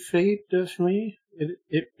 60 feet of me,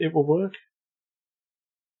 it will work.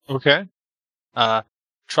 Okay.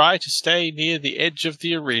 Try to stay near the edge of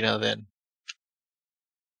the arena then.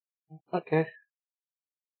 Okay.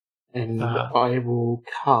 And Uh-huh. I will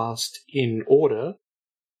cast in order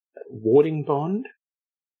Warding Bond,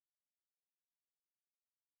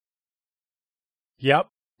 Yep.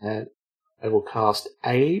 I will cast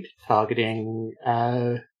Aid, targeting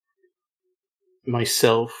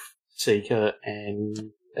myself, Seeker,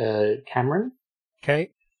 and Cameron.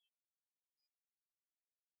 Okay.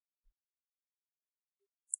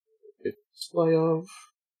 Display of.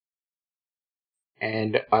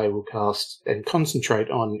 And I will cast and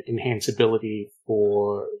concentrate on enhanceability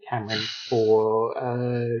for Cameron for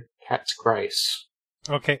Cat's Grace.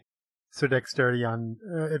 Okay. So dexterity on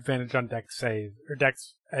advantage on dex save or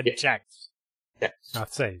dex Yeah. checks, Yes.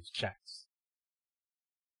 not saves, checks.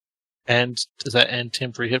 And does that end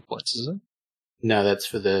temporary hit points, is it? No, that's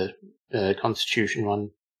for the Constitution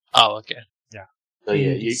one. Oh, okay. So yeah,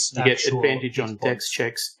 It's you get actual advantage hit on points. dex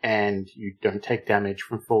checks, and you don't take damage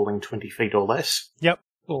from falling 20 feet or less.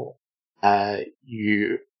 Cool.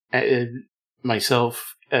 You,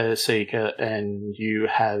 myself, Seeker, and you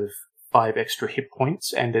have 5 extra hit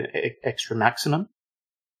points and an extra maximum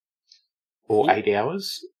for 8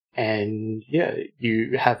 hours. And yeah,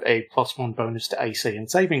 you have a +1 bonus to AC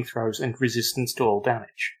and saving throws and resistance to all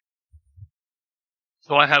damage.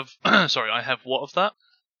 So I have, I have what of that?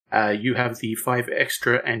 You have the 5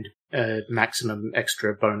 extra and maximum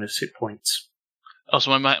extra bonus hit points. Oh,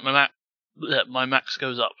 so my max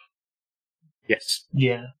goes up. Yes.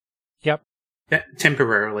 Yeah.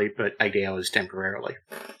 Temporarily, but 8 hours temporarily.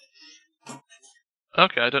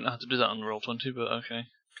 Okay, I don't know how to do that on Roll20, but okay.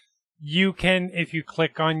 You can, if you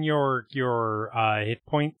click on your hit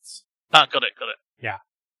points, Got it.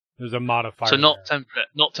 there's a modifier. So not there.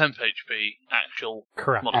 temp HP, actual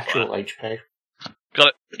Correct. modifier. Actual HP.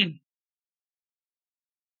 Got it.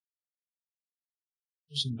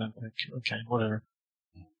 Okay, whatever.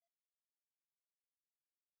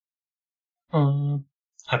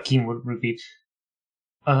 Hakim would repeat.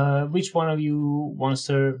 Which one of you wants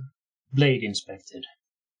their blade inspected?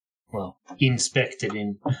 Well, inspected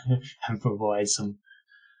in and provide some.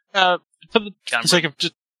 For the Cameron. sake of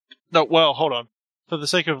just hold on. For the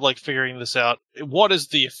sake of figuring this out, what is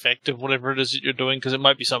the effect of whatever it is that you're doing? Because it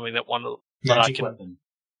might be something that that I Magic can. weapon.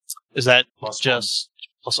 Is that Plus just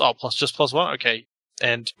 +1? Okay,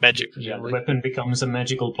 and magic. Yeah, the Presumably. weapon becomes a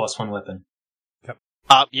magical +1 weapon.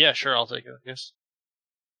 Yeah, sure, I'll take it. I guess.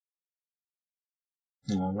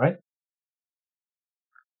 All right.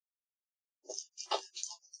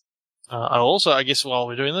 I'll also, I guess, while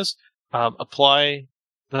we're doing this, apply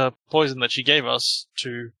the poison that she gave us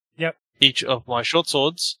to each of my short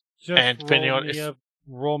swords. Just and depending on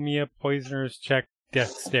roll me a poisoner's check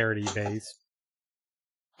dexterity base.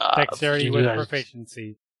 if Dexterity you with do that.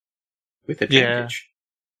 proficiency. With advantage.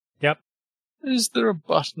 Yep. Is there a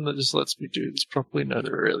button that just lets me do this properly? No,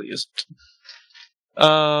 there really isn't.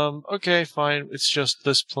 Okay, fine. It's just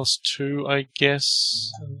this +2, I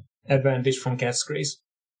guess. Advantage from Cat's Grace.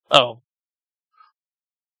 Oh,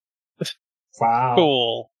 Wow.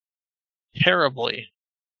 cool. Terribly.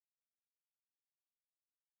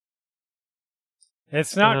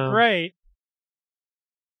 It's not great.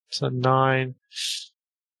 So 9.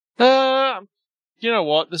 You know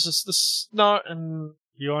what? No.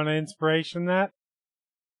 You want an inspiration that?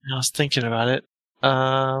 I was thinking about it.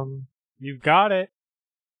 You've got it.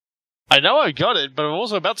 I know I got it, but I'm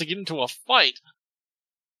also about to get into a fight,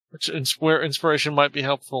 where inspiration might be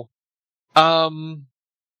helpful. You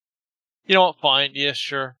know what? Fine. Yeah,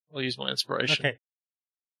 sure. I'll use my inspiration. Okay.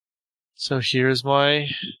 So here's my.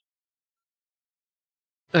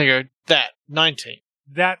 There you go. That 19.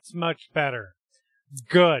 That's much better.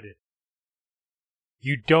 Good.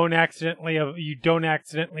 You don't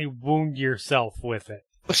accidentally wound yourself with it.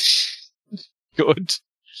 Good.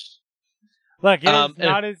 Look, it's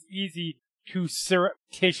not as easy to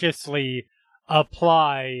surreptitiously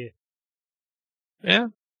apply. Yeah.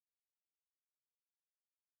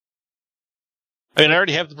 I mean, I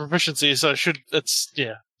already have the proficiency, so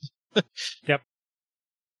yeah. Yep.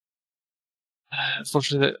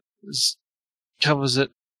 Unfortunately, that covers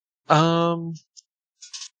it.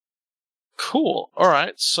 Cool.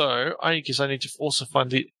 Alright, so I guess I need to also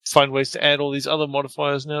find ways to add all these other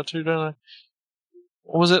modifiers now too, don't I?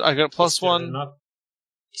 What was it? I got +1.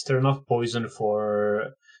 Is there enough poison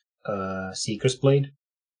for Seeker's Blade?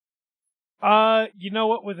 You know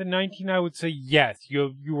what? With a 19, I would say yes.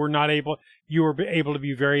 You were able to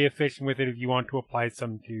be very efficient with it. If you want to apply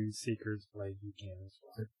some to Seeker's Blade, you can as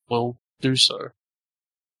well. Will do so.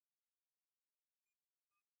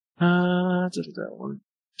 That one.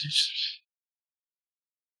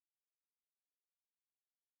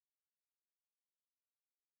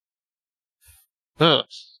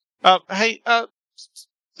 Hey,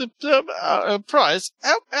 the prize.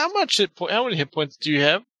 How much how many hit points do you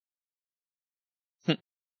have?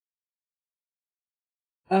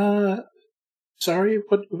 Sorry,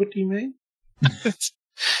 what do you mean?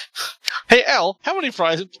 Hey, Al, how many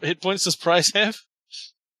hit points does Prize have?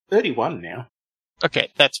 31 now.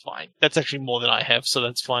 Okay, that's fine. That's actually more than I have, so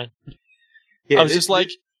that's fine. Yeah, I was just like,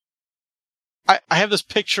 I have this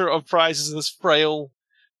picture of Prize as this frail,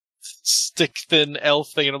 stick-thin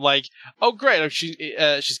elf thing, and I'm like, oh great,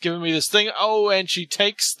 she's giving me this thing. Oh, and she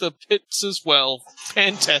takes the pits as well.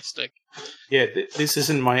 Fantastic. Yeah, this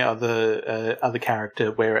isn't my other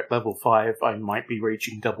character where at level 5 I might be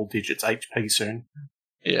reaching double digits HP soon.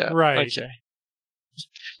 Yeah, Right. Okay.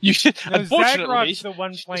 You No, unfortunately, Zagrot's the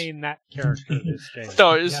one playing that character this game.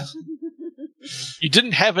 no, you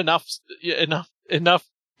didn't have enough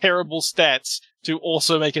terrible stats to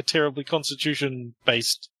also make a terribly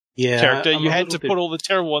constitution-based character. You had to put all the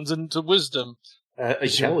terrible ones into wisdom.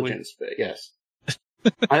 Intelligence, but yes.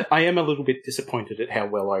 I am a little bit disappointed at how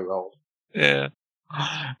well I rolled. Yeah.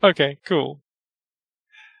 Okay, cool.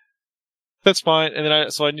 That's fine. And then I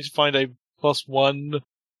need to find a +1.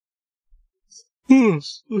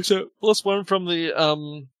 So +1 from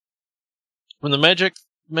the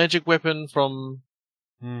magic weapon from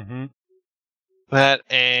that,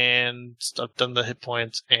 and I've done the hit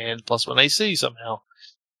points and +1 AC somehow.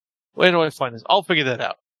 Where do I find this? I'll figure that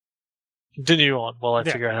out. Continue on while I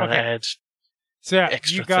figure out how to add. So yeah,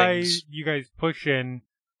 extra things. you guys push in.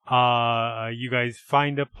 You guys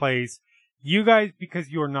find a place. You guys, because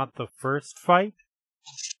you are not the first fight,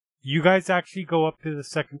 you guys actually go up to the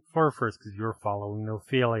second floor first because you're following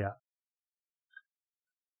Ophelia.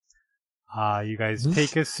 You guys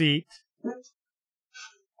take a seat.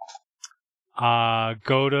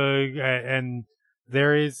 Go to and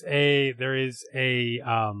there is a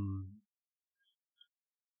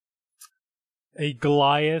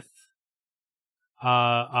Goliath,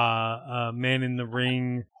 man in the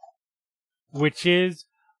ring, which is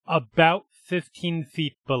about 15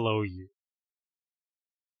 feet below you.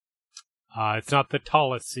 It's not the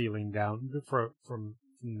tallest ceiling down from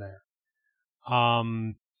there.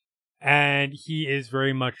 And he is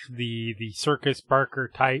very much the Circus Barker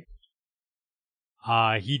type.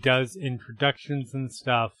 He does introductions and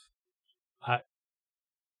stuff.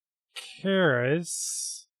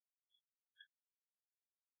 Karis,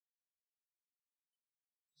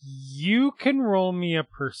 you can roll me a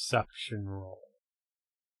perception roll.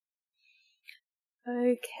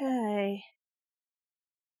 Okay.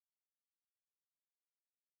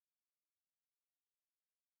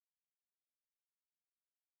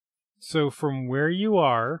 So from where you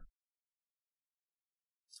are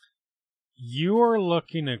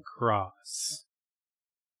looking across.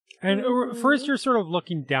 And first you're sort of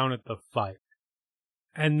looking down at the fight.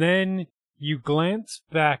 And then you glance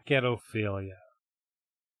back at Ophelia.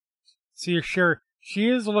 So you're sure she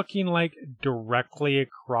is looking like directly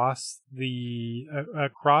across the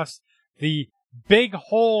big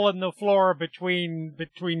hole in the floor between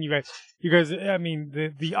you guys. You guys, I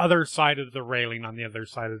mean, the other side of the railing on the other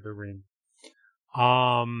side of the ring.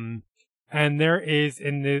 And there is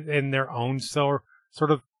in their own sort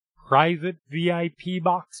of private VIP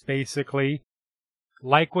box, basically,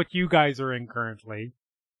 like what you guys are in currently.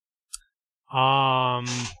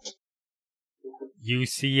 You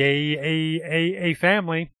see a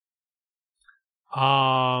family.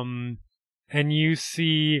 And you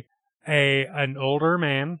see an older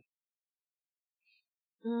man.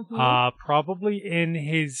 Probably in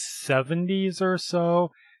his 70s or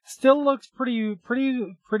so. Still looks pretty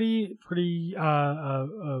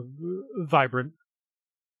vibrant.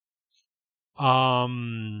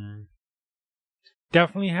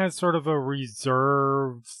 Definitely has sort of a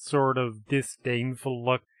reserved, sort of disdainful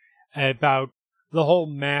look about the whole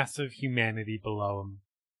mass of humanity below him.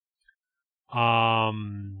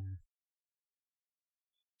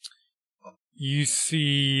 You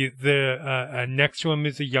see the next to him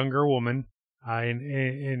is a younger woman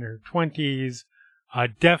in her 20s.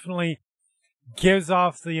 Definitely gives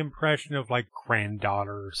off the impression of like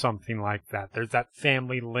granddaughter or something like that. There's that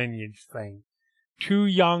family lineage thing. Too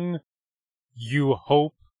young, you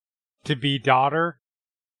hope, to be daughter.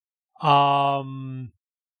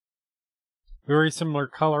 Very similar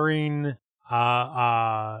coloring.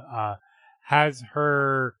 Has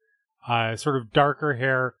her sort of darker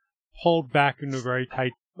hair pulled back into a very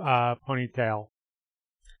tight ponytail.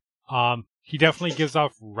 He definitely gives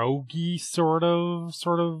off roguey sort of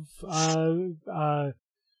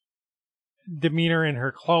demeanor in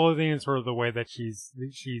her clothing and sort of the way that she's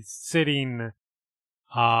sitting,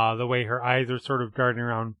 the way her eyes are sort of darting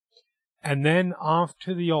around. And then off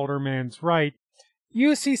to the older man's right,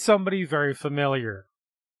 you see somebody very familiar.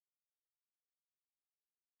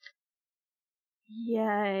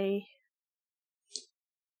 Yay.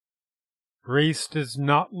 Grace does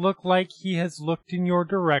not look like he has looked in your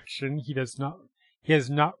direction. He has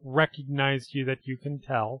not recognized you that you can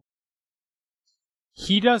tell.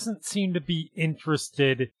 He doesn't seem to be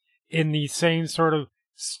interested in the same sort of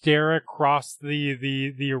stare across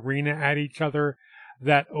the arena at each other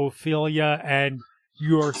that Ophelia and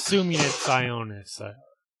you're assuming it's Ionis.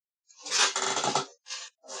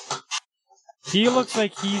 He looks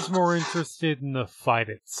like he's more interested in the fight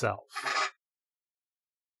itself.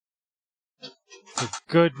 The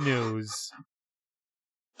good news,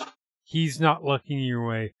 he's not looking your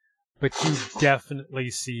way, but you definitely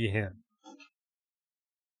see him.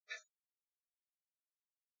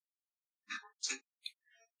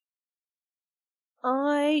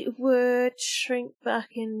 I would shrink back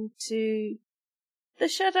into the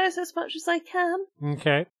shadows as much as I can.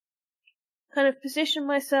 Okay. Kind of position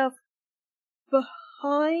myself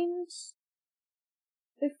behind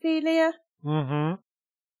Ophelia. Mm-hmm.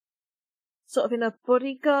 Sort of in a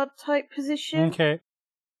bodyguard type position. Okay.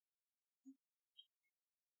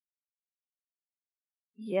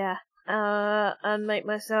 Yeah. And make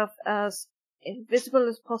myself as invisible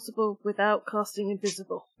as possible without casting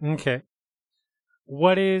invisible. Okay.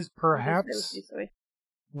 What is perhaps Invisibility, sorry.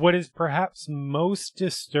 what is perhaps most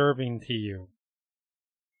disturbing to you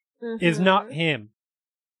is not him.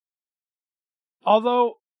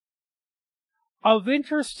 Although, of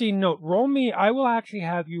interesting note, I will actually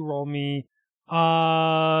have you roll me,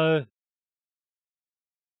 I'll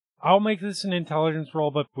make this an intelligence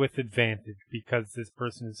roll, but with advantage, because this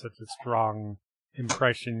person is such a strong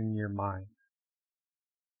impression in your mind.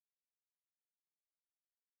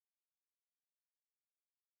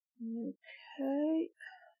 Okay.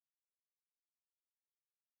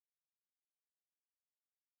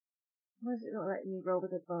 Why is it not letting me roll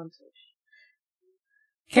with advantage?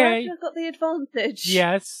 Okay. I've got the advantage.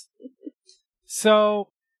 Yes. So,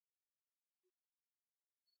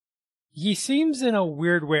 he seems in a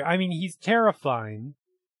weird way. I mean, he's terrifying,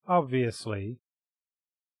 obviously.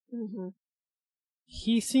 Mm-hmm.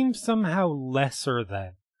 He seems somehow lesser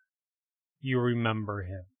than you remember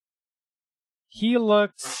him. He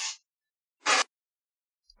looks...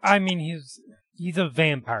 I mean, he's a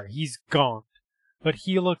vampire. He's gaunt. But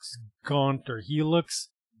he looks gaunter. He looks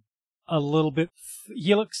a little bit...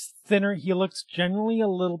 he looks thinner. He looks generally a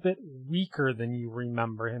little bit weaker than you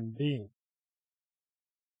remember him being.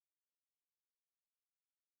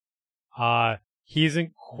 He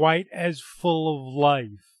isn't quite as full of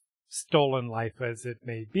life, stolen life as it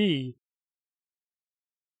may be,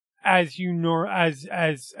 as you know, as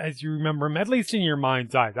you remember him, at least in your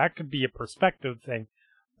mind's eye. That could be a perspective thing,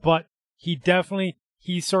 but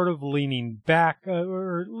he's sort of leaning back,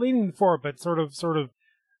 or leaning forward, but sort of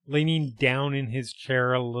leaning down in his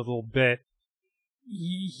chair a little bit.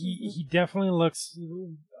 He definitely looks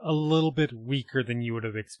a little bit weaker than you would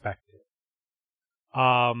have expected.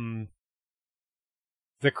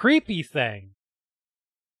 The creepy thing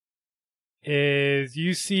is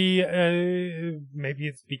you see, maybe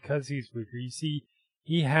it's because he's weaker, you see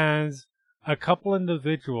he has a couple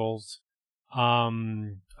individuals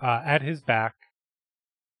at his back,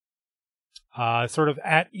 sort of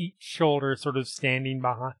at each shoulder, sort of standing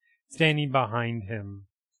behind him.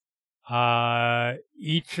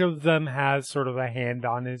 Each of them has sort of a hand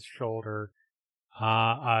on his shoulder,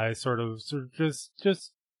 sort of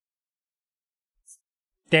just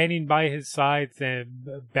standing by his sides and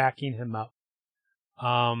backing him up.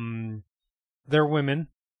 They're women.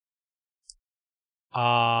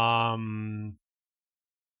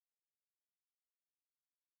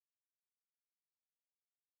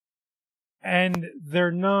 And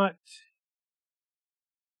they're not,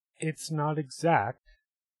 it's not exact.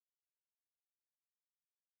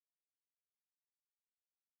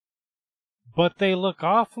 But they look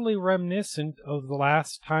awfully reminiscent of the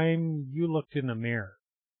last time you looked in a mirror.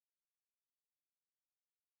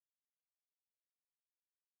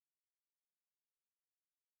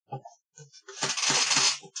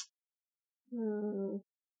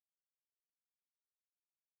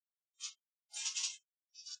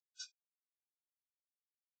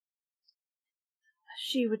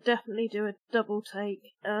 She would definitely do a double take,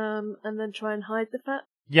 and then try and hide the fact.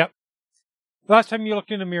 Yep. Last time you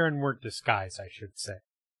looked in a mirror and weren't disguised, I should say.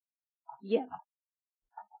 Yeah.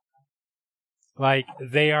 Like,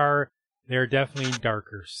 they're definitely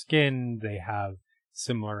darker skinned, they have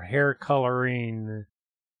similar hair coloring,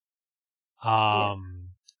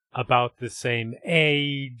 about the same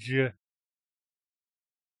age.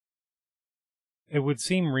 it would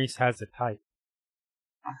seem Reese has a type.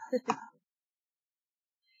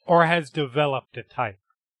 Or has developed a type.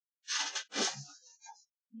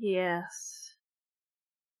 Yes.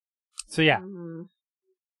 So yeah.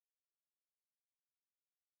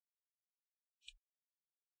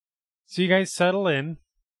 So you guys settle in,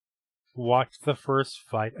 watch the first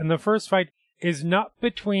fight, and the first fight is not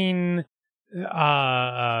between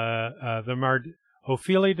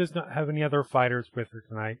Ophelia does not have any other fighters with her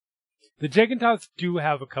tonight. The Gigantots do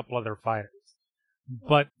have a couple other fighters,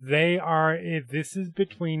 but this is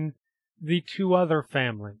between the two other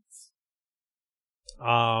families.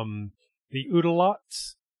 The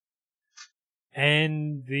Udalots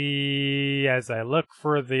and as I look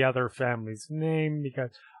for the other family's name,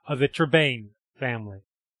 because of the Trebane family,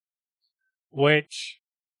 which,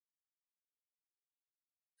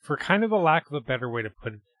 for kind of a lack of a better way to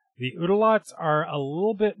put it, the Udalots are a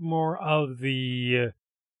little bit more of the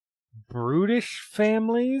brutish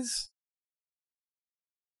families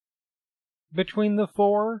between the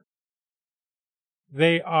four.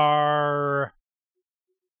 They are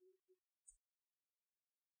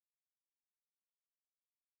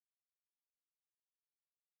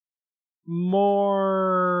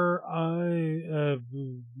more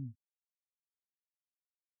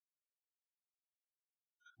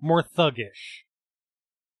more thuggish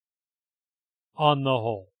on the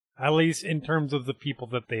whole, at least in terms of the people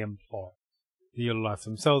that they employ. The Udalots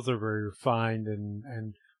themselves are very refined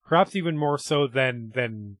and perhaps even more so than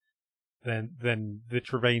the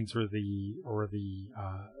Trevanes or the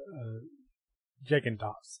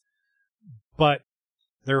Gigantots. But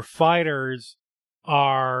their fighters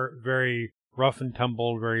are very rough and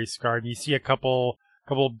tumble, very scarred. You see a couple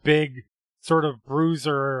big sort of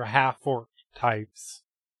bruiser half-orc types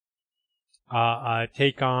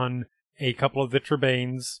take on a couple of the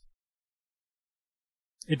Trebanes.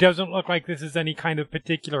 It doesn't look like this is any kind of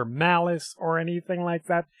particular malice or anything like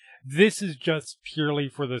that. This is just purely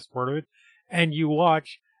for the sport of it. And you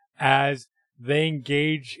watch as they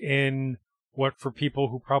engage in what, for people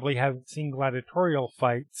who probably haven't seen gladiatorial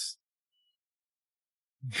fights,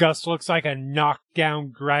 just looks like a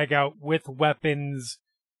knockdown, drag out with weapons,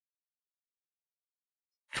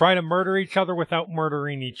 try to murder each other without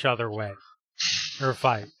murdering each other way. Or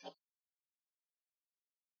fight.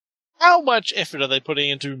 How much effort are they putting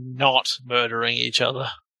into not murdering each other?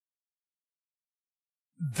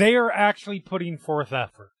 They are actually putting forth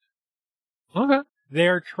effort. Okay. They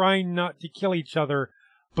are trying not to kill each other,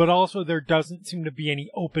 but also there doesn't seem to be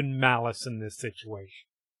any open malice in this situation.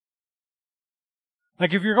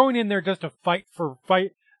 Like, if you're going in there just to fight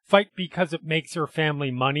because it makes your family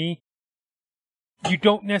money, you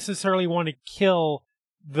don't necessarily want to kill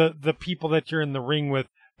the people that you're in the ring with,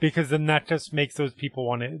 because then that just makes those people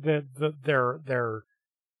want to,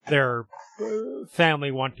 their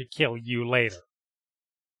family want to kill you later.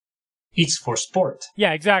 It's for sport.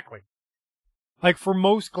 Yeah, exactly. Like, for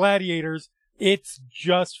most gladiators, it is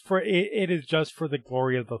just for the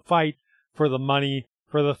glory of the fight, for the money,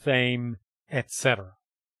 for the fame, etc.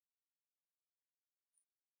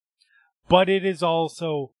 But it is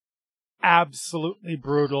also absolutely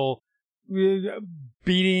brutal,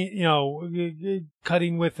 beating,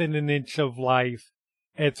 cutting within an inch of life,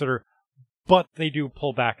 etc. But they do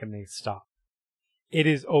pull back and they stop. It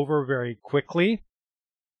is over very quickly.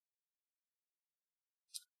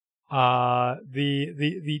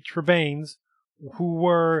 The Trebanes, who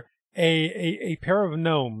were a pair of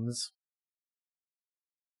gnomes,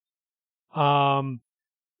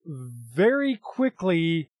 very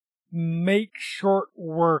quickly make short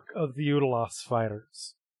work of the Udalos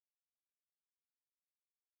fighters.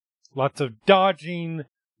 Lots of dodging,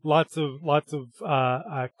 lots of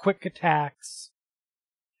quick attacks,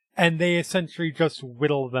 and they essentially just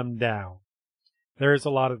whittle them down. There's a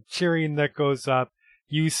lot of cheering that goes up.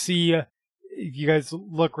 You see, if you guys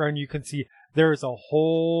look around, you can see there's a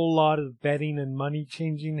whole lot of betting and money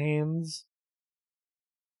changing hands,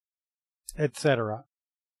 etc.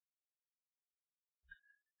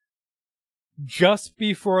 Just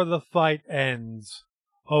before the fight ends,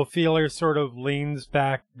 Ophelia sort of leans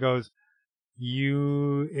back and goes,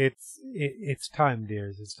 it's time,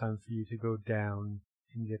 dears. It's time for you to go down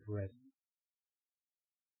and get ready.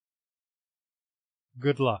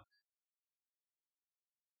 Good luck.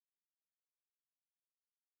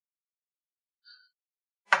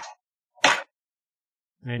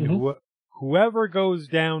 And whoever goes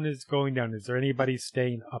down is going down. Is there anybody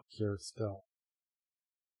staying up here still?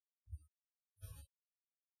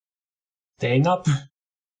 Staying up?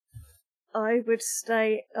 I would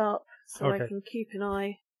stay up so Okay. I can keep an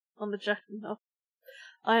eye on the Jackanoff.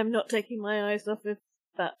 I am not taking my eyes off of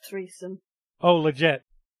that threesome. Oh, legit.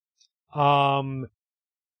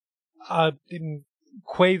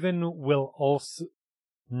 Quaven will also...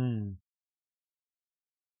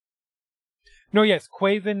 No, yes,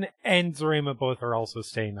 Quaven and Zarema both are also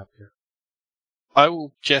staying up here. I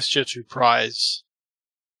will gesture to Prize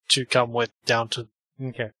to come with down to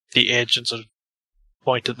Okay. the edge and sort of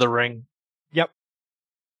point at the ring. Yep.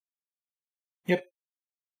 Yep.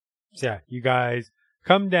 So yeah, you guys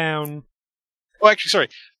come down. Oh, actually, sorry.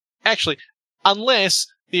 Actually, unless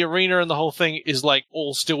the arena and the whole thing is like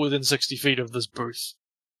all still within 60 feet of this booth.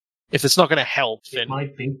 If it's not going to help, It then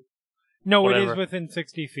might be. No, Whatever. it is within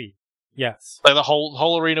 60 feet. Yes. like the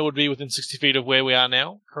whole arena would be within 60 feet of where we are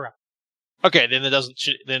now. Correct. Okay, then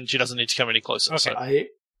she doesn't need to come any closer. Okay. So.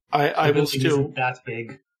 I The will building still. isn't that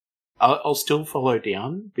big. I'll still follow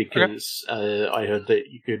down because I heard that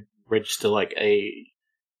you could register like a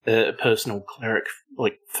personal cleric,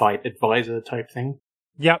 like fight advisor type thing.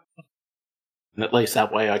 Yep. And at least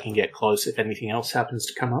that way I can get close if anything else happens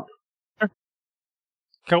to come up.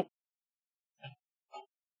 Cool.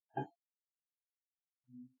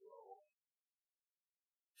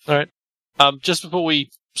 All right. Just before we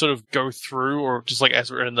sort of go through, or just like as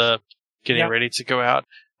we're in the getting Yep. ready to go out,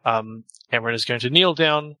 Cameron is going to kneel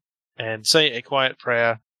down and say a quiet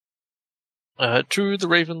prayer to the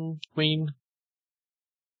Raven Queen.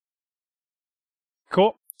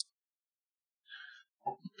 Cool.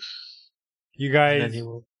 You And guys, then he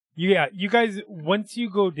will. you guys, once you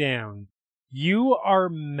go down, you are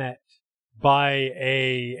met by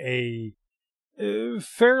a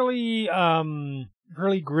fairly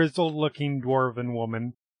grizzled looking dwarven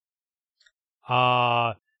woman.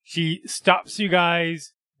 She stops you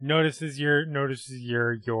guys, notices your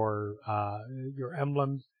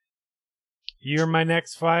emblems. You're my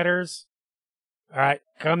next fighters. All right,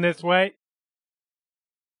 come this way.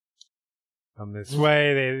 Come this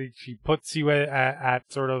way. She puts you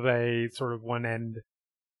at sort of one end.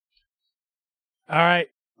 All right.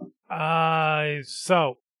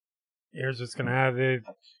 So here's what's gonna happen.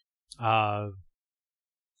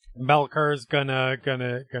 Melkar's gonna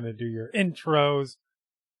do your intros.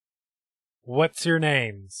 What's your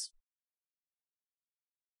names?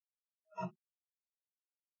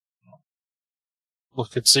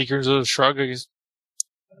 Look at Seeker's a shrug. I guess.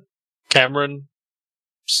 Cameron,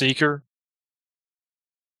 Seeker.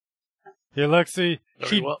 He looks at Very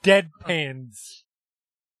she well. deadpans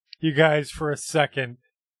you guys for a second.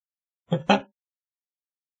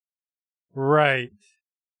 Right.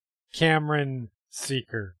 Cameron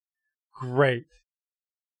Seeker. Great.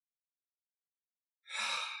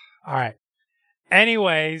 All right.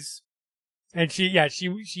 Anyways, and she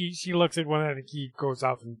looks at one and he goes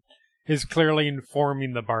off and is clearly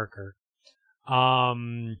informing the Barker.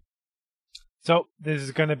 So this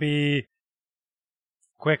is going to be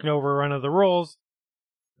quick overrun of the rules.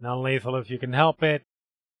 Non-lethal if you can help it.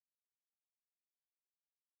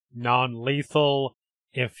 Non-lethal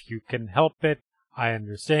if you can help it. I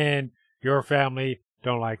understand your family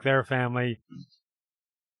don't like their family.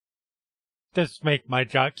 Just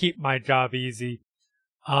keep my job easy.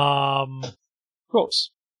 Of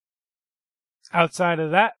course. Outside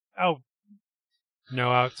of that,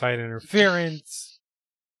 no outside interference.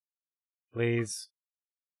 Please.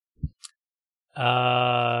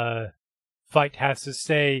 Fight has to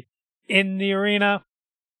stay in the arena.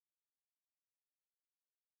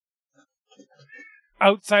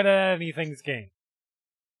 Outside of that, anything's game.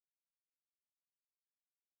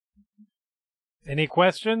 Any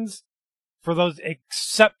questions for those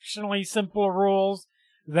exceptionally simple rules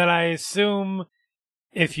that I assume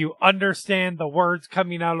if you understand the words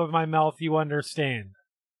coming out of my mouth, you understand?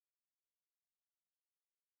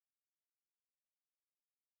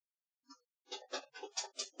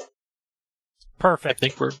 I Perfect.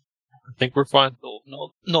 think we're fine.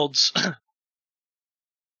 Nods.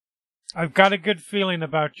 I've got a good feeling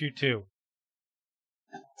about you two.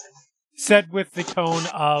 Said with the tone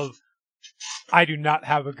of, I do not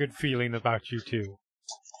have a good feeling about you two.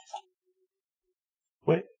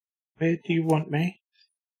 Where do you want me?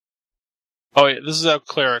 Oh, yeah, this is our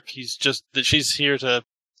cleric. She's here to,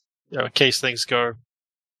 in case things go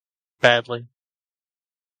badly.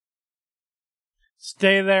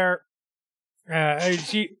 Stay there.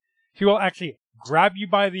 She will actually grab you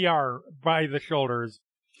by the shoulders,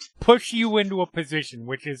 push you into a position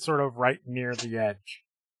which is sort of right near the edge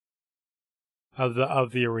of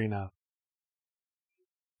the arena.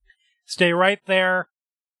 Stay right there.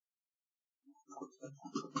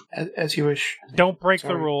 As you wish. Don't break the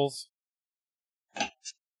Sorry. rules.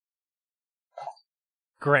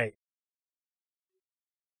 Great.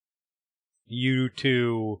 You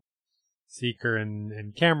two, Seeker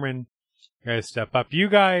and Cameron, You guys step up. You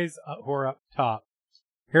guys who are up top,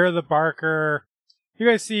 hear the barker. You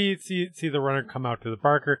guys see the runner come out to the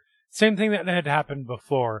barker. Same thing that had happened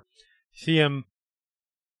before. See him.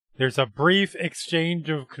 There's a brief exchange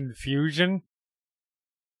of confusion.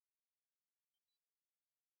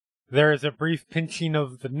 There is a brief pinching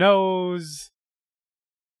of the nose.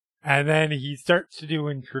 And then he starts to do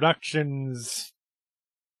introductions.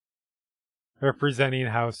 Representing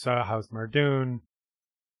House Mardoon.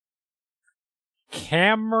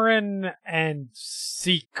 Cameron and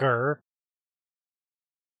Seeker.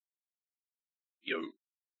 Yo.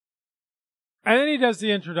 And then he does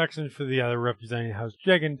the introduction for the other representing House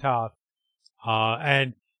Jeganthoth.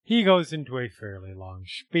 And he goes into a fairly long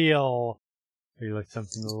spiel. Maybe like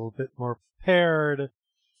something a little bit more prepared.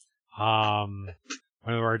 One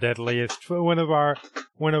of our deadliest, one of our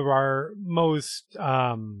most,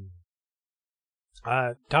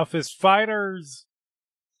 toughest fighters.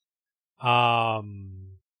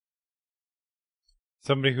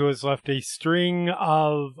 Somebody who has left a string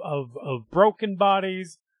of broken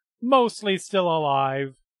bodies, mostly still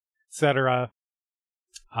alive, etc.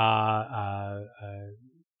 Kira.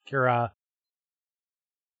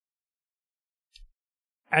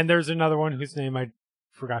 And there's another one whose name I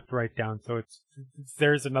forgot to write down, so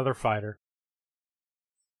there's another fighter.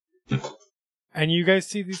 And you guys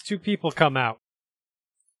see these two people come out.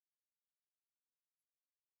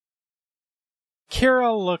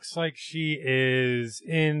 Kira looks like she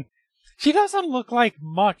doesn't look like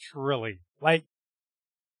much, really. Like,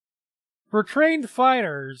 for trained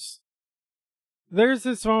fighters, there's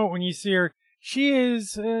this moment when you see her, she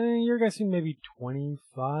is, you're guessing maybe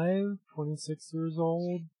 25, 26 years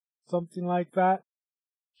old, something like that.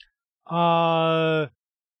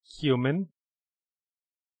 Human.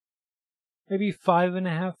 Maybe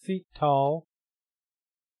 5.5 feet tall.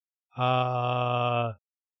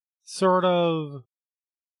 Sort of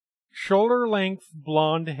shoulder length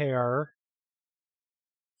blonde hair.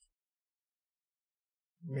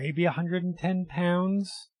 Maybe 110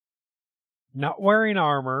 pounds. Not wearing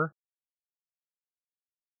armor.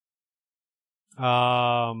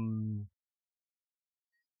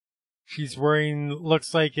 She's wearing,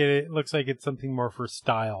 looks like it's something more for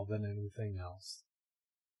style than anything else.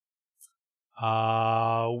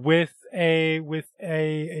 With a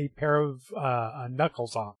pair of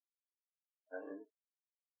knuckles on.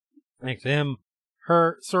 Next to him,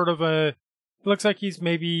 her sort of looks like he's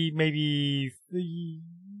maybe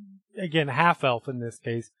again half elf in this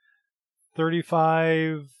case,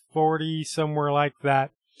 35, 40, somewhere like that.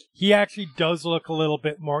 He actually does look a little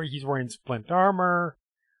bit more. He's wearing splint armor,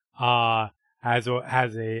 has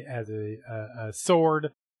a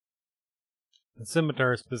sword, a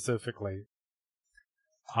scimitar specifically.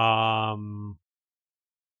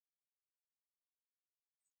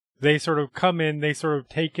 They sort of come in, they sort of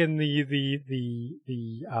take in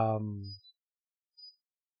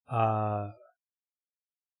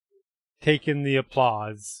take in the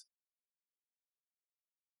applause.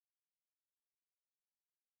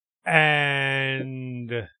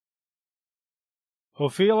 And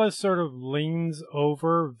Ophelia sort of leans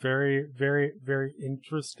over, very, very, very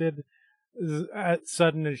interested,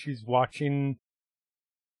 sudden as she's watching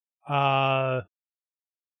Kira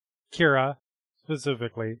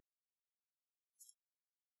specifically.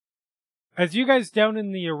 As you guys down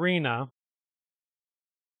in the arena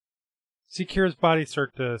see Kira's body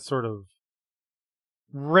start to sort of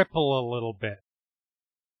ripple a little bit.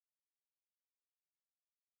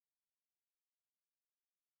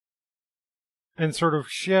 And sort of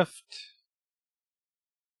shift.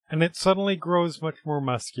 And it suddenly grows much more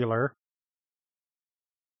muscular.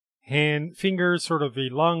 Hand, fingers sort of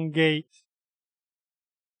elongate.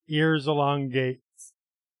 Ears elongate.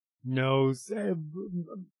 Nose and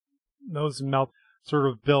mouth sort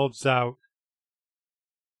of builds out.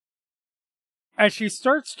 As she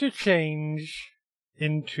starts to change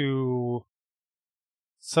into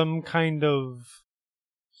some kind of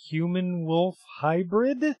human-wolf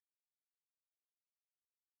hybrid.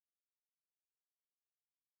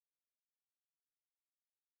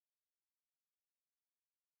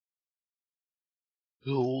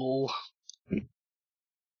 Cool.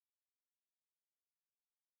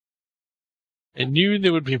 I knew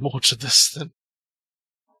there would be more to this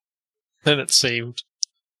than it seemed.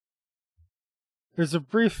 There's a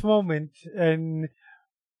brief moment, and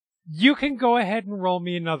you can go ahead and roll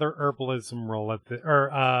me another herbalism roll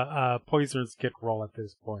poisonous kit roll at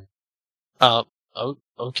this point.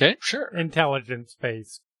 Okay, sure. Intelligence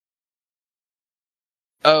based.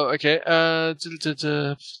 Oh, okay.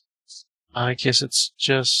 I guess it's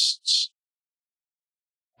just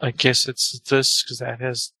I guess it's this, because that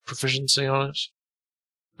has proficiency on it.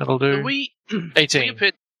 That'll do. We 18. we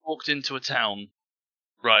appeared walked into a town,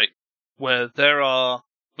 right, where there are...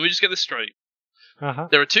 Let me just get this straight. Uh-huh.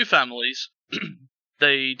 There are two families.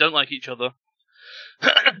 They don't like each other.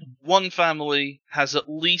 One family has at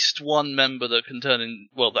least one member that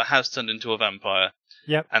has turned into a vampire.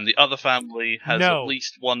 Yep. And the other family has No. at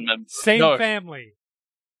least one member. Same No. family.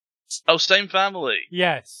 Oh, same family.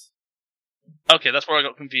 Yes. Okay, that's where I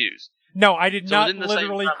got confused. No, I did So not within the same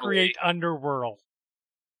literally family- create Underworld.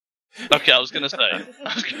 Okay, I was going to say. I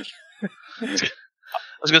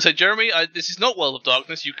was going to say, Jeremy, this is not World of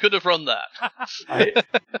Darkness. You could have run that.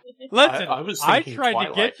 Listen, I was I thinking tried to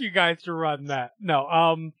Twilight. get you guys to run that. No.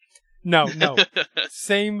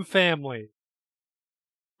 Same family.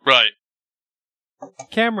 Right.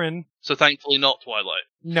 Cameron, So thankfully not Twilight.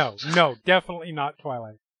 no, definitely not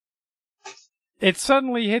Twilight. It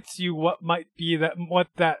suddenly hits you what might be that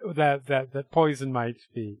poison might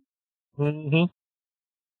be. Mm-hmm.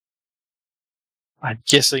 I'm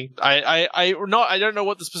guessing. I don't know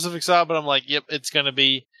what the specifics are, but I'm like, yep, it's going to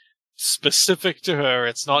be specific to her.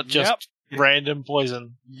 It's not just random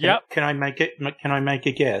poison. Yep. Can I make it? Can I make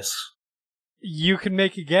a guess? You can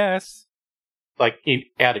make a guess. Like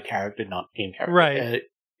out of character, not in character. Right.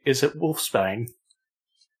 Is it Wolfsbane?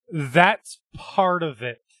 That's part of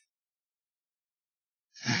it.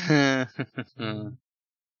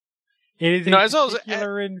 It is You know, a as I was-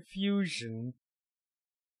 particular infusion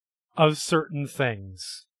of certain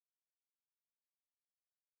things.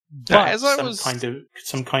 But as I was,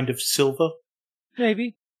 some kind of silver.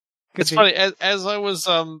 maybe. Could it's be. funny as I was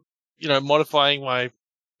modifying my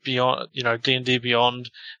Beyond, D&D Beyond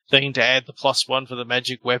thing to add the +1 for the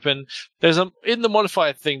magic weapon. There's in the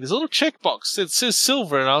modifier thing, there's a little checkbox that says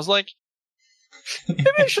silver, and I was like, maybe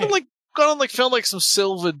I should have gone and found some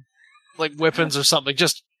silvered weapons or something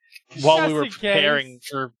just while Just we were in preparing case.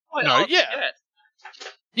 for. Why No, not? yeah.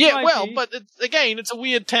 Might Well, be. but it's a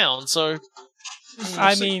weird town, so.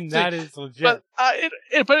 I mean, that is legit.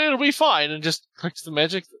 But it'll be fine, and just click the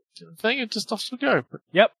magic thing, and just off to go.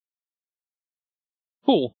 Yep.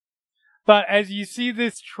 Cool. But as you see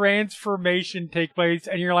this transformation take place,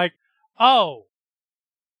 and you're like, oh,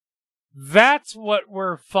 that's what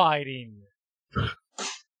we're fighting.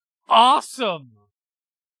 Awesome.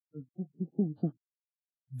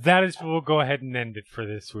 That is, we'll go ahead and end it for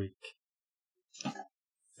this week.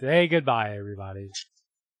 Say goodbye, everybody.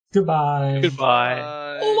 Goodbye. Goodbye.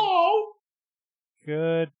 Bye. Hello.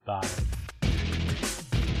 Goodbye.